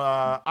us on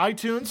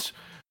iTunes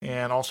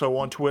and also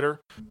on Twitter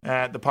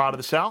at the Pod of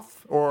the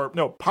South. Or,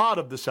 no, Pod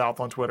of the South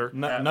on Twitter.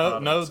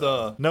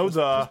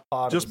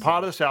 Just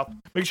Pod of the South.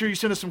 Make sure you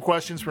send us some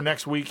questions for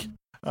next week.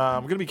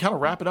 We're going to be kind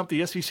of wrapping up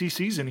the SEC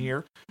season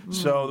here.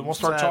 So then we'll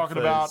start talking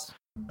about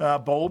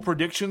bowl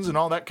predictions and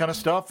all that kind of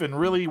stuff, and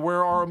really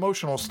where our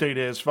emotional state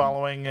is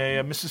following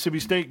a Mississippi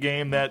State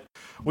game that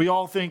we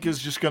all think is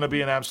just going to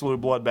be an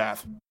absolute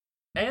bloodbath.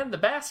 And the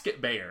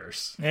Basket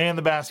Bears.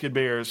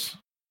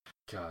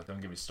 God,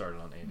 don't get me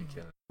started on Andy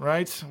Kennedy.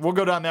 Right? We'll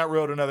go down that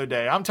road another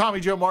day. I'm Tommy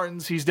Joe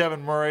Martins. He's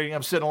Devin Murray.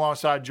 I'm sitting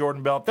alongside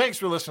Jordan Bell. Thanks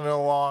for listening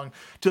along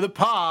to the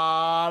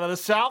Pod of the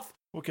South.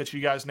 We'll catch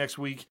you guys next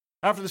week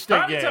after the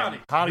state game.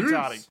 Hotty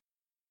toddy.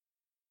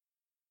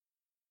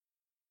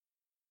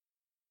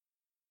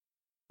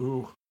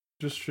 Ooh.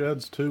 Just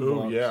sheds 2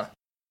 blocks. Ooh, yeah.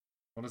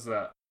 What is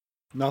that?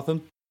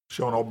 Nothing.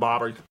 Showing old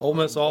Bobby. Ole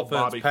Miss offense,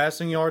 Bobby.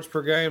 passing yards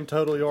per game,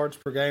 total yards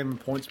per game, and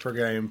points per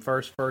game.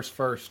 First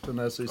in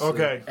the SEC.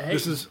 Okay. Hey.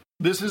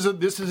 This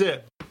is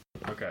it.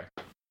 Okay.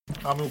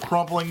 I'm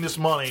crumpling this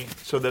money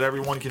so that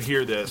everyone can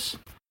hear this.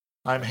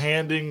 I'm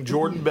handing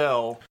Jordan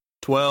Bell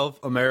 $12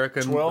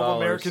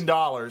 American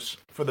dollars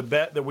for the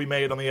bet that we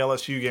made on the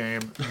LSU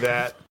game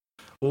that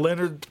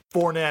Leonard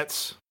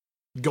Fournette's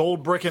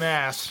gold bricking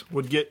ass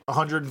would get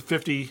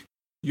 150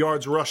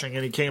 yards rushing,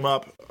 and he came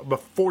up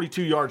about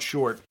 42 yards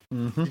short.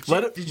 Mm-hmm.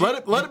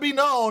 Let it be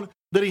known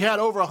that he had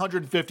over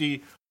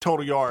 150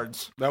 total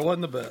yards. That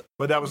wasn't the bet.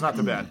 But that was not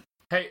the bet.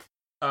 Hey,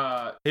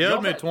 he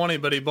owed me 20,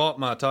 but he bought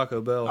my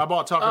Taco Bell. I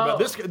bought Taco Bell.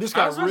 This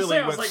guy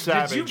really went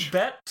savage. Did you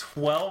bet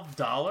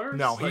 $12?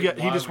 No, he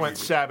just went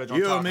savage on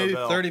you Taco owe me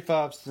Bell.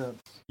 35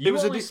 cents. You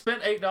only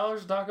spent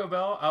 $8 at Taco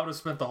Bell? I would have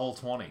spent the whole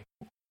 20.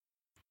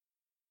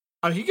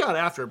 He got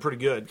after it pretty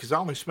good because I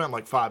only spent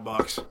like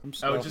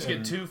 $5. I would just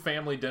get 2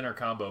 family dinner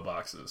combo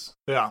boxes.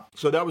 Yeah,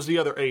 so that was the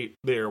other 8.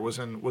 There was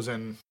in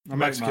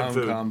Mexican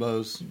food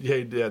combos. Yeah,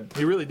 he did.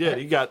 He really did.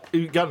 He got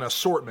an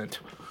assortment.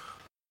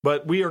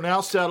 But we are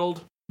now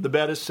settled. The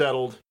bet is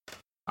settled.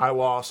 I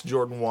lost.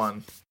 Jordan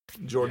won.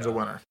 Jordan's a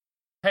winner.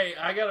 Hey,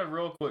 I got a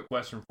real quick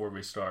question before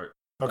we start.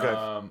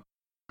 Okay.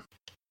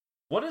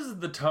 What is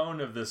the tone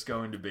of this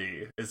going to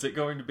be? Is it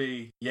going to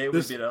be, yay, we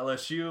beat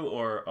LSU,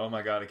 or, oh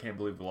my God, I can't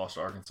believe we lost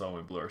to Arkansas and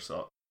we blew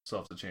ourselves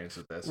a chance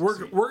at this?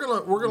 We're gonna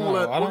let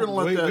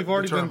that. We've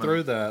already been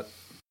through that.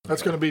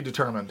 That's going to be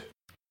determined.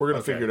 We're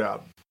going to figure it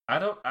out.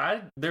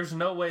 There's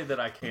no way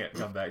that I can't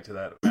come back to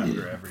that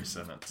after every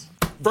sentence.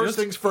 First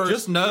things first.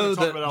 Just know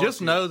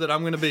that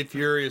I'm going to be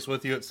furious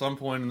with you at some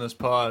point in this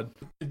pod.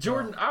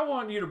 Jordan, I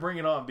want you to bring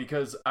it on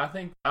because I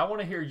think I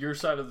want to hear your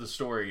side of the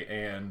story,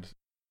 and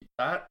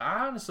I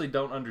honestly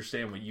don't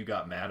understand what you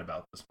got mad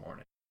about this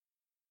morning.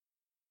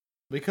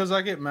 Because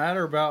I get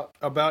madder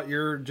about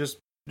your just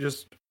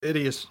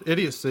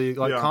idiocy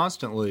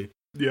constantly.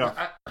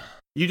 Yeah.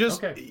 You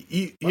just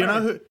you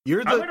know who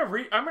you're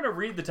the. I'm gonna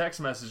read the text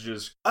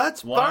messages.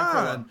 That's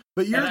fine,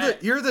 but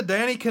you're the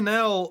Danny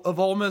Cannell of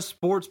Ole Miss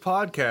Sports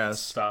Podcast.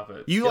 Stop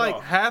it. You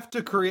have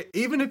to create,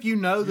 even if you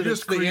know that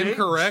it's the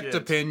incorrect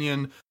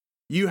opinion.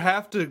 You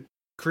have to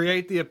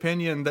create the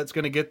opinion that's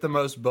going to get the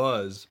most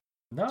buzz.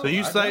 No, so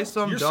you say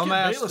some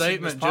dumbass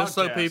statement just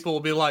so people will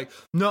be like,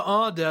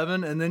 "Nuh-uh,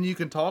 Devin," and then you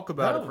can talk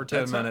about it for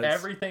 10 minutes.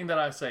 Everything that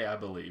I say, I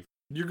believe.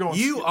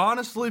 You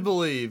honestly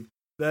believe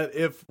that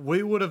if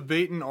we would have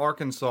beaten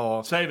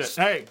Arkansas, save it.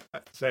 Hey,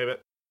 save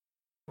it.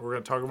 We're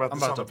going to talk about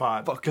this on the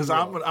pod because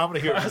I'm going to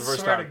hear it for the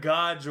first time. I swear to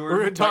God, Jordan.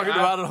 We're going to talk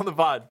about it on the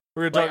pod.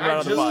 We're going to talk about it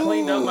on the pod. I just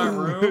cleaned up my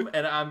room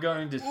and I'm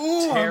going to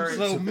tear it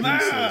to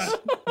pieces.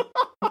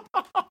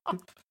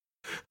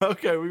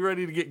 Okay, we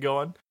ready to get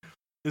going?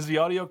 Is the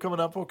audio coming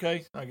up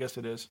okay? I guess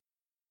it is.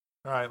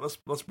 All right, let's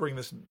bring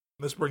this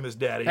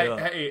daddy up.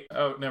 Hey,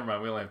 oh, never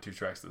mind. We only have 2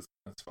 tracks.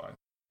 That's fine.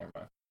 Never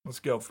mind. Let's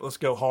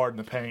go hard in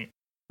the paint.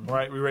 All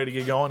right, we ready to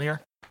get going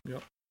here?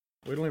 Yep.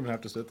 We don't even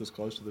have to sit this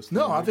close to this.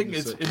 No, I think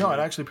it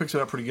actually picks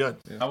it up pretty good.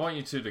 Yeah. I want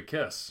you to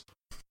kiss.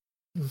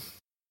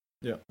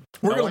 Yeah.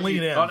 We're going to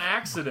lean in. On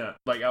accident.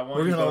 Like, I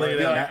want you to lean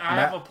in. I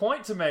have a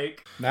point to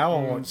make. Now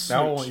I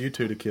want you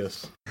two to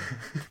kiss.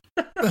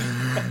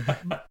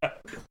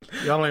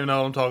 Y'all don't even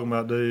know what I'm talking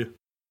about, do you?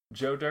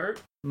 Joe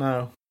Dirt?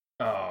 No.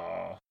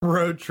 Oh.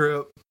 Road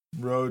Trip.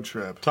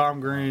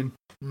 Tom Green.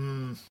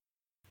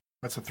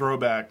 That's a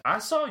throwback. I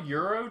saw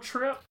Euro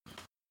Trip.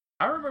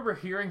 I remember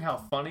hearing how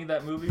funny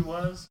that movie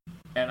was,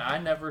 and I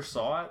never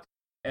saw it.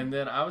 And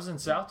then I was in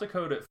South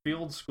Dakota at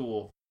field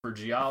school for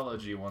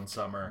geology one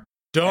summer.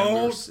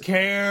 Don't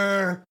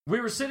care. We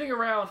were sitting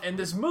around, and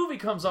this movie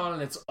comes on,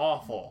 and it's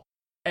awful.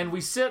 And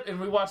we sit and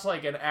we watch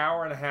like an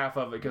hour and a half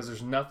of it because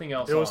there's nothing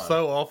else It was on.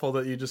 so awful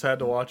that you just had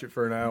to watch it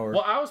for an hour.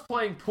 Well, I was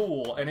playing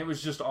pool and it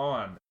was just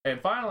on.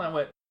 And finally I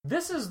went,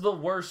 this is the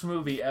worst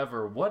movie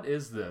ever. What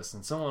is this?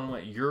 And someone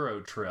went,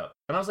 Euro Trip.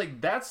 And I was like,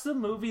 that's the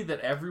movie that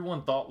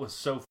everyone thought was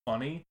so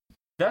funny.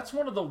 That's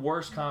one of the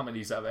worst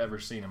comedies I've ever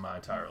seen in my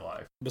entire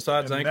life.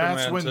 Besides And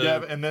that's Anchorman when 2.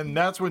 and then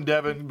that's when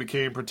Devin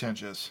became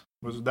pretentious.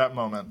 Was that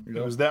moment?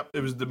 Yep.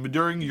 It was the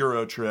during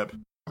Euro Trip.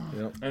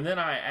 Yep. And then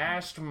I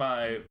ashed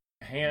my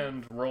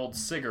hand-rolled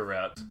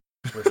cigarette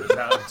with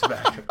Italian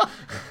tobacco.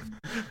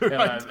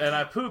 and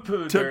I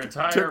poo-pooed their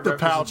entire took the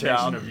pouch representation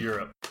out. of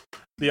Europe.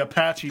 The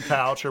Apache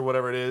pouch or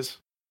whatever it is.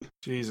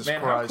 Jesus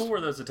Man, Christ. how cool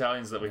were those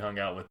Italians that we hung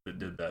out with that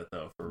did that,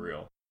 though, for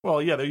real?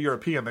 Well, yeah, they're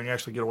European. They can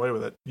actually get away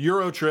with it.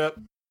 Euro Trip.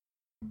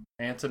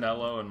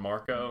 Antonello and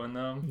Marco and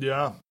them.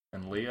 Yeah.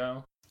 And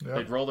Leo. Yep.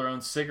 They'd roll their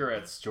own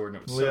cigarettes, Jordan.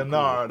 It was so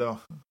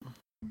Leonardo.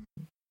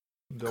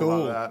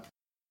 Cool. That.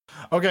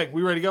 Okay,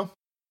 we ready to go?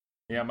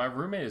 Yeah, my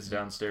roommate is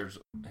downstairs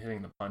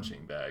hitting the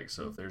punching bag,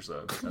 so if there's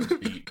a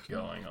beat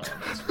going on,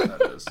 that's what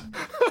that is.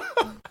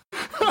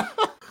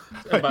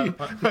 And by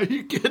the Are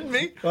you kidding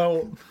me?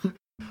 Oh,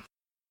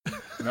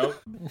 Nope,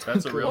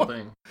 that's a real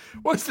thing.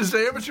 What's this,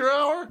 amateur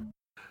hour?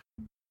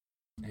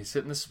 He's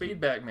hitting the speed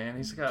back, man.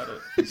 He's got to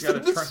He's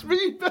in the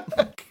speed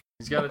back.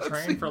 He's got to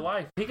train for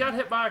life. He got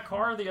hit by a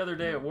car the other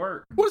day at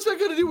work. What's that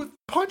got to do with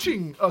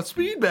punching a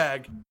speed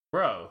bag?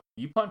 Bro,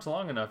 you punch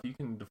long enough, you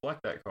can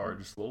deflect that car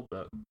just a little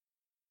bit.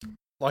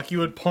 like you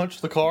would punch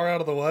the car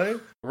out of the way?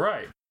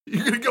 Right.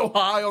 You're going to go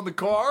high on the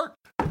car?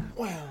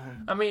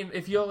 I mean,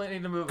 if you only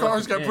need to move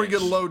Car's like got pretty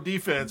good low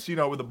defense,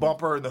 with the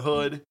bumper and the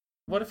hood.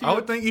 What if you? I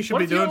would think you should what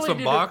be if you doing only some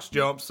did box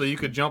jumps so you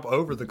could jump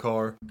over the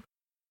car.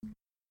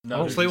 No, I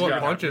don't dude, see he's what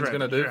got- punching's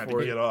going to do for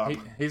Get you. up.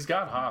 He's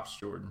got hops,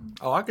 Jordan.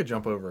 Oh, I could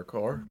jump over a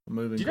car, a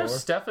moving Do you know car.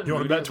 Stephen? You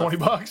want to Moody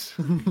bet has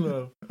a- $20?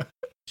 No. Do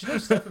you know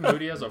Stephen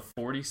Moody has a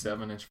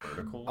 47-inch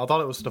vertical? I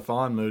thought it was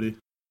Stefan Moody.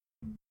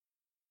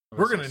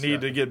 We're going to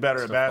need to get better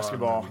at Stefan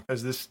basketball Moody.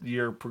 as this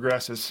year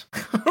progresses.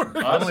 We're I going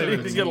don't to even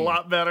need to see- get a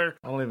lot better.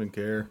 I don't even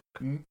care.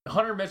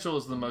 Hunter Mitchell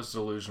is the most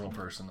delusional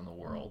person in the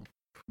world.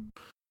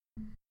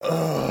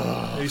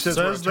 He says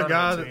we're a Says the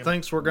guy tournament that team.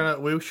 thinks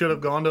we should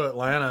have gone to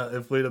Atlanta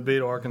if we'd have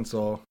beat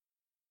Arkansas.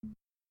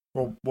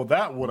 Well,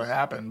 that would have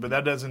happened, but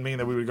that doesn't mean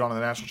that we would have gone to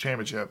the national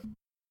championship.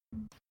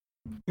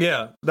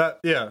 Yeah, we'd have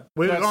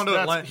That's- gone to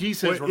that's- Atlanta. he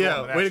says we're going to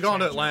the we'd have national gone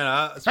to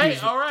championship. Atlanta. Hey,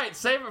 all right,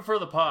 save it for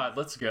the pod.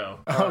 Let's go.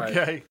 right.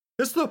 Okay.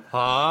 It's the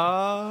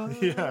pod.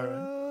 Yeah,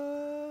 right.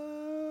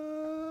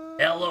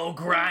 Hello,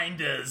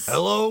 grinders.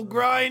 Hello,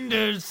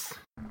 grinders.